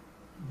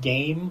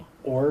game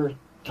or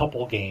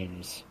couple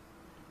games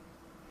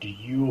do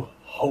you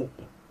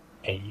hope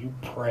and you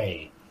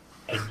pray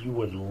and you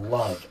would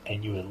love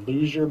and you would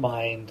lose your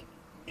mind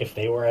if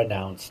they were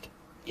announced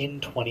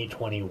in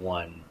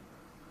 2021?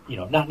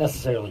 Not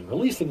necessarily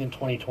releasing in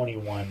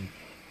 2021,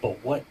 but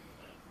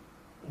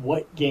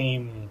what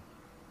game,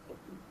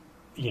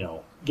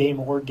 game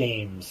or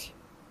games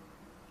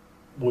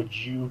would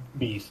you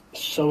be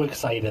so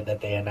excited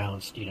that they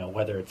announced,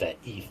 whether it's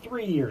at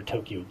E3 or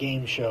Tokyo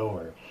Game Show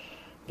or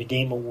the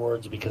Game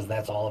Awards, because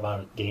that's all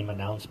about game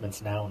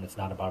announcements now and it's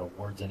not about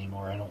awards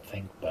anymore, I don't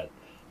think, but,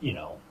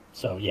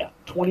 So, yeah,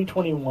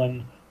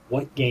 2021,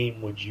 what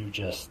game would you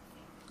just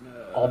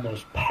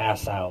almost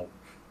pass out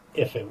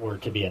if it were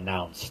to be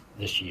announced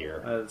this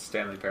year?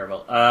 Stanley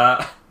Parable.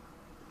 Well,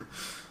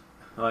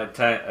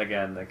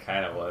 again, that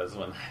kind of was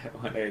when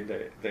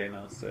they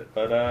announced it.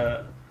 But,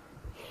 oh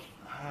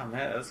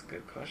man, that's a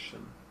good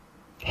question.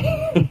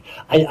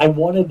 I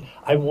wanted,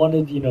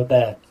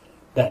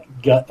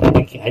 that gut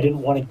thinking. I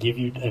didn't want to give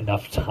you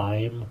enough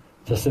time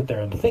to sit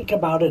there and think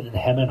about it and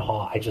hem and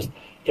haw.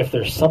 If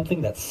there's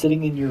something that's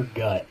sitting in your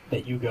gut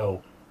that you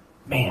go,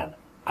 man,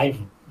 I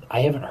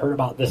haven't heard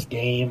about this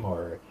game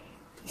or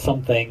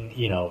something,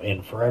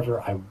 in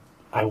forever,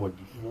 I would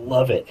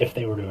love it if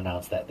they were to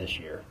announce that this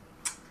year.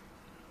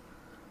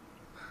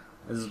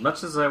 As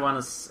much as I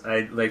want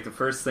to, like the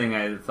first thing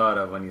I thought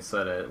of when you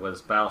said it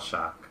was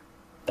BioShock.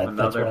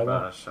 Another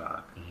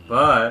BioShock.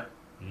 But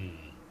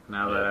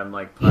now that I'm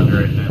like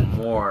pondering it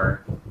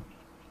more,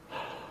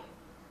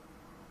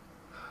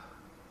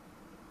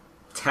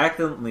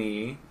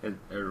 technically it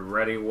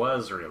already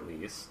was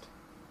released,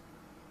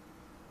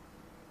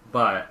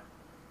 but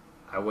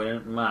I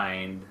wouldn't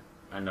mind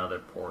another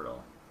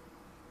Portal.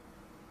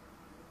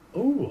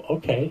 Ooh,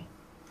 okay.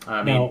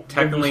 I mean,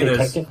 technically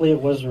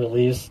it was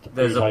released.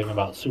 Are you talking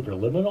about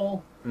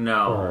Superliminal?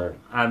 No, or...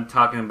 I'm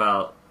talking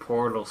about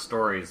Portal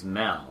Stories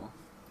Mel,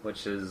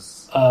 which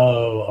is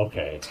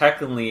okay.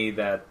 Technically,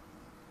 that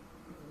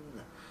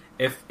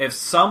if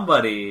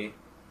somebody,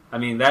 I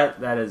mean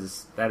that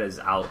is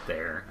out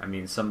there. I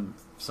mean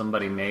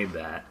somebody made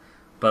that,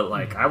 but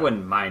like I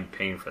wouldn't mind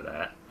paying for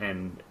that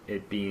and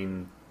it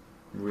being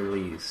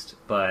released.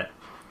 But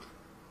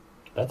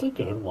that's a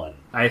good one.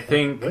 I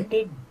think. When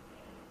did?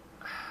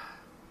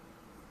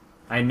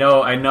 I know.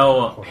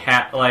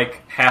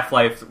 Like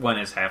Half-Life. When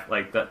is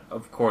like that?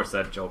 Of course,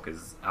 that joke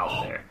is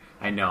out there.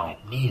 I know.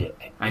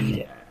 I need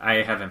it.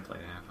 I haven't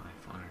played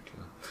Half-Life 1 or 2.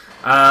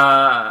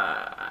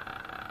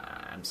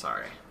 I'm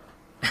sorry.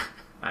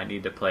 I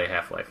need to play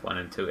Half-Life 1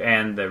 and 2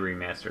 and the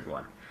remastered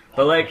one.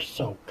 But like, they're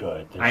so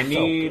good. I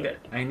need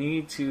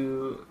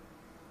to.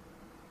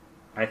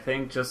 I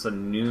think just a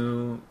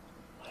new,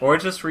 or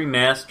just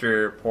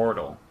remaster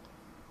Portal.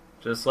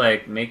 Just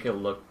like make it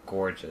look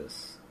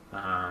gorgeous.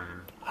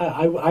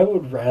 I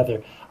would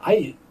rather.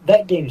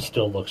 That game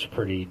still looks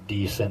pretty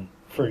decent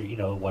for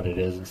what it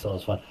is and still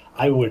is fun.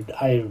 I would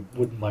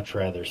much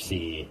rather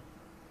see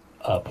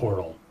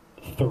Portal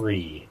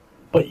 3,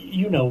 but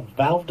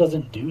Valve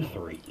doesn't do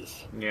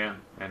 3s. Yeah,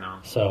 I know.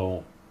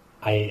 So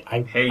Hey,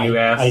 you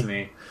asked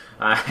me.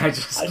 I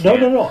just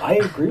can't. No. I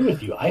agree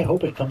with you. I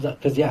hope it comes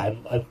out because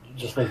I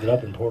just looked it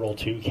up and Portal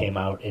 2 came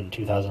out in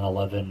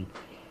 2011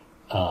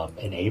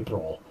 in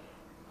April.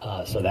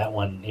 So that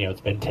one,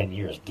 it's been 10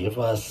 years. Give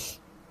us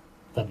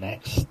the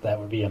next. That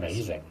would be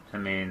amazing. I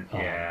mean,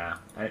 yeah.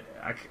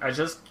 I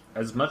just,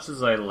 as much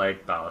as I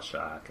like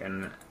BioShock,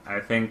 and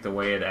I think the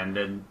way it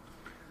ended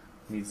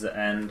needs to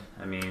end.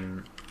 I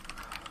mean,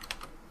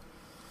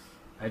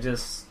 I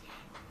just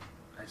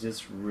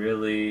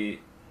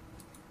really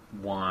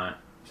want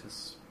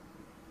just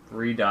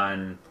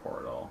redone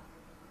Portal.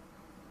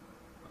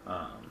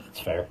 That's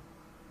fair.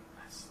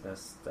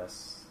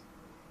 That's.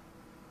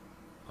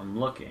 I'm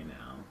looking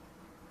now.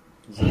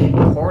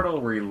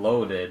 Portal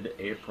Reloaded,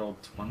 April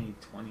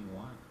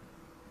 2021.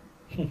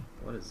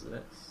 What is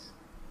this?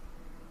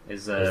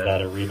 Is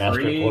that a remastered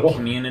free Portal?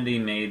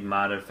 community-made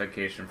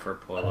modification for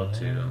Portal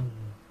 2.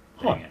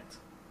 Dang it.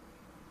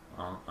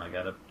 Well, I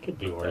gotta could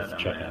be put worth that on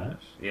checking my out.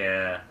 list.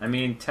 Yeah, I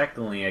mean,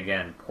 technically,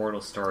 again,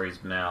 Portal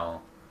Stories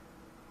Mel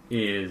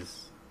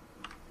is,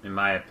 in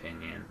my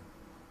opinion,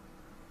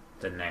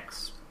 the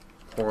next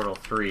Portal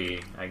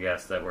 3, I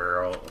guess, that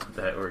we're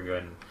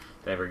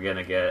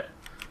gonna get.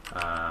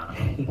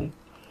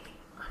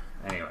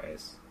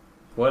 Anyways,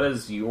 what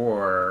is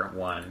your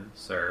one,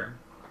 sir?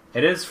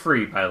 It is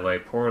free, by the way.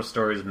 Portal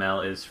Stories Mel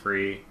is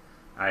free.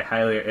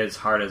 It's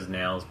hard as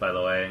nails, by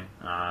the way.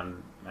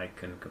 I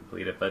couldn't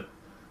complete it, but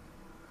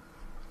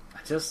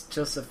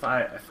just if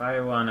I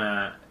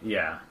wanna,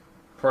 yeah,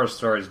 Portal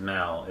Stories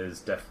Mel is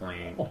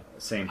definitely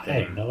the same thing. I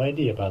had no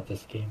idea about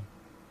this game.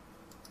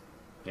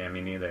 Yeah,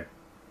 me neither.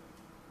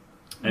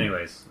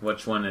 Anyways,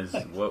 which one is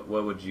what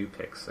would you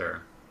pick,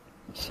 sir?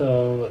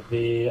 So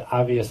the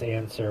obvious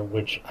answer,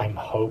 which I'm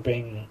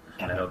hoping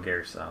and Metal I'm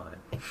Gear Solid.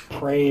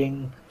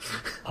 praying,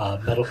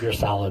 Metal Gear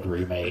Solid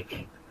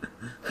remake.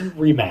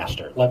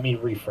 Remaster. Let me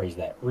rephrase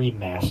that.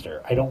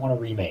 Remaster. I don't want a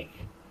remake.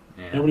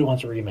 Yeah. Nobody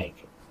wants a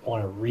remake. I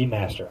want a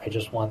remaster. I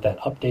just want that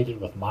updated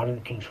with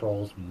modern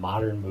controls,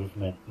 modern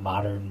movement,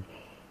 modern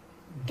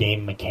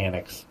game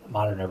mechanics,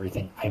 modern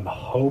everything. I'm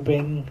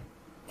hoping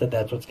that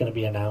that's what's going to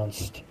be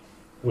announced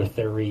with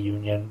their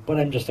reunion, but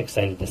I'm just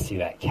excited to see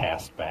that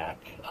cast back,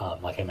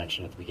 like I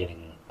mentioned at the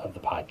beginning of the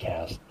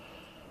podcast.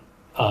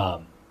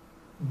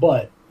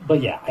 But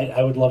yeah,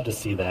 I would love to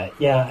see that.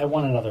 Yeah, I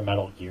want another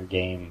Metal Gear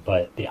game,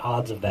 but the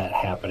odds of that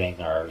happening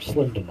are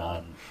slim to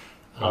none.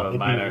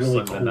 Mine are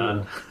really slim to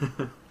none.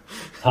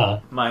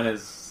 Huh? Mine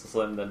is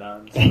slim to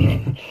none. So.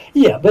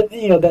 Yeah, but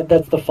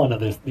that's the fun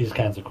of these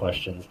kinds of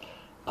questions.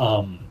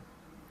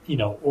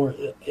 Or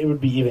it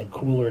would be even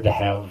cooler to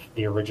have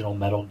the original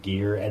Metal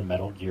Gear and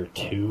Metal Gear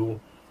 2,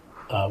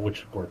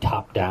 which were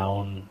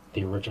top-down,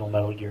 the original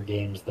Metal Gear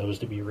games, those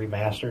to be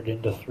remastered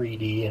into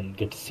 3D and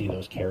get to see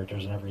those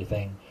characters and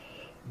everything.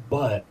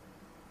 But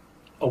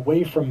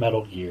away from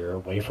Metal Gear,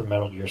 away from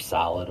Metal Gear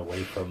Solid,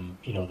 away from,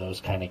 those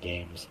kind of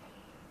games,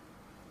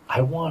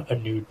 I want a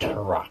new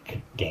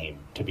Turok game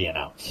to be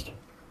announced.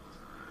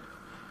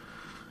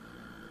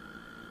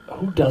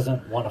 Who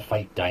doesn't want to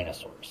fight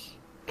dinosaurs?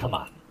 Come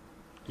on.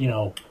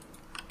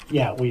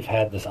 Yeah, we've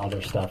had this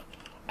other stuff.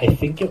 I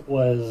think it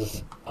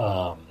was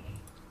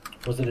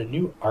it a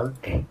new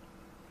Ark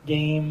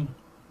game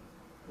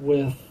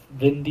with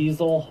Vin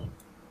Diesel?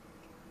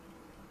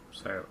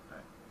 Sorry,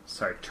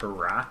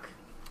 Turok?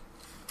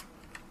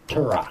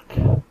 Turok.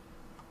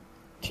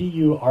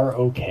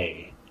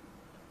 Turok.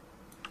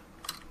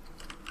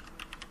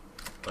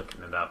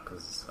 Looking it up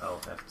because I'll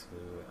have to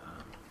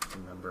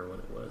remember what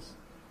it was.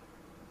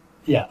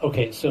 Yeah,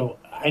 okay, so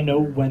I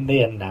know when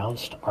they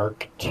announced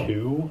Ark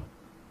 2,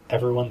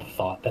 everyone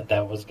thought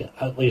that was,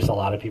 at least a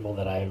lot of people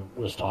that I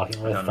was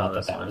talking with thought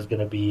that was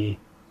going to be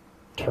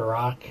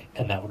Turok,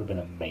 and that would have been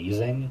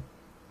amazing.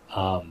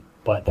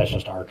 But that's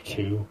just Ark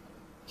 2,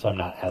 so I'm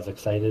not as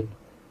excited.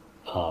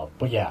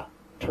 But yeah,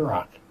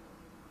 Turok.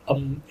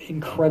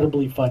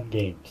 Incredibly fun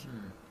games.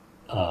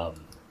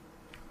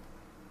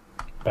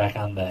 Back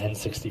on the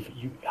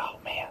N64, oh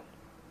man.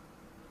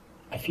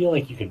 I feel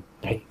like you could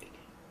pay...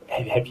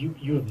 Have you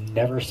have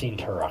never seen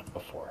Turok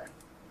before?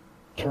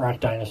 Turok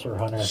Dinosaur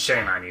Hunter?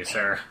 Shame on you,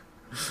 sir.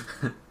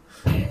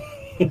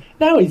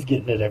 Now he's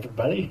getting it,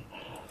 everybody.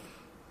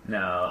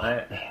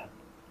 No,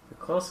 the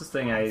closest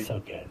thing I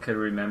could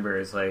remember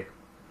is I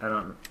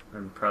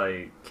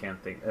probably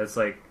can't think. It's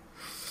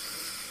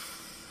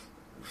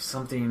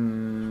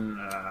something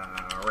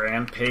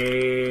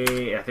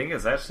Rampage. I think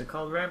it's actually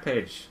called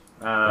Rampage.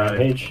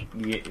 Rampage?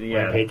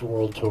 Yeah. Rampage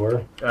World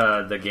Tour.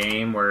 The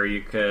game where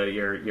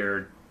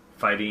you're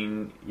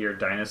fighting your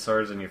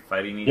dinosaurs and you're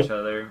fighting each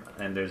other,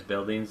 and there's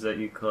buildings that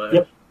you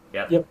collect.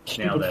 Yep.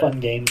 Stupid fun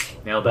games.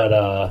 Nailed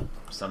it.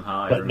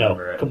 Somehow I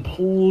remember it.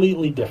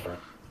 Completely different.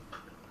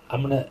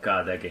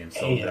 God, that game's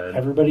so good.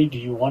 Everybody, do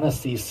you want to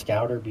see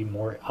Scouter be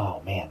more...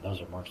 Oh, man,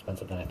 those are more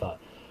expensive than I thought.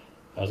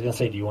 I was going to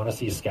say, do you want to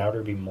see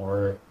Scouter be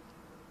more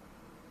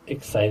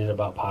excited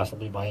about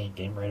possibly buying a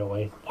game right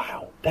away?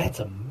 Wow, that's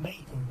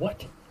amazing.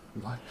 What?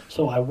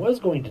 So I was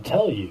going to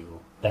tell you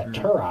that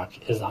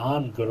Turok is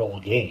on Good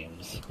Old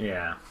Games.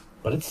 Yeah.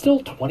 But it's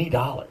still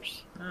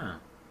 $20. Oh.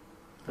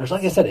 Which,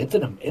 like I said, it's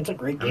a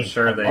great game. I'm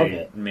sure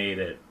they made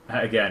it.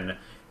 Again,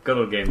 Good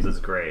Old Games is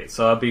great,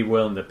 so I'll be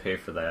willing to pay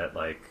for that,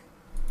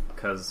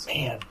 because...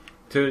 Man.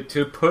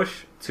 To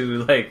push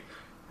to,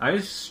 I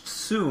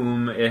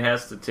assume it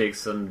has to take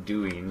some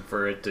doing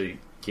for it to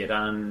get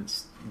on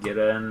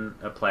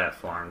a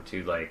platform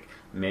to,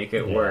 make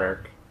it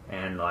work,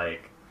 and,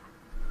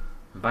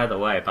 by the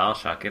way,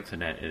 BioShock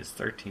Infinite is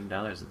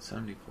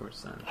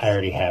 $13.74. I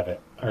already have it.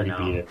 I already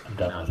beat it. I'm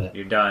done with it.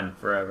 You're done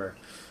forever.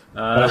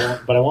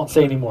 But I won't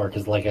say anymore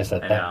because, like I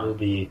said, that will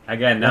be...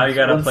 Again, now you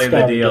got to play the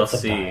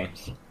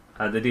DLC.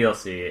 The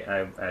DLC,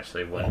 I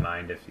actually wouldn't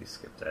mind if you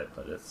skipped it,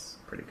 but it's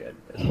pretty good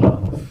as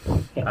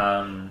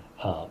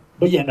well.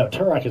 But yeah, no,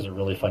 Turok is a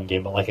really fun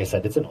game. But like I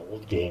said, it's an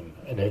old game,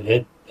 and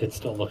it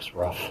still looks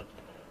rough.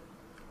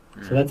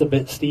 So that's a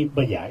bit steep.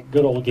 But yeah,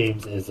 Good Old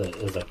Games is a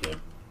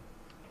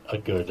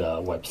good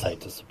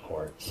website to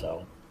support.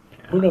 So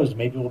who knows?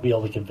 Maybe we'll be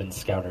able to convince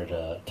Scouter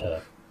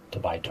to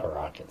buy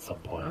Turok at some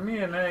point. I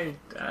mean, I'd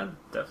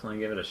definitely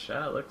give it a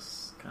shot. It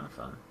looks kind of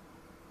fun.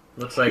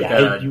 Looks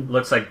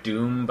like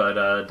Doom,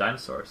 but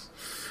dinosaurs.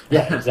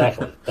 Yeah,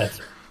 exactly. That's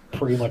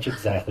pretty much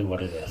exactly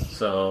what it is.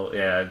 So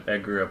yeah, I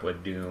grew up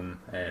with Doom,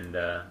 and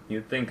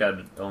you'd think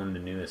I'd own the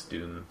newest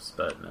Dooms,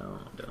 but no,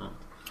 I don't.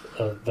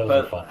 Those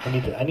are fun.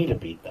 I need to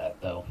beat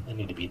that though. I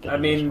need to beat that. I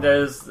mean,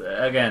 there's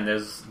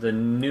the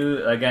new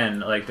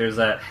there's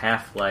that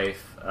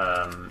Half-Life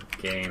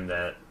game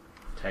that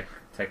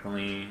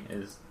technically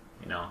is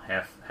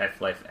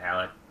Half-Life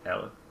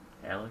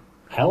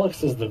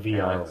Alex is the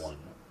VR one.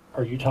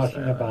 Are you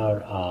talking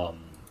about?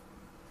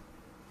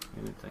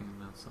 You're thinking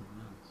about something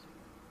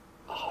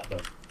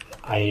else.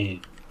 I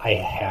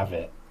have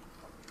it.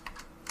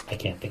 I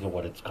can't think of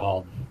what it's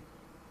called.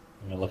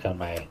 Let me look on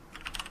my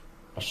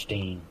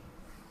Steam.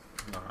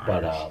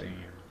 But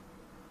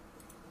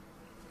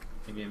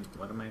Again,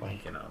 what am I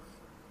thinking of?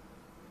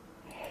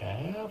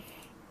 Half-Life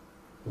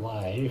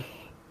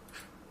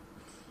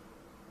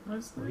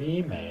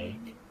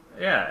remake.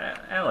 Yeah,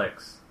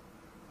 Alex.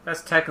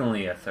 That's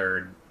technically a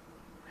third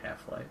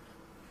Half-Life.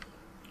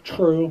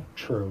 True.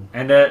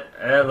 And it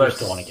looks. I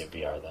still want to get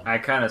VR though. I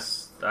kind of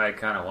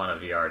want a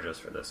VR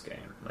just for this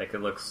game. Like,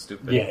 it looks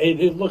stupid. Yeah,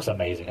 it looks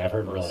amazing. I've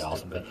heard really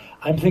awesome. But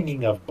I'm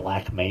thinking of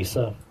Black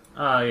Mesa.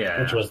 Oh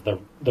yeah, which was the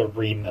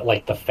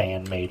the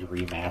fan made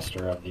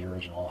remaster of the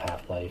original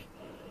Half-Life.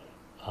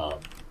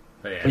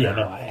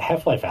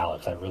 Half-Life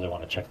Alex. I really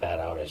want to check that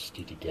out. I just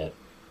need to get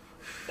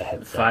the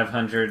headset.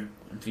 500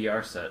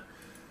 VR set.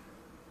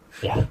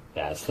 Yeah,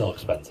 it's still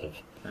expensive.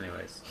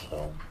 Anyways,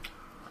 so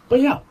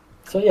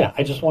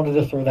I just wanted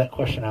to throw that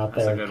question out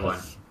there. That's a good one.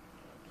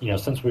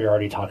 Since we were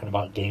already talking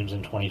about games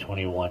in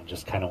 2021,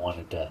 just kind of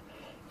wanted to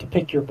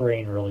pick your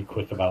brain really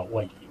quick about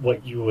what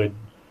you would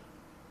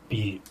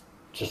be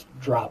just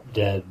drop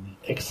dead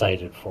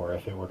excited for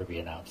if it were to be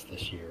announced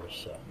this year.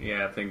 So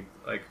yeah, I think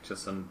I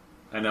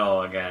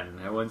know again.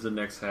 When's the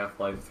next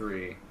Half-Life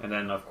 3? And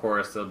then of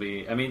course there'll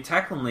be. I mean,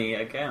 technically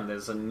again,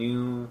 there's a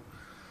new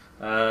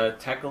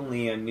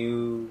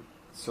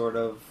sort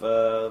of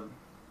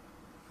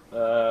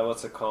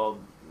what's it called?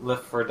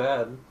 Left 4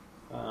 Dead.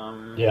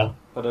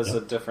 But as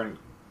a different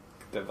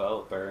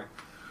developer,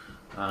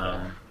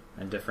 a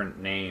different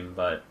name,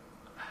 but.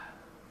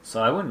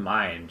 So I wouldn't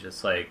mind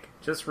just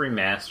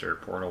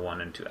remaster Portal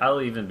 1 and 2. I'll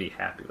even be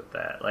happy with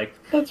that. Like,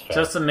 that's fair.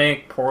 Just to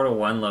make Portal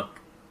 1 look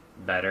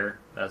better,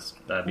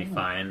 that'd be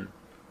fine.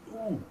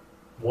 Ooh.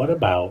 What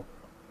about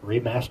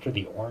remaster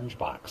the Orange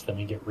Box? Then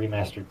we get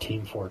remastered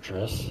Team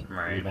Fortress,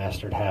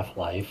 remastered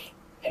Half-Life,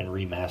 and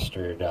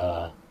remastered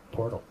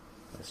Portal.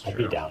 I'd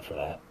be down for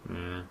that.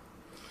 Mm.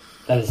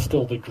 That is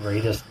still the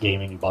greatest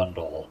gaming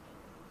bundle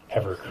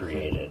ever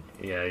created.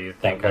 Yeah, you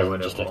think I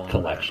would have just a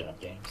collection of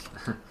games.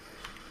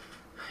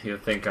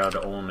 You'd think I'd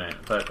own it,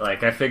 but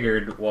I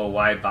figured, well,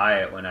 why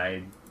buy it when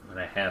I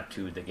have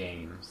two of the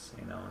games?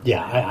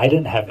 Yeah, I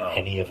didn't have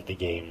any of the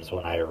games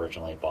when I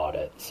originally bought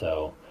it,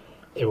 so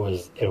it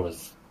was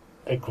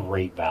a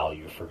great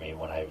value for me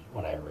when I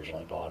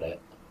originally bought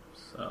it.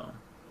 So,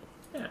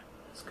 yeah,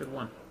 it's a good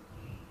one.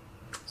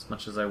 As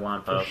much as I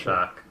want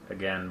BioShock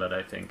again, but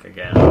I think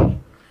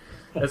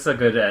it's a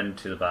good end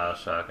to the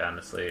BioShock.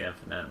 Honestly,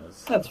 Infinite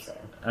was. That's fair.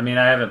 I mean,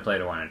 I haven't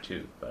played 1 or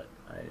 2, but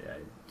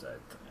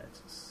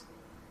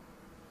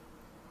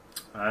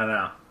I don't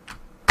know.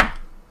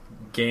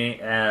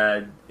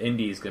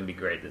 Indie's gonna be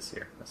great this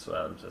year. That's what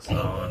I'm just.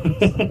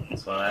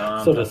 That's what I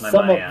want. So to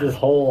sum up this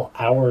whole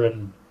hour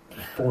and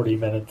 40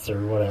 minutes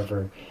or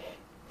whatever,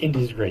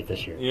 Indie's great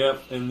this year.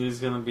 Yep, Indie's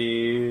gonna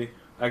be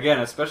again,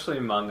 especially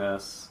Among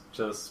Us.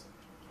 Just,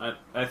 I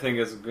think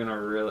it's gonna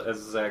really, as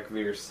Zach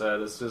Veer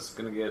said, it's just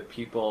gonna get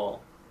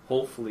people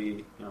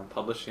hopefully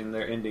publishing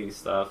their indie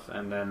stuff,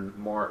 and then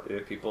more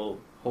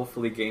people,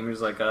 hopefully gamers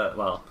like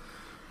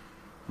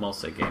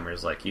mostly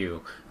gamers like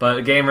you,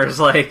 but gamers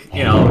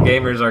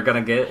gamers are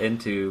gonna get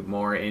into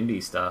more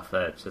indie stuff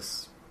that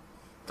just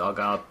dug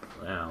up.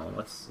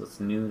 What's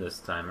new this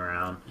time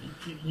around?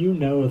 You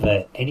know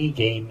that any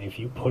game, if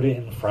you put it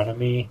in front of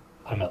me,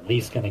 I'm at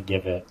least gonna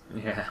give it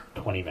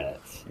 20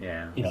 minutes.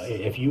 Yeah.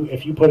 If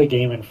you put a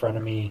game in front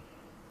of me,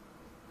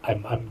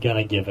 I'm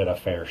gonna give it a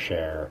fair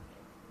share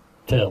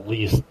to at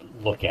least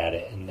look at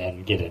it and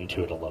then get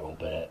into it a little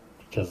bit,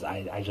 because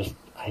I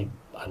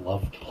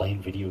love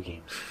playing video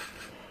games.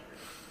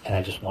 And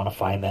I just want to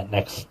find that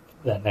next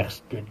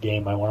good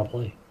game I want to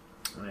play.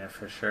 Yeah,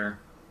 for sure.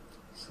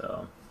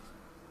 So,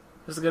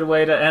 this is a good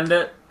way to end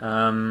it.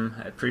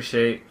 I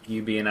appreciate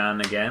you being on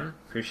again.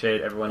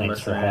 Appreciate everyone listening.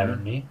 Thanks for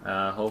having me.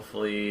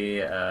 Hopefully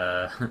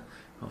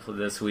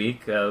this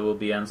week we'll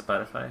be on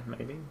Spotify,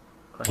 maybe?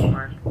 Question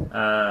mark.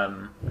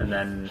 And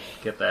then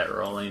get that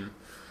rolling.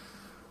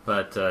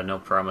 But no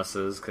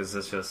promises, because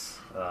it's just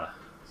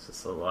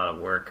a lot of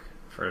work.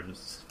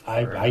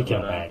 I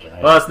can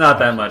imagine. Well, it's not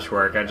that much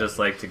work. I just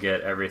like to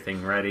get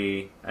everything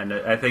ready. And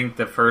I think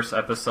the first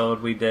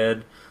episode we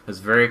did was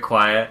very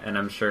quiet, and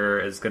I'm sure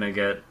it's going to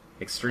get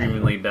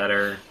extremely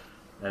better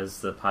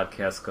as the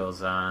podcast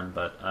goes on.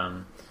 But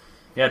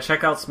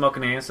check out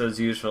Smokinace as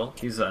usual.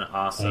 He's an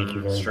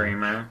awesome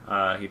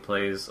streamer. He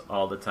plays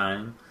all the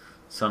time,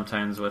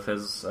 sometimes with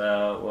his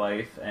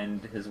wife,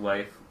 and his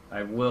wife,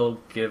 I will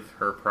give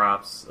her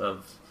props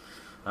of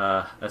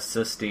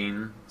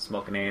assisting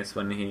Smokinace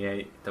when he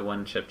ate the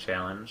one chip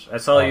challenge. I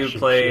saw you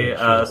play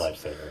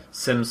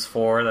Sims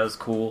 4. That was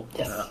cool.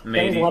 Yes, that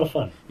was a lot of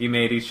fun. You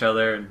made each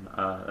other, and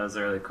that was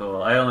really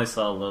cool. I only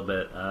saw a little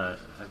bit. I'm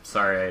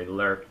sorry I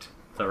lurked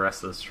the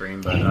rest of the stream,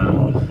 but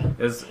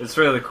it's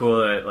really cool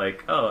that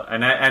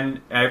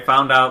and I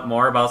found out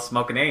more about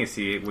Smokinace.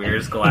 He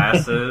wears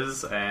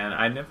glasses, and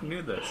I never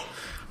knew this.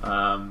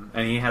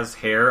 And he has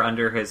hair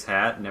under his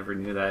hat. Never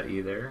knew that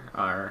either.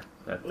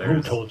 that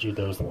Who told you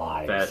those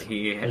lies?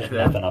 There's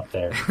nothing up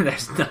there.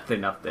 There's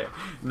nothing up there.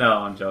 No,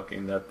 I'm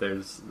joking. That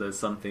there's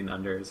something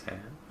under his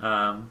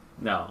hand.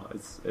 No,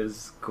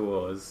 it's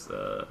cool. It's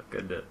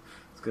good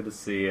to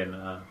see and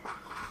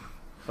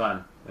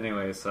fun.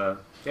 Anyways,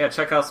 yeah,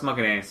 check out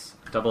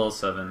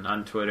Smokinace007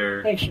 on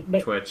Twitter,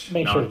 Twitch.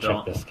 Make sure to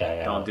check this guy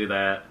out. Don't do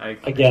that.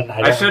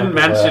 I shouldn't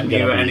mention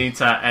you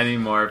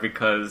anymore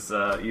because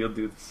you'll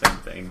do the same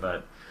thing.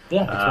 But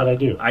yeah, that's what I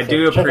do. I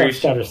do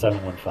appreciate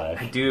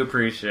Scouter715. I do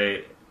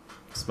appreciate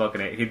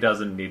Smokinace. He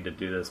doesn't need to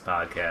do this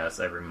podcast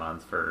every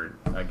month for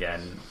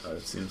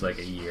it seems like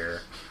a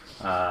year.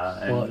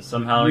 And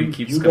somehow he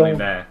keeps coming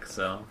back.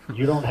 So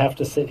you don't have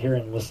to sit here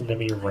and listen to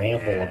me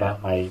ramble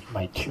about my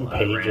 2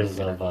 pages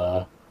of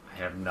I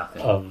have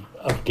nothing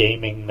of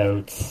gaming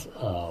notes.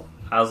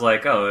 I was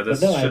like, this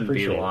shouldn't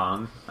be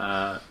long.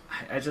 I'm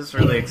just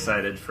really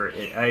excited for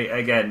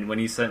it. When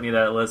you sent me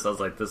that list, I was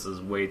like, this is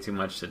way too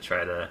much to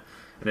try to.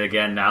 And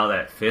again, now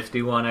that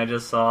 51 I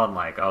just saw, I'm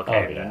like,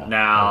 okay,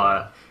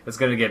 now it's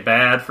going to get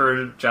bad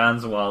for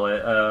John's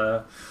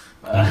wallet,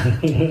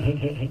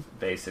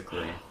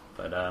 basically.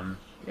 But,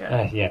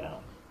 yeah.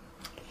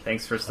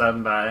 Thanks for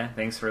stopping by.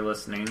 Thanks for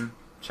listening.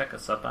 Check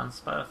us up on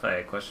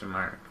Spotify, ?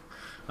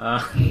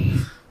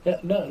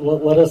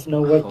 Let us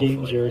know what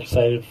games you're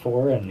excited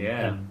for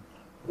and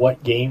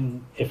what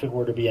game, if it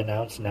were to be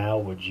announced now,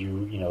 would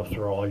you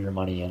throw all your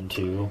money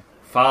into?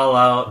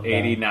 Fallout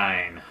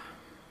 89.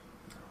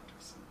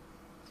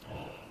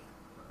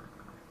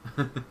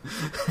 I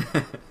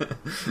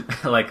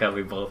like how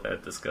we both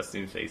had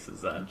disgusting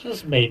faces on. It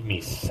just made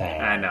me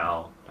sad. I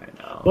know.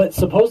 But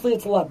supposedly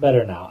it's a lot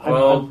better now.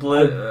 Well,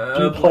 I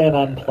do plan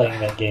on playing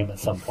that game at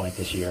some point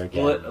this year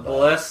again.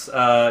 Bliss,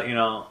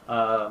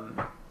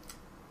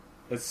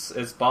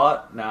 it's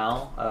bought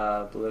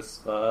now. Bliss,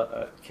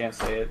 can't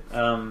say it.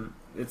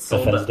 It's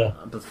sold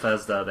out.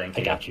 Bethesda, thank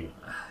you. I got you.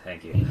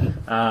 Thank you.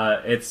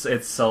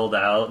 It's sold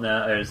out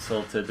now. Or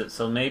sold to.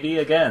 So maybe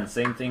again,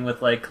 same thing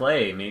with like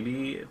Clay.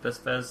 Maybe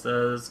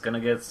Bethesda's gonna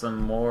get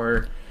some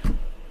more.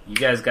 You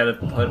guys got to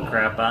put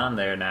crap on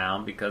there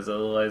now because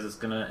otherwise it's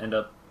gonna end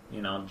up,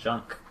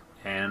 junk.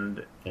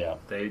 And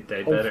they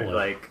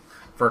better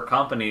for a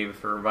company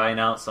for buying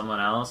out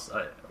someone else.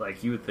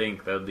 You would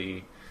think they'd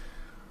be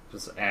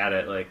just at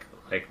it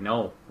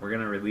no, we're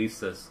gonna release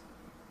this.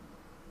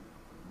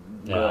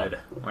 Good.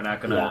 We're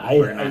not gonna.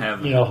 We're gonna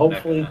have.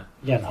 Hopefully,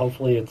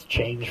 hopefully it's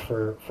changed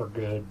for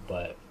good,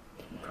 but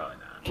probably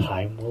not.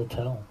 Time will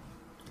tell.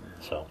 Yeah.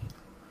 So,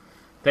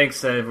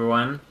 thanks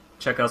everyone.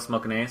 Check out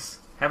Smokinace.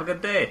 Have a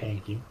good day.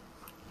 Thank you.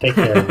 Take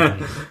care,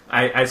 everybody.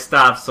 I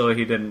stopped so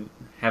he didn't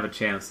have a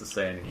chance to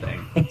say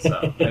anything.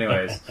 So,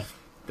 anyways,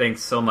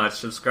 thanks so much.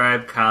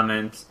 Subscribe,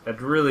 comment.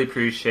 I'd really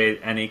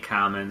appreciate any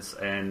comments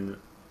and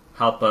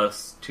help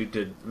us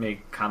to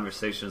make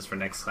conversations for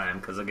next time.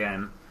 Because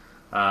again.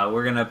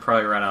 We're going to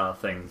probably run out of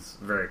things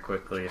very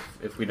quickly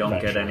if we don't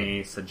get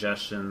any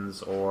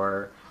suggestions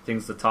or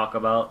things to talk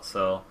about.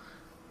 So,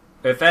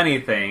 if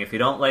anything, if you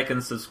don't like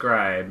and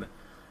subscribe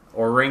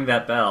or ring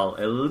that bell,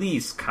 at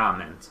least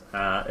comment.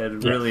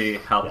 It'd really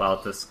help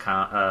out this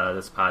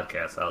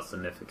podcast out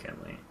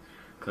significantly.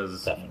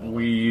 Because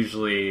we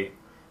usually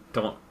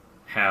don't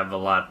have a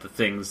lot of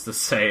things to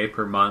say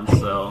per month.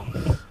 So,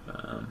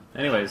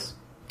 anyways,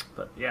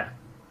 but yeah.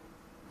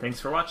 Thanks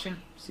for watching.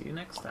 See you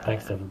next time.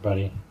 Thanks,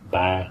 everybody.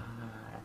 Bye.